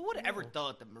 5. Who would have ever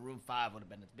thought that Maroon 5 would have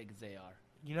been as big as they are?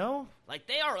 You know? Like,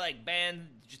 they are like band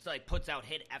just like puts out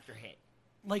hit after hit.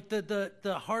 Like the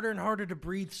Harder and Harder to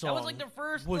Breathe song. That was like their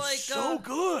first, was like, so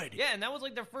good. Yeah, and that was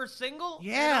like their first single.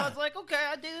 Yeah. And I was like, okay,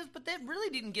 I did this, but they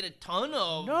really didn't get a ton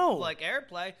of No. like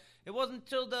airplay. It wasn't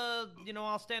until the,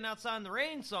 I'll Stand Outside in the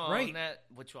Rain song Right.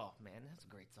 which, oh, man, that's a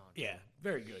great song. Yeah,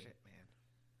 very good. Shit, man.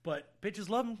 But bitches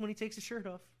love him when he takes his shirt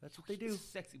off. That's what they do. He's a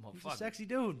sexy He's motherfucker. a sexy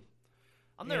dude.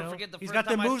 I'll never forget the He's first got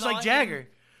the time I moves saw like Jagger.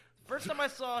 First time I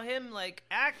saw him,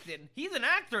 acting. He's an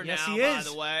actor Yes, now, he is.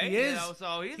 by the way. He is.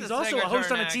 So he's also singer a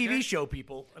host on turned a TV actor. show,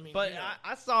 people. I mean, But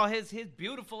I saw his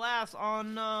beautiful ass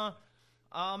on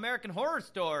American Horror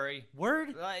Story.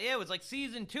 Word? Yeah, it was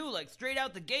season 2, straight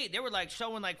out the gate. They were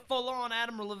showing full on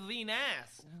Adam Levine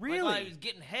ass. Really? While he was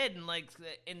getting head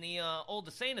in the old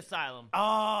insane asylum.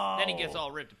 Oh. Then he gets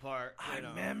all ripped apart. I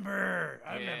remember.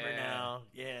 I remember Yeah. now.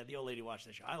 Yeah, the old lady watched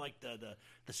that show. I like the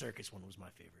circus one was my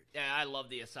favorite. Yeah, I love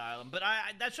the asylum, but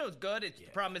that show's good. The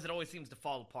problem is it always seems to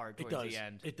fall apart It towards does. the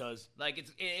end. It does.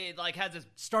 It has this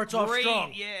Starts off great-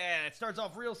 strong. Yeah, it starts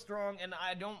off real strong, and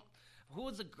I don't. Who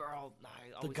was the girl?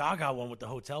 The Gaga one with the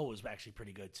hotel was actually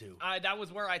pretty good too. That was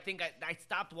where I think I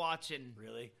stopped watching.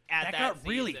 Really? At that got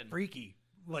really season. freaky.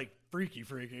 Freaky.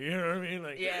 You know what I mean?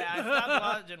 Yeah, I stopped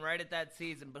watching right at that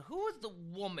season. But who was the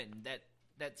woman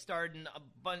that starred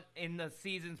in the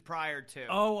seasons prior to?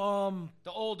 Oh,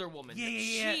 the older woman. Yeah.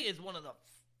 She is one of the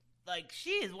she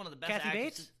is one of the best Kathy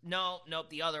actresses. Bates? Nope,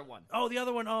 the other one. Oh, the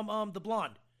other one, the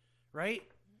blonde, right?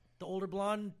 The older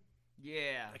blonde.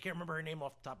 Yeah. I can't remember her name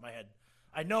off the top of my head.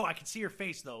 I know I can see her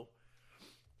face though.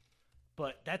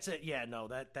 But that's it. Yeah, no,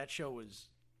 that show was.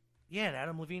 Yeah, and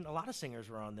Adam Levine. A lot of singers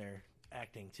were on there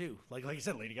acting too. Like I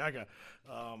said, Lady Gaga.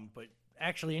 But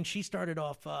actually, and she started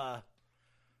off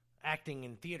acting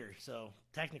in theater, so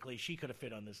technically she could have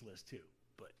fit on this list too.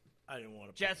 But I didn't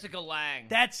want to. Jessica Lange.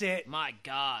 That's it. My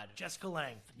God. Jessica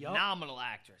Lange. Yup. Phenomenal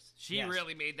actress. She Yes.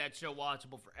 really made that show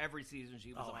watchable for every season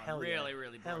she was Oh, on. hell yeah. Really,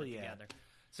 really brought Hell it yeah. together.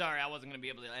 Sorry, I wasn't going to be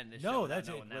able to end this show. No, without that's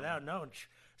it. knowing that Without one. knowing.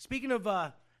 Speaking of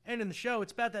ending the show,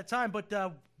 it's about that time. But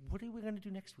what are we going to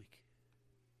do next week?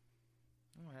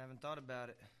 Oh, I haven't thought about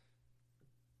it.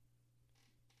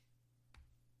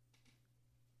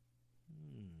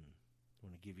 I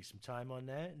want to give you some time on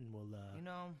that, and we'll.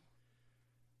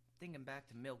 Thinking back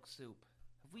to Milk Soup,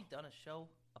 have we done a show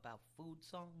about food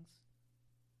songs?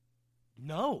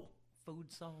 No.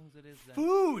 Food songs, it is. Then.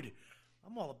 Food.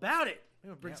 I'm all about it. We're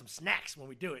going to bring Yep. some snacks when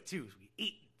we do it, too, so we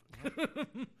eat.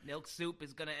 Milk Soup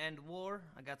is going to end war.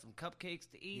 I got some cupcakes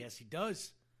to eat. Yes, he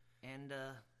does. And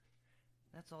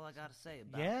that's all I got to say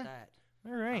about Yeah? that.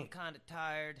 All right. I'm kind of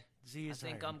tired. Z I is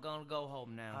think tired. I'm going to go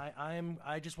home now.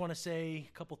 I just want to say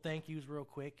a couple thank yous real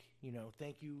quick.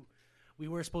 Thank you. We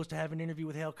were supposed to have an interview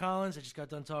with Hale Collins. I just got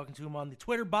done talking to him on the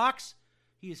Twitter box.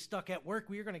 He is stuck at work.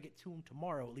 We are going to get to him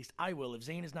tomorrow. At least I will. If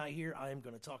Zane is not here, I am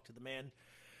going to talk to the man.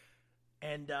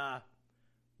 And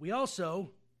we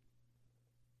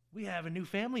have a new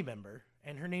family member,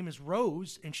 and her name is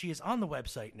Rose, and she is on the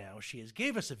website now. She has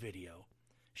gave us a video.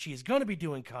 She is going to be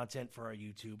doing content for our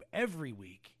YouTube every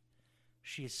week.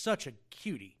 She is such a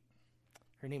cutie.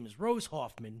 Her name is Rose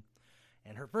Hoffman,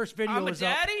 and her first video I'm a is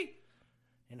daddy? up.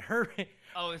 And her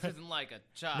Oh, this isn't like a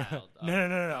child.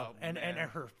 no. Oh, and man.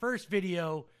 her first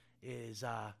video is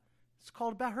it's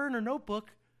called About Her in Her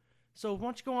Notebook. So why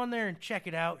don't you go on there and check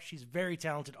it out? She's a very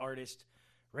talented artist.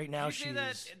 Right now Did you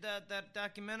see that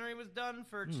documentary was done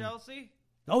for Chelsea?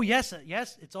 Oh yes,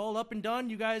 it's all up and done.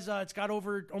 You guys, it's got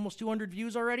over almost 200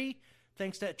 views already.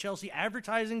 Thanks to Chelsea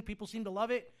advertising, people seem to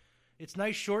love it. It's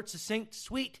nice, short, succinct,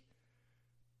 sweet,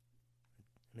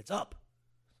 and it's up.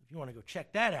 So if you want to go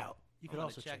check that out, you I'm can gonna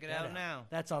also check it that out now.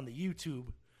 That's on the YouTube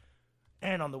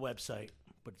and on the website,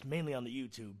 but it's mainly on the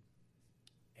YouTube.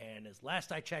 And as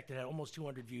last I checked, it had almost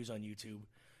 200 views on YouTube.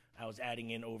 I was adding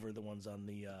in over the ones on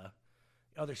the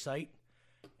other site.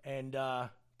 And but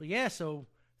yeah, so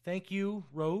thank you,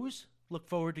 Rose. Look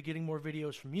forward to getting more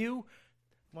videos from you.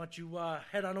 Why don't you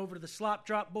head on over to the Slop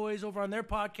Drop Boys over on their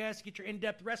podcast, get your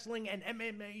in-depth wrestling and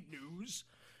MMA news.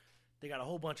 They got a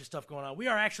whole bunch of stuff going on. We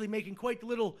are actually making quite the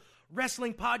little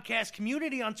wrestling podcast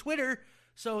community on Twitter.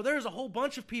 So there's a whole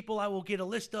bunch of people I will get a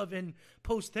list of and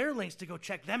post their links to go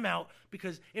check them out.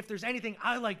 Because if there's anything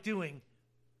I like doing,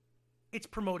 it's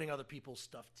promoting other people's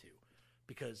stuff too.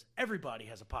 Because everybody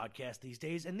has a podcast these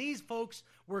days. And these folks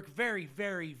work very,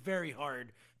 very, very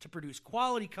hard to produce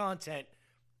quality content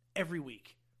every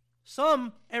week.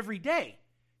 Some every day.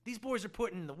 These boys are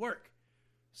putting in the work.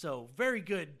 So very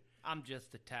good. I'm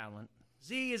just a talent.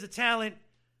 Z is a talent.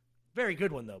 Very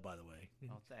good one, though, by the way.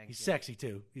 Oh, thank He's you. sexy,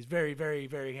 too. He's very, very,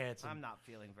 very handsome. I'm not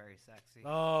feeling very sexy.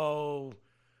 Oh,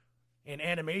 in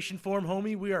animation form,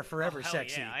 homie, we are forever Oh, hell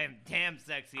sexy. Yeah, I am damn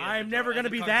sexy. as I'm a never going to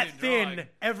be that thin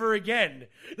ever again.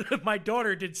 My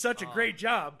daughter did such a great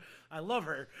job. I love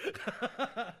her.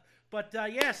 But,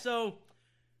 yeah, so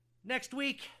next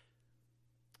week,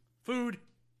 food.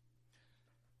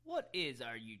 What is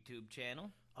our YouTube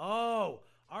channel? Oh,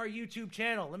 our YouTube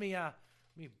channel. Let me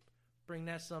bring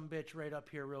that sumbitch right up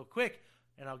here real quick,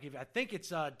 and I'll give you. I think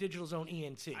it's Digital Zone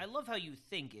ENT. I love how you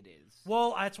think it is.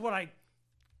 Well, that's what I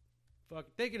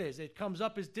think it is. It comes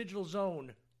up as Digital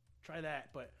Zone. Try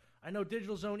that, but I know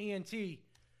Digital Zone ENT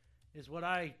is what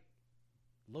I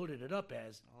loaded it up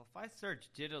as. Well, if I search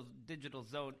Digital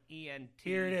Zone ENT,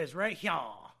 here it is, right here.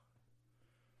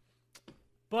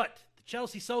 But the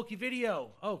Chelsea Sulky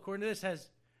video, according to this, has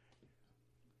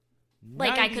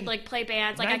I could play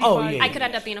bands. I could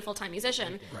end up being a full-time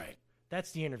musician. Right.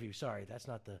 That's the interview. Sorry, that's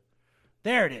not the.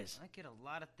 There it is. I get a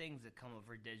lot of things that come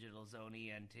over Digital Zone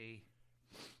ENT,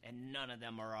 and none of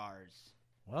them are ours.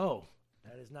 Whoa,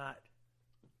 that is not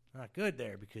good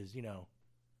there because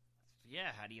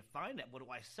Yeah, how do you find it? What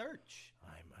do I search?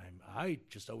 I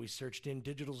just always searched in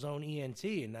Digital Zone ENT,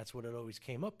 and that's what it always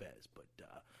came up as. But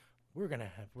we're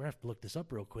gonna have to look this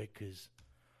up real quick because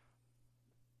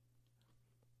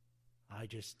I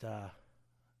just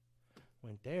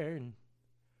went there and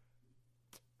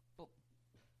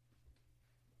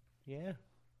yeah,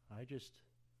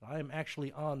 I am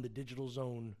actually on the Digital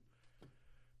Zone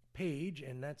page,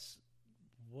 and that's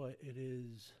what it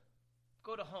is.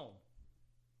 Go to home.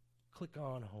 Click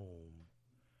on home,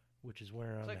 which is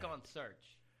where I'm Click at. on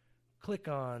search. Click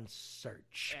on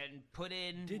search. And put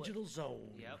in Digital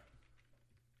Zone. Yep.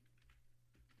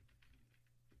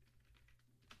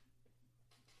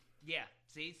 Yeah,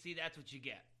 see, that's what you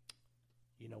get.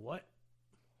 You know what?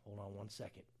 Hold on 1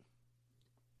 second.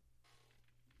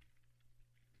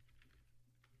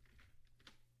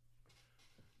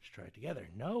 Let's try it together.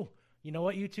 No. You know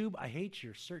what, YouTube? I hate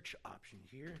your search option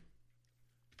here.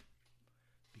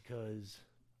 Because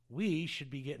we should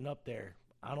be getting up there.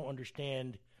 I don't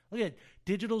understand. Look at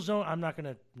Digital Zone. I'm not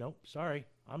going to. Nope, sorry.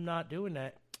 I'm not doing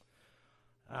that.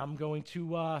 I'm going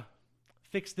to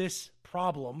fix this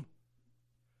problem.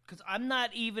 Because I'm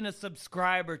not even a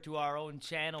subscriber to our own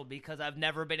channel because I've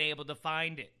never been able to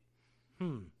find it.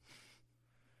 And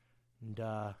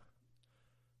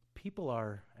people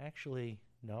are actually...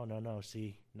 No.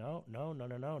 See, no.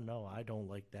 I don't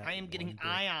like that. I am getting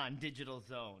Ion Digital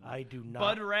Zone. I do not.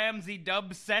 Bud Ramsey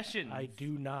Dub Sessions. I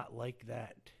do not like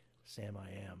that, Sam.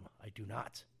 I do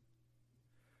not.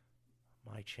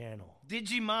 My channel.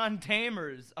 Digimon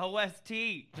Tamers OST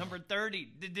number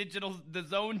 30. The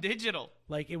Zone Digital.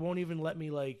 It won't even let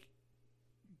me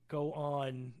go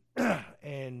on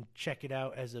and check it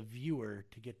out as a viewer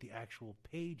to get the actual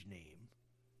page name,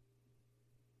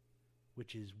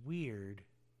 which is weird.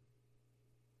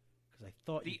 I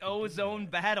thought the Ozone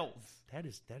Battles. That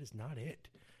is not it.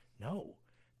 No.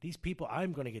 These people,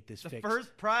 I'm going to get this fixed. The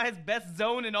first prize best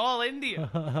zone in all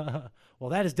India. Well,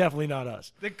 that is definitely not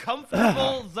us. The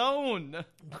comfortable zone.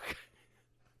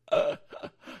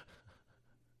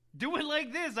 Do it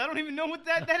like this. I don't even know what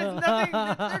that is. Nothing.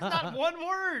 There's not one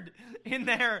word in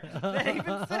there that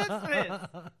even says this.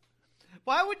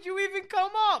 Why would you even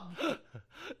come up?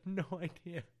 No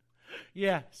idea.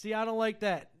 Yeah, see, I don't like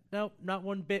that. Nope, not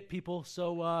one bit, people.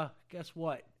 So, guess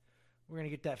what? We're going to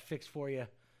get that fixed for you.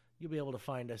 You'll be able to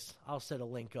find us. I'll set a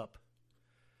link up.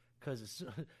 Because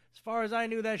as far as I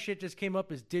knew, that shit just came up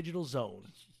as Digital Zone.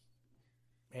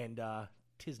 And,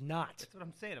 'tis not. That's what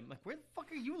I'm saying. I'm like, where the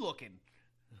fuck are you looking?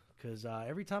 Because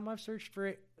every time I've searched for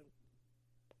it,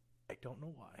 I don't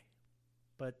know why.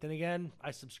 But then again,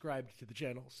 I subscribed to the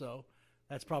channel, so...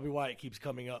 That's probably why it keeps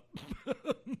coming up.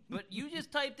 But you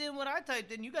just typed in what I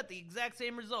typed in. You got the exact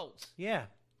same results. Yeah.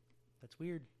 That's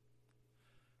weird.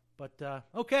 But,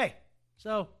 okay.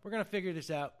 So, we're going to figure this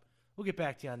out. We'll get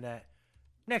back to you on that.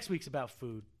 Next week's about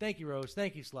food. Thank you, Rose.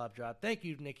 Thank you, Slop Drop. Thank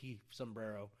you, Nikki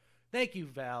Sombrero. Thank you,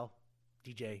 Val.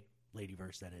 DJ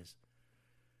Ladyverse, that is.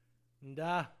 And,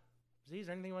 Z, is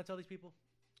there anything you want to tell these people?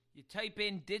 You type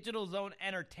in Digital Zone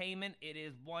Entertainment. It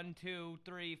is 1, 2,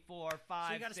 3, 4, 5,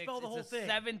 so you gotta 6. spell the whole thing.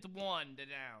 7th one to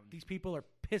down. These people are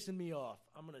pissing me off.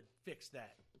 I'm going to fix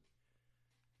that.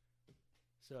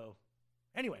 So,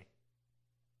 anyway.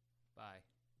 Bye.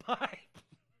 Bye.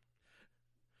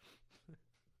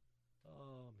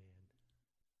 Oh, man.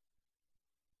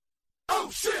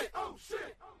 Oh, shit! Oh,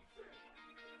 shit! Oh, shit!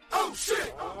 Oh,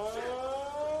 shit!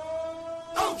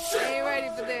 Oh, shit! Are you ready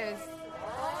for this?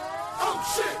 Oh,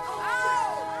 shit!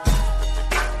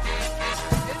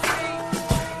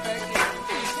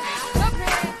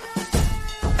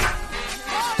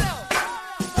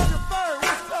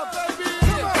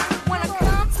 When I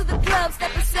come to the club,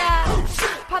 step aside.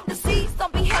 Pop the seats,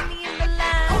 don't be heavy in the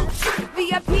line.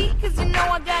 VIP, cause you know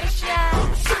I gotta shine.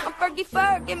 I'm Fergie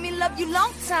Ferg, give me love you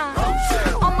long time.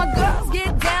 All my girls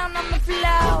get down on the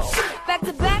floor. Back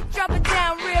to back, drop it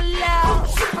down real loud.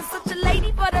 I'm such a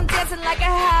lady, but I'm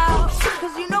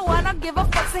don't give a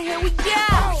fuck, so here we go.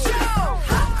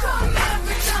 How come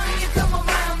every time you come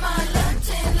around my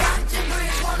London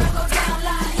Bridge wanna go down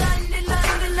like London,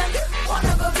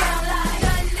 wanna go down like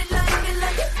London,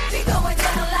 be going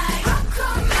down like. How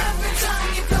come every time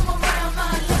you come around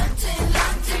my London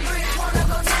Bridge wanna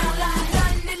go down like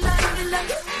London,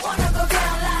 wanna go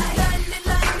down like London,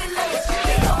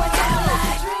 be going down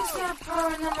like. Drinks get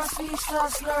pouring and my speech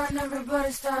starts slurring,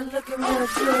 everybody start looking real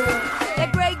good. That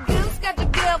Grey Goose got your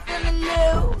girl feeling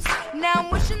loose. Now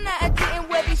I'm wishing that I didn't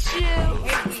wear these shoes.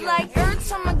 It's like every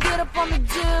time I get up on the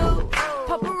do,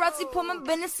 paparazzi put my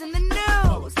business in the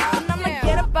news, and I'ma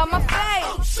get up out my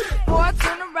face before I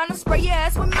turn around and spray your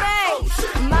ass with mace.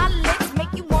 My lips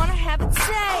make you wanna have a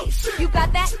taste. You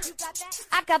got that?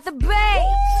 I got the bass.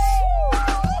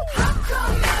 How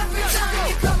come every time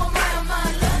you come around my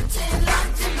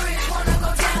London Bridge wanna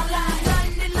go down like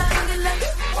London,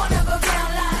 wanna go down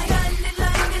like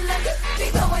London, be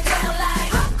going down like.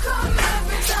 How come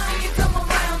every time you come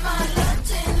around my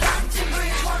London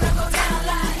Bridge wanna go down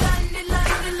like London,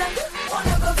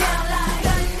 wanna go down like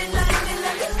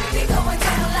London, be going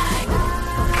down like.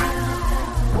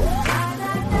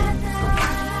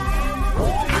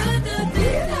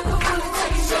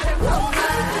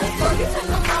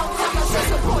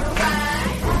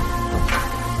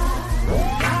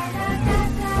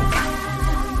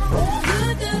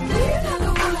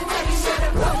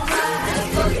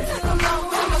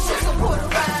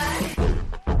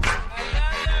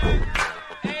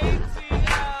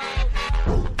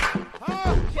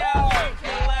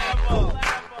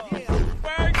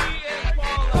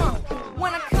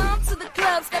 When I come to the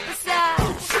club, step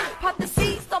aside. Pop the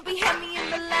seats, don't be heavy in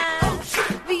the line.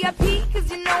 VIP, cause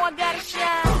you know I gotta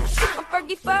shine. I'm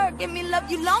Fergie Ferg, give me love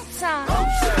you long time.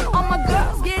 All my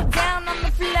girls get down on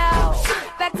the floor.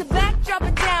 Back to back, drop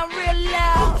it down real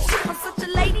low. I'm such a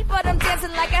lady, but I'm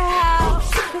dancing like a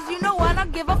house. Cause you know I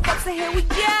don't give a fuck, so here we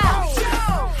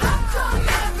go.